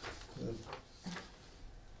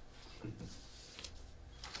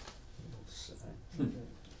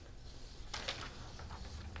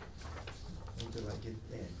 Wait till I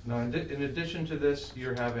get there. Now, in addition to this,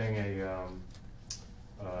 you're having a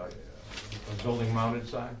building mounted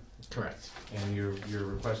sign? Correct. And you're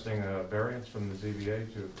requesting a variance from the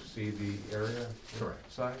ZBA to exceed the area?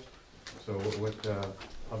 Correct. Size? So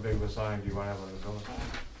how big of a sign do you want to have on the building?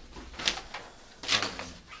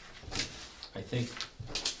 I think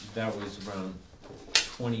that was around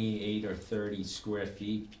 28 or 30 square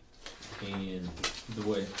feet, and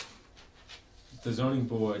the zoning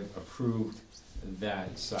board approved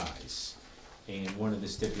that size. And one of the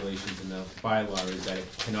stipulations in the bylaw is that it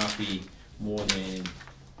cannot be more than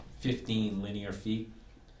 15 linear feet,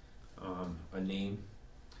 a name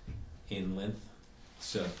in length.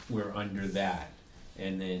 So we're under that.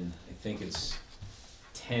 And then I think it's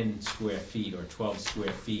 10 square feet or 12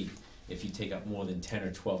 square feet. If you take up more than 10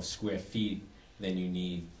 or 12 square feet, then you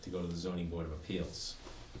need to go to the zoning board of appeals.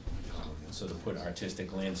 So to put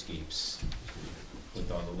artistic landscapes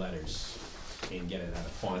with all the letters and get it at a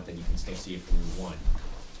font that you can still see it from Route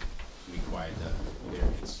 1, required the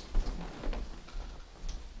variance.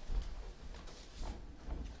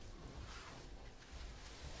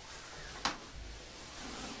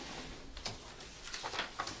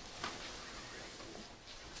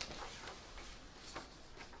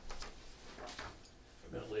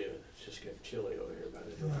 I'm not leaving, it's just getting chilly over here by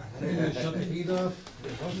the door. Shut the heat off.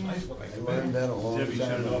 It was nice when I I came learned in. that a long time Debbie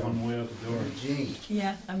shut it off on ago. the way out the door. Gee.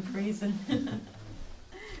 Yeah, I'm freezing. You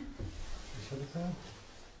shut it down?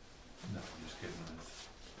 No, I'm just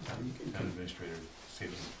kidding. You can- Town administrator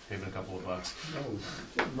saving a couple of bucks. No,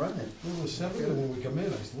 just run it. It was 70 when we come in,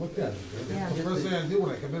 I just looked at it. Yeah. The first thing I did when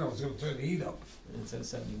I come in, I was gonna turn the heat up. It says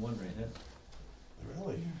 71 right there.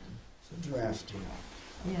 Really? It's a draft,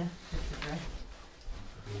 Yeah, it's a draft.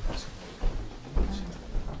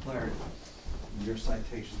 Larry, your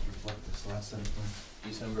citations reflect this last set of plans?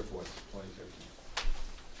 December 4th,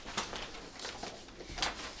 2013.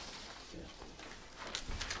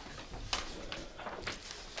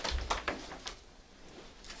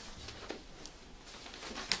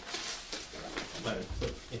 Letter,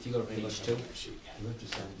 if you go to page 2, You have to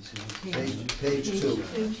sign this one. Page two. Yes. Only page two.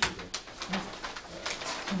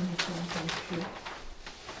 I'm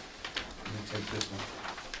gonna take this one.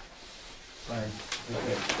 Larry,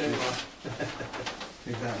 Okay,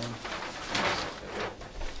 take that one.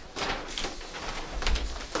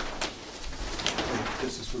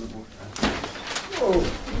 This is for the board. Whoa.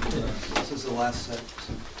 This is the last set.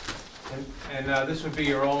 And this would be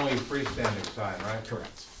your only freestanding sign, right?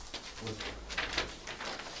 correct.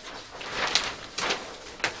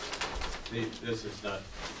 This is not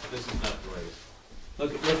the raise.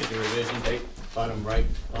 Look at the revision date, bottom right,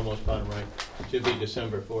 almost bottom right. Should be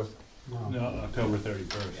December 4th. No, October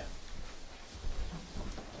 31st. Yeah.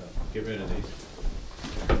 So get rid of these.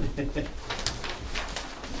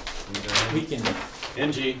 We can,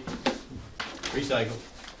 NG, recycle.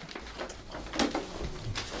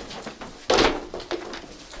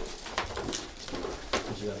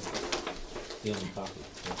 would you like the only copy?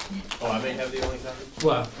 Oh, I may have the only copy?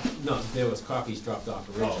 Well, no, there was copies dropped off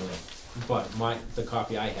originally, but the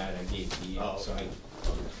copy I had, I gave to you, Oh, so I okay.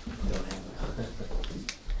 don't have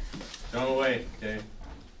it. Don't wait, Dave.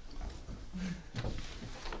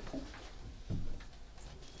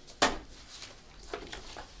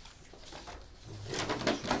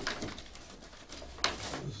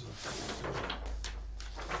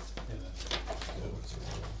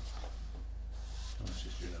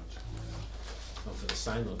 Oh, for the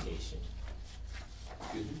sign location,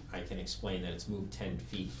 I can explain that it's moved 10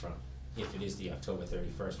 feet from, if it is the October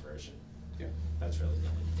 31st version. Yeah. That's really the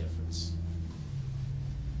only difference.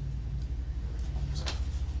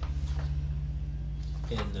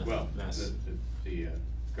 In the Well, mass. the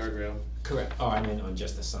guardrail. Correct, oh, I meant on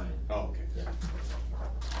just the sign. Oh, okay. Yeah.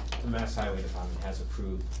 The Mass Highway Department has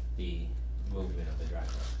approved the movement of the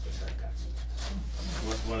driveway, the curb cuts.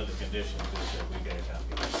 One of the conditions is that we get a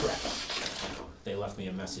copy. Correct. They left me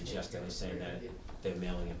a message yesterday saying that they're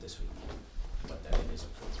mailing it this week, but that it is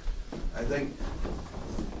approved. I think,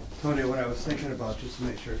 Tony, what I was thinking about, just to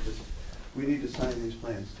make sure, because we need to sign these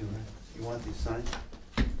plans too, right? You want these signed?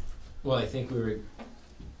 Well, I think we were,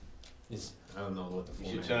 I don't know what the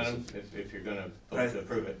You format is. should sign them, if you're gonna vote Right. to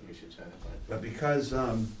approve it, you should sign it. But because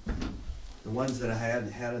The ones that I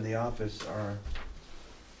had in the office are,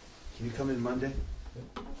 can you come in Monday?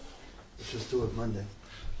 Let's just do it Monday.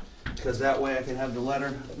 Because that way I can have the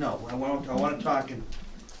letter, no, I wanna talk and,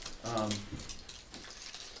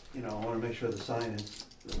 you know, I wanna make sure the sign is,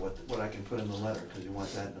 what I can put in the letter, because you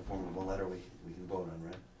want that in the form of a letter we can vote on,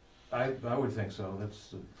 right? I would think so, that's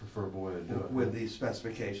the preferable way to do it. With these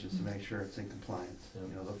specifications to make sure it's in compliance.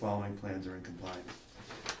 You know, the following plans are in compliance.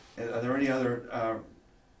 And are there any other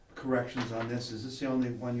corrections on this? Is this the only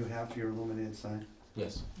one you have for your illuminated sign?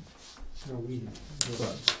 Yes. No, we,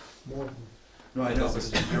 more, No, I know, but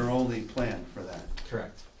this is your only plan for that.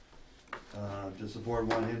 Correct. Does the board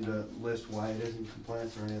want him to list why it is in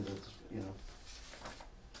compliance or any of the, you know,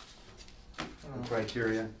 the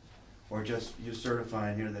criteria? Or just you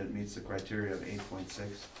certifying here that it meets the criteria of 8.6,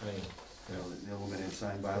 you know, the illuminated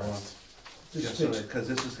sign bylaw? Just so that, because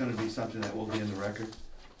this is gonna be something that will be in the record,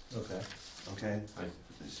 Okay. okay?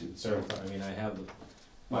 Certified, I mean, I have the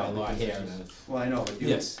Well, bylaw because here. this And is- Well, I know, but you.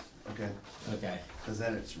 Yes, Okay, okay, because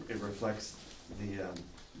then it reflects the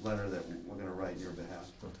letter that we're gonna write in your behalf.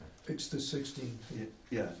 okay. fix the 16 feet.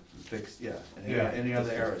 Yeah, fix, yeah, Yeah. any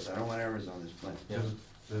other errors, I don't want errors on this plan. Yeah.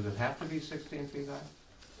 Does it have to be 16 feet high?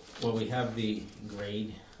 Well, we have the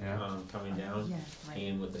grade, Yeah. coming down, Yeah, right.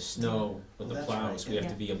 and with the snow, with the That's plows, right, we have yeah.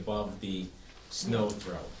 to be above the snow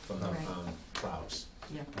throw from the, Right. plows.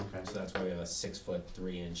 Yeah. Okay. So that's why we have a 6 foot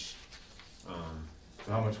 3 inch,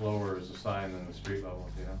 So how much lower is the sign than the street level,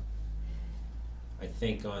 do you know? I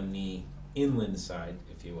think on the inland side,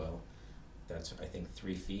 if you will, that's, I think,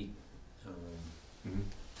 3 feet. Mhm.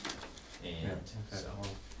 And Okay, so,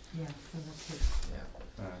 well, Yeah, so that's good,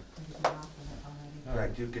 yeah. all right. we can get off of it already. All right.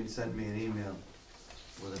 Correct, you can send me an email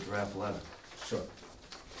with a draft letter Sure.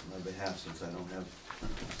 on my behalf, since I don't have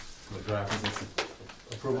The draft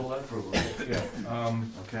approval letter? approval. Yeah,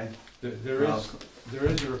 Okay? there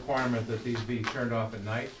is a requirement that these be turned off at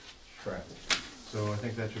night, Correct. so I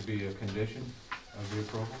think that should be a condition of the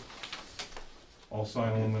approval. All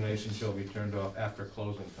sign illumination shall be turned off after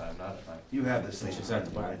closing time, not at night. You have this thing. Which is at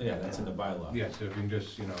the by, yeah, that's in the bylaw. Yeah, so if you can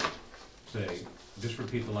just, you know, say, just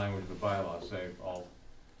repeat the language of the bylaw, say, all,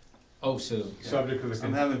 Oh, so, subject to the.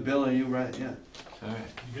 I'm having Bill and you write, yeah. alright.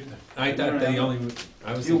 You get I You thought don't the have- only,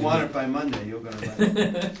 I was If you thinking want that- it by Monday, you're gonna write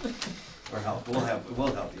it. Or help, we'll help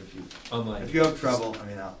you if you, I'm like, if you have trouble, I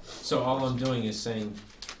mean, so all I'm doing is saying,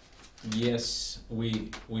 yes, we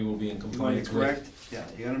will be in you want to compliance with. correct, yeah,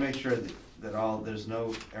 you gotta make sure that there's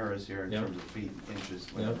no errors here in Yep. terms of feet, inches,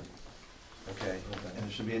 Yep. whatever. Okay, and there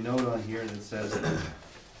should be a note on here that says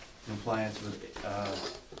compliance with,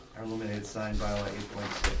 our illuminated sign bylaw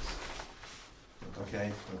 8.6.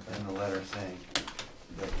 Okay, and the letter saying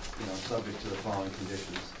that, you know, subject to the following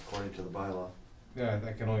conditions according to the bylaw. Yeah,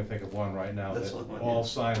 I can only think of one right now, That's that the one, all yeah.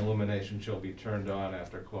 sign illumination shall be turned on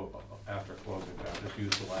after closing time, just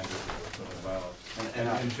use the language of the bylaw. And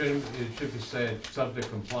And it should be said, subject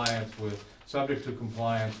to compliance with, what do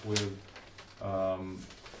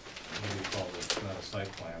you call it, it's not a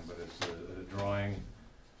site plan, but it's a drawing,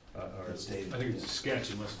 or. It's dated. I think it's a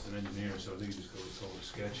sketch unless it's an engineer, so I think you just go with it's called a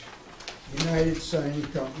sketch. United Sign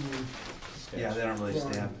Company, Yeah, they don't really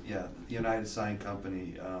Wrong. stamp, yeah, United Sign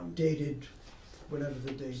Company, dated, whatever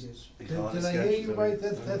the date is. they call it a Did I sketch. hear you right,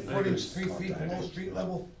 that I think footage it's 3 feet below street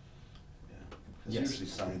level? Yeah. 'Cause Yes. usually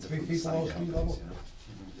signs are 3 from the feet sign below street companies, level? you know.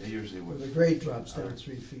 They usually Well, would. the grade drops down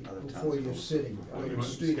 3 feet Other before towns you're go- sitting, Well, on you the want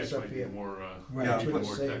street sketch is up might be here. more, Right, Yeah, that's what more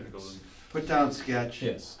it's saying. technical than. Put down sketch,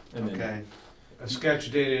 Yes, and then, okay? A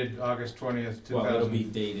sketch dated August 20th, 2000. well, it'll be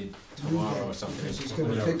dated tomorrow or something. Because he's gonna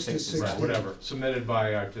Whatever fix the takes his Right, 16. time. whatever, submitted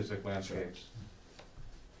by Artistic Landscapes.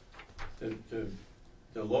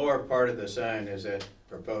 The lower part of the sign is at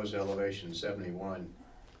proposed elevation 71,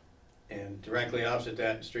 and directly opposite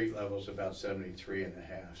that, in street level is about 73 and a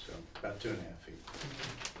half, so about 2.5 feet.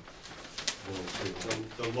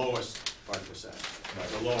 The lowest part of the sign,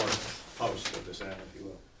 the lower post of the sign, if you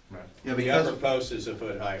will. Right. Yeah, The upper because, post is a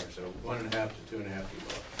foot higher, so 1.5 to 2.5 feet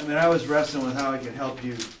lower. I mean, I was wrestling with how I could help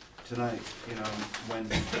you tonight, you know, when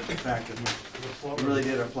the fact that we really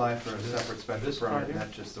did apply for a separate special This part permit, here?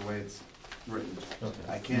 not just the way it's written. Okay.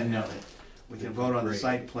 I can't have it. We can vote on the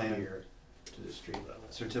site plan, Here to the street level.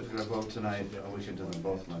 certificate of vote tonight, or we can do them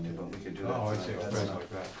both Monday, but we could do that Oh, I tonight. see, That's right, not- like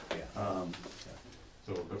that. Yeah.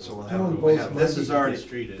 So we'll Do have, them we both have, this is Monday. already, The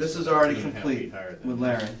street this is already 2.5 complete feet higher than with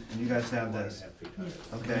Larry, and you guys have this. 1.5 feet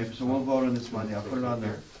higher. Okay, so we'll vote on this Monday, I'll put it on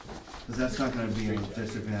there, because that's not gonna be a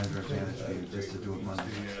disadvantage or advantage for you, just to do it Monday.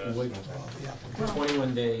 Wait, Yeah.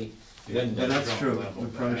 21 day, then. Yeah, that's true, we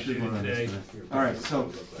probably should vote on this tonight. All right,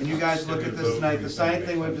 so, can you guys look at this tonight, the sign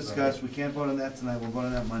thing we've discussed, we can't vote on that tonight, we'll vote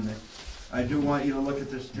on that Monday. I do want you to look at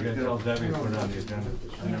this You gotta tell certificate. Debbie to put it on the agenda.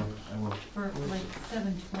 I know, I will. For like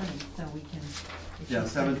 7:20, so we can. if Yeah, you-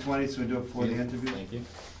 7:20, so we do it before the interview? Thank you.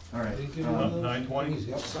 All right. They give you um, those 9:20? things,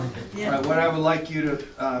 yep. All Yeah. right, what I would like you to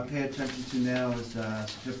pay attention to now is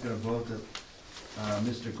certificate of vote that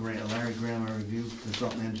Mr. Larry Graham, our review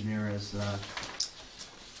consultant engineer, has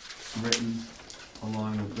written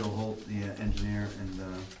along with Bill Holt, the engineer,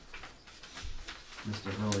 and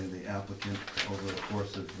Mr. Hurley, the applicant, over the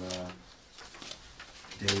course of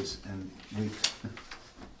days and weeks.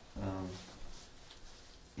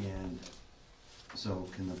 And so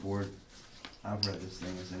can the board, I've read this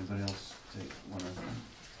thing, does anybody else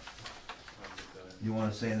you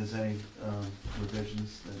wanna say there's any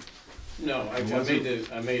revisions that? No, I Was made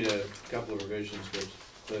it- I made a couple of revisions which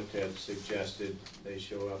Cliff had suggested. They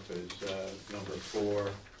show up as number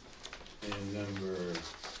 4 and number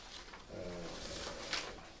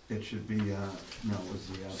It should be, no, it was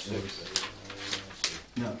the, 6.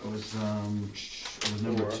 no, it was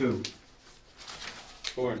number 4. 2.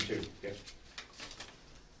 4 and 2, yeah.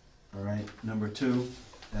 All right, number 2,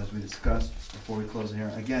 as we discussed before we close the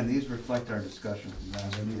hearing. Again, these reflect our discussion from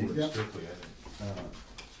last meeting. Strictly, I think.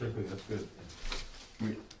 Strictly, that's good.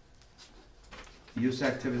 Use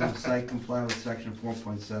activity on the site comply with section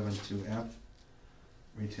 4.72F.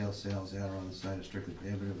 Retail sales at or on the site is strictly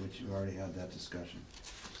prohibited, which you already had that discussion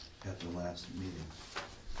at the last meeting.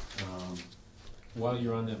 While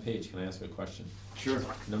you're on that page, can I ask a question? Sure.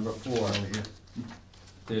 Number 4, Over here.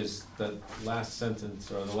 there's the last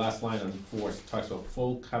sentence, or the last line on 4, talks about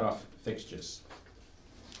full cutoff fixtures.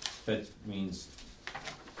 That means,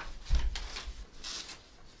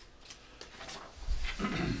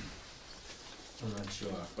 I'm not sure.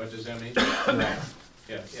 What does that mean? Right.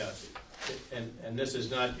 Yeah. And this is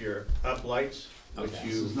not your uplights, which Okay.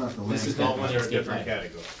 This you is not the This is landscape. fall under a landscape different light.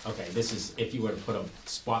 category. Okay, this is if you were to put a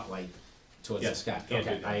spotlight towards the Yes, sky. can't do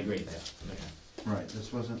Okay, that. I agree there. Okay. Right,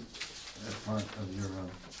 this wasn't a part of your,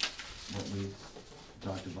 what we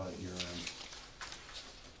talked about, your,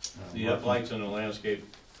 The uplights on the landscape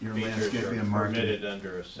your features landscaping are and marketing. permitted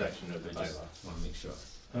under a section of the I just bylaw. wanna make sure.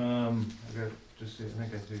 I got, just, I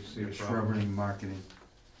think I do see a Your problem. shrubbery marketing,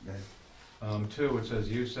 okay. 2, it says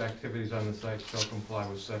use activities on the site shall comply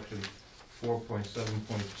with section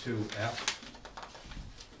 4.7.2F.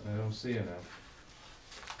 I don't see an F.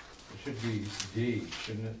 It should be D,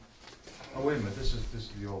 shouldn't it? Oh, wait a minute, this is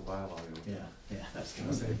the old bylaw. That's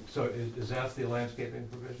Okay, so is that the landscaping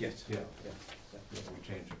provision? Yes. Yeah, yeah, we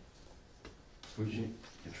changed it. We should,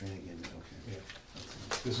 Katrina gave me, okay. yeah,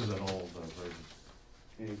 this is an old version.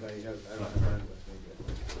 Anybody have, I don't have mine with me,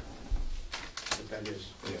 but that is.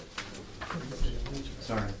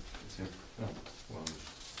 Sorry, it's here. Oh, well,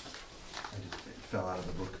 It fell out of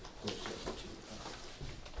the book.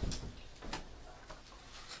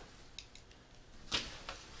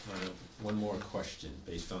 I have one more question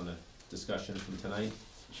based on the discussion from tonight.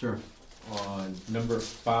 Sure. On number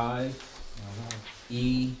 5E4,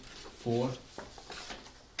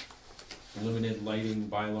 limited lighting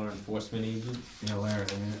bylaw enforcement agent, Yeah, Larry,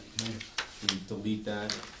 can you delete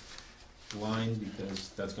that line because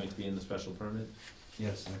that's going to be in the special permit?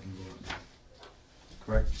 yes, I can do it.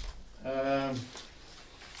 Correct? I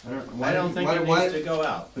why don't did- think why- it why- needs to go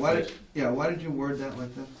out. Why because, did, why did you word that like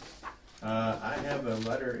that? I have a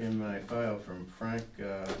letter in my file from Frank,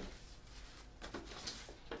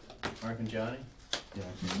 Mark and Johnny. Yeah,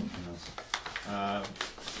 I can,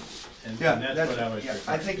 And Yeah, that's what I was yeah, I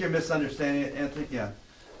referring. think you're misunderstanding it, Anthony, yeah.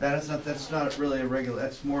 That's not really a regular,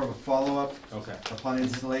 that's more of a follow-up Okay. upon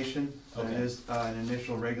installation than it Okay. is an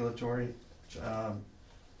initial regulatory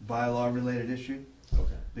bylaw-related issue,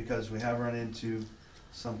 Okay. because we have run into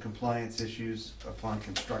some compliance issues upon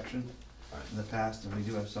construction Fine. in the past, and we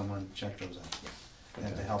do have someone check those out, and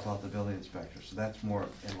to Okay. help out the building inspector, so that's more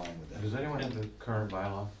in line with that. does anyone have the current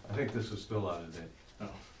bylaw? I think this is still out of date. Oh.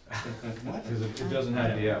 Because it doesn't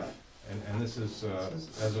have the F, and this is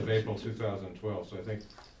as of April 2012, so I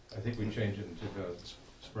think we changed it in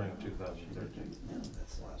spring of 2013. No,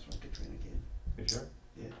 that's the last one Katrina gave. You sure?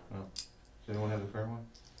 Yeah. Oh. Does anyone have the current one?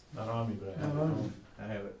 Not on me, but I have No, it. no. I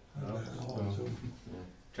have it. I No, don't know,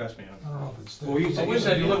 trust me. I don't know if it's there. Well, you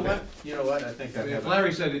said you looked at it. You know what, I think I have If it.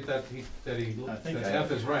 Larry said that I think that I F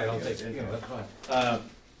have is it. right, I'll Yeah, take, yeah. that's fine.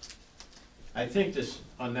 I think this,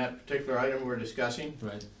 on that particular item we're discussing,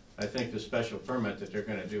 Right. I think the special permit that they're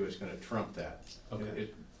gonna do is gonna trump that. Okay.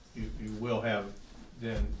 You will have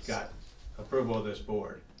then got approval of this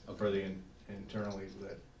board for Okay. the internally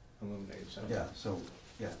lit illuminated sign. Yeah, so,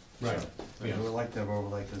 yeah. Right. So, we would like to have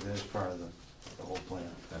overlay, because it is part of the whole plan.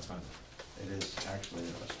 That's fine. It is actually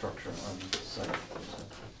a structure on the site, so,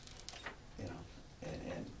 you know,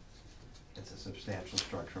 and it's a substantial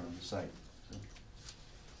structure on the site, so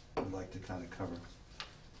we'd like to kind of cover,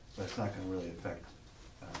 but it's not gonna really affect,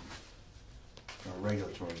 from a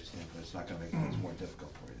regulatory standpoint, it's not gonna make things more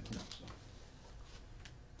difficult for you, so.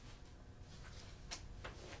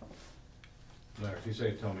 Larry, if you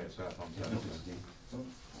say tell me it's up, I'm Yeah, telling this is you.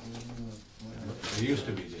 the- It used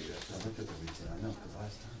to be, David. I looked at the retail, I know, because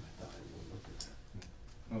last time I thought I would look at that.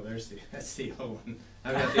 Oh, that's the old one.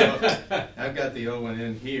 I've got the old one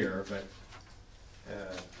in here, but,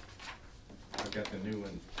 I've got the new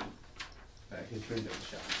one back in the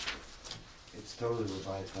shop. It's totally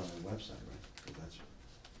revised on the website, right? 'Cause that's,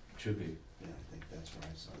 Should be, yeah, I think that's where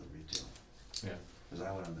I saw the retail, yeah. because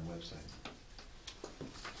I went on the website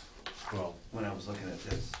Well, when I was looking at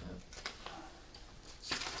this.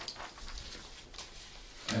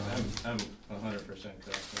 I'm 100%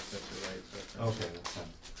 correct, that's right. But, okay, that's fine.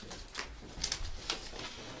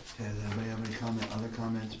 Okay, does anybody have any other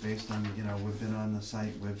comments based on, you know, we've been on the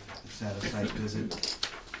site, it's had a site visit.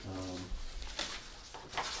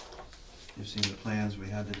 You've seen the plans, we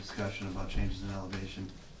had the discussion about changes in elevation.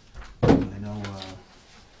 I know,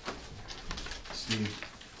 Steve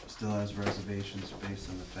still has reservations based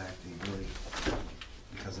on the fact that he really,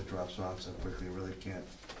 because it drops off so quickly, really can't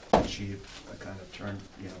achieve a kind of turn,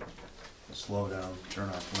 you know, a slow down, turn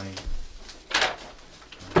off lane.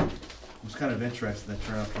 I was kind of interested in the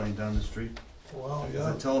turn off lane down the street. Well, There's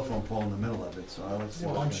yeah. a telephone pole in the middle of it, so I would see.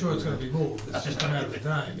 Well, what's I'm sure it's do gonna be moved, it's just a matter of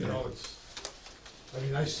time, you know, it's, I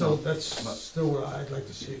mean, I still, that's still what I'd like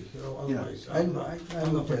to see, you know, Yeah. otherwise, I I'm not, I I'm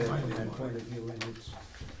not look at putting it my from name that on point it. of view, and it's,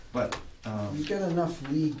 But, you get enough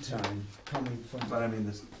lead time coming but I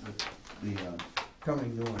mean,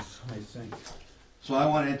 coming north, I think. so I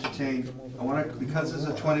wanna entertain, because it's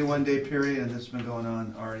a 21-day period, and this has been going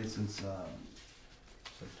on already since,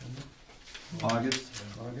 September, August.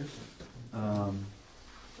 August?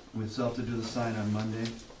 We still have to do the sign on Monday,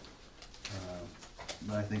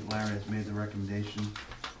 but I think Larry has made the recommendation,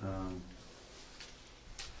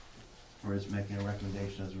 or is making a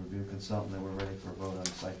recommendation as a review consultant that we're ready for a vote on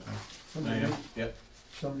the site plan.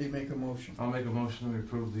 Somebody make a motion. I'll make a motion that we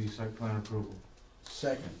approve the site plan approval.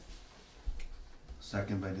 Second.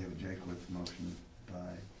 Second by David Jakewood, motion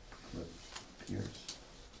by Cliff Pierce.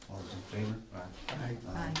 All those in favor? Aye.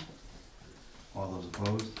 Aye. All those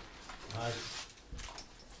opposed? Aye.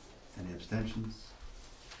 Any abstentions?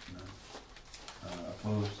 No.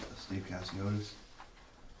 Opposed, Steve Cassiotis.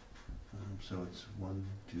 So it's 1,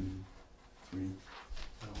 2, 3.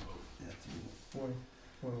 Yeah, 3.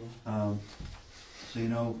 Four. So you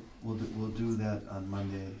know, we'll do that on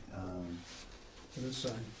Monday, For the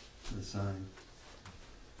sign. for the sign.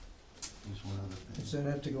 There's one other Does thing.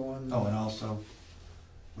 that have to go on? Oh, and also,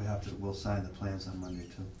 we'll sign the plans on Monday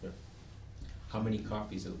too. How many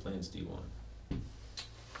copies of the plans do you want?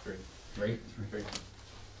 3. Three? 3.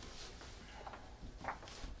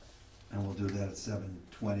 And we'll do that at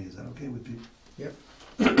 7:20, is that okay with you? Yep.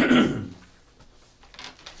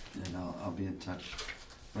 And I'll be in touch.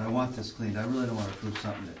 But I want this cleaned, I really don't wanna approve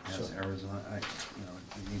something that has Sure. errors on it, you know,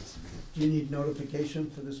 it needs to be. Do you need notification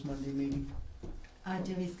for this Monday meeting?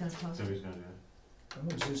 Debbie's gonna post So it. he's gonna do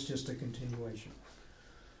it. Or is this just a continuation?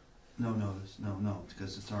 No notice, no,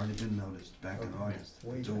 because it's already been noticed back in Okay. August,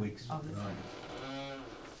 Way 2 back. weeks. Oh, this one.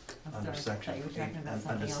 I'm Under sorry, I section thought you were talking about under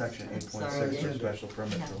something else. section I'm 8.6 sorry. for special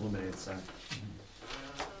permit Yeah. for illuminated sign.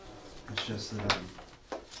 It's just that,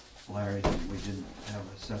 Larry, we didn't have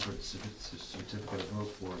a separate certificate of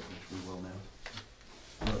vote for it, which we will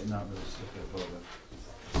now. Really, not really a certificate of vote,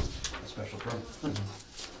 but a special permit.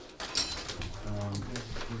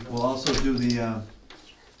 We'll also do the,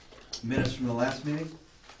 minutes from the last meeting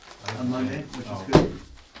on Monday, which Oh. is good.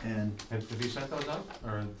 And, Have you sent those out,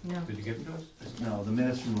 or No. did you give them to us? no, the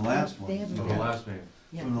minutes from the last one. They haven't From you the have- last meeting?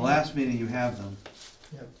 Yeah, From the they- last meeting, you have them.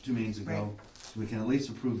 Yep. 2 meetings ago. So we can at least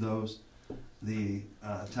approve those. The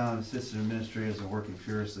town assistant administrators are working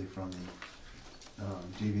furiously from the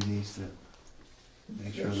DVDs to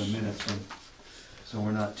make sure the minutes, so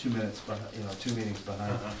we're not 2 minutes behind, 2 meetings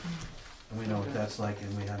behind. And we know what that's like,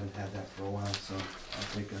 and we haven't had that for a while, so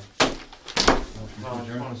I'll take a motion Well, to I just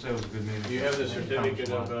adjourn. wanna say it was a good meeting. Do you have the Thank certificate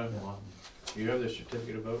Thomas of, a lot. Do you have the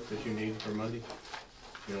certificate of vote that you need for Monday?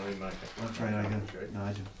 You don't need mine. That's right, I got Right. it. No,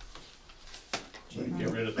 I do. So you get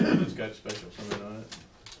rid of the one that's got special permit on it.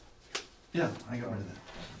 Yeah, I got rid of that.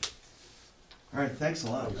 All right, thanks a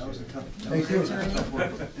lot. That was a tough. Thank you.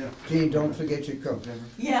 Yeah. Gee, don't forget your coat.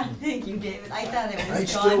 Yeah, thank you, David. I thought it I was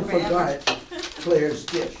still gone forever. forgot Claire's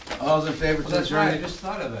dish. All those in favor Well, to that's right, I adjourn? just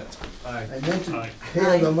thought of that. Aye. I meant to Aye.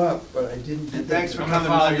 pair them up, but I didn't. And thanks for I'm gonna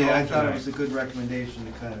coming follow you Monday. I all thought it tonight. was a good recommendation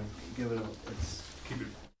to kind of give it a, it's Keep it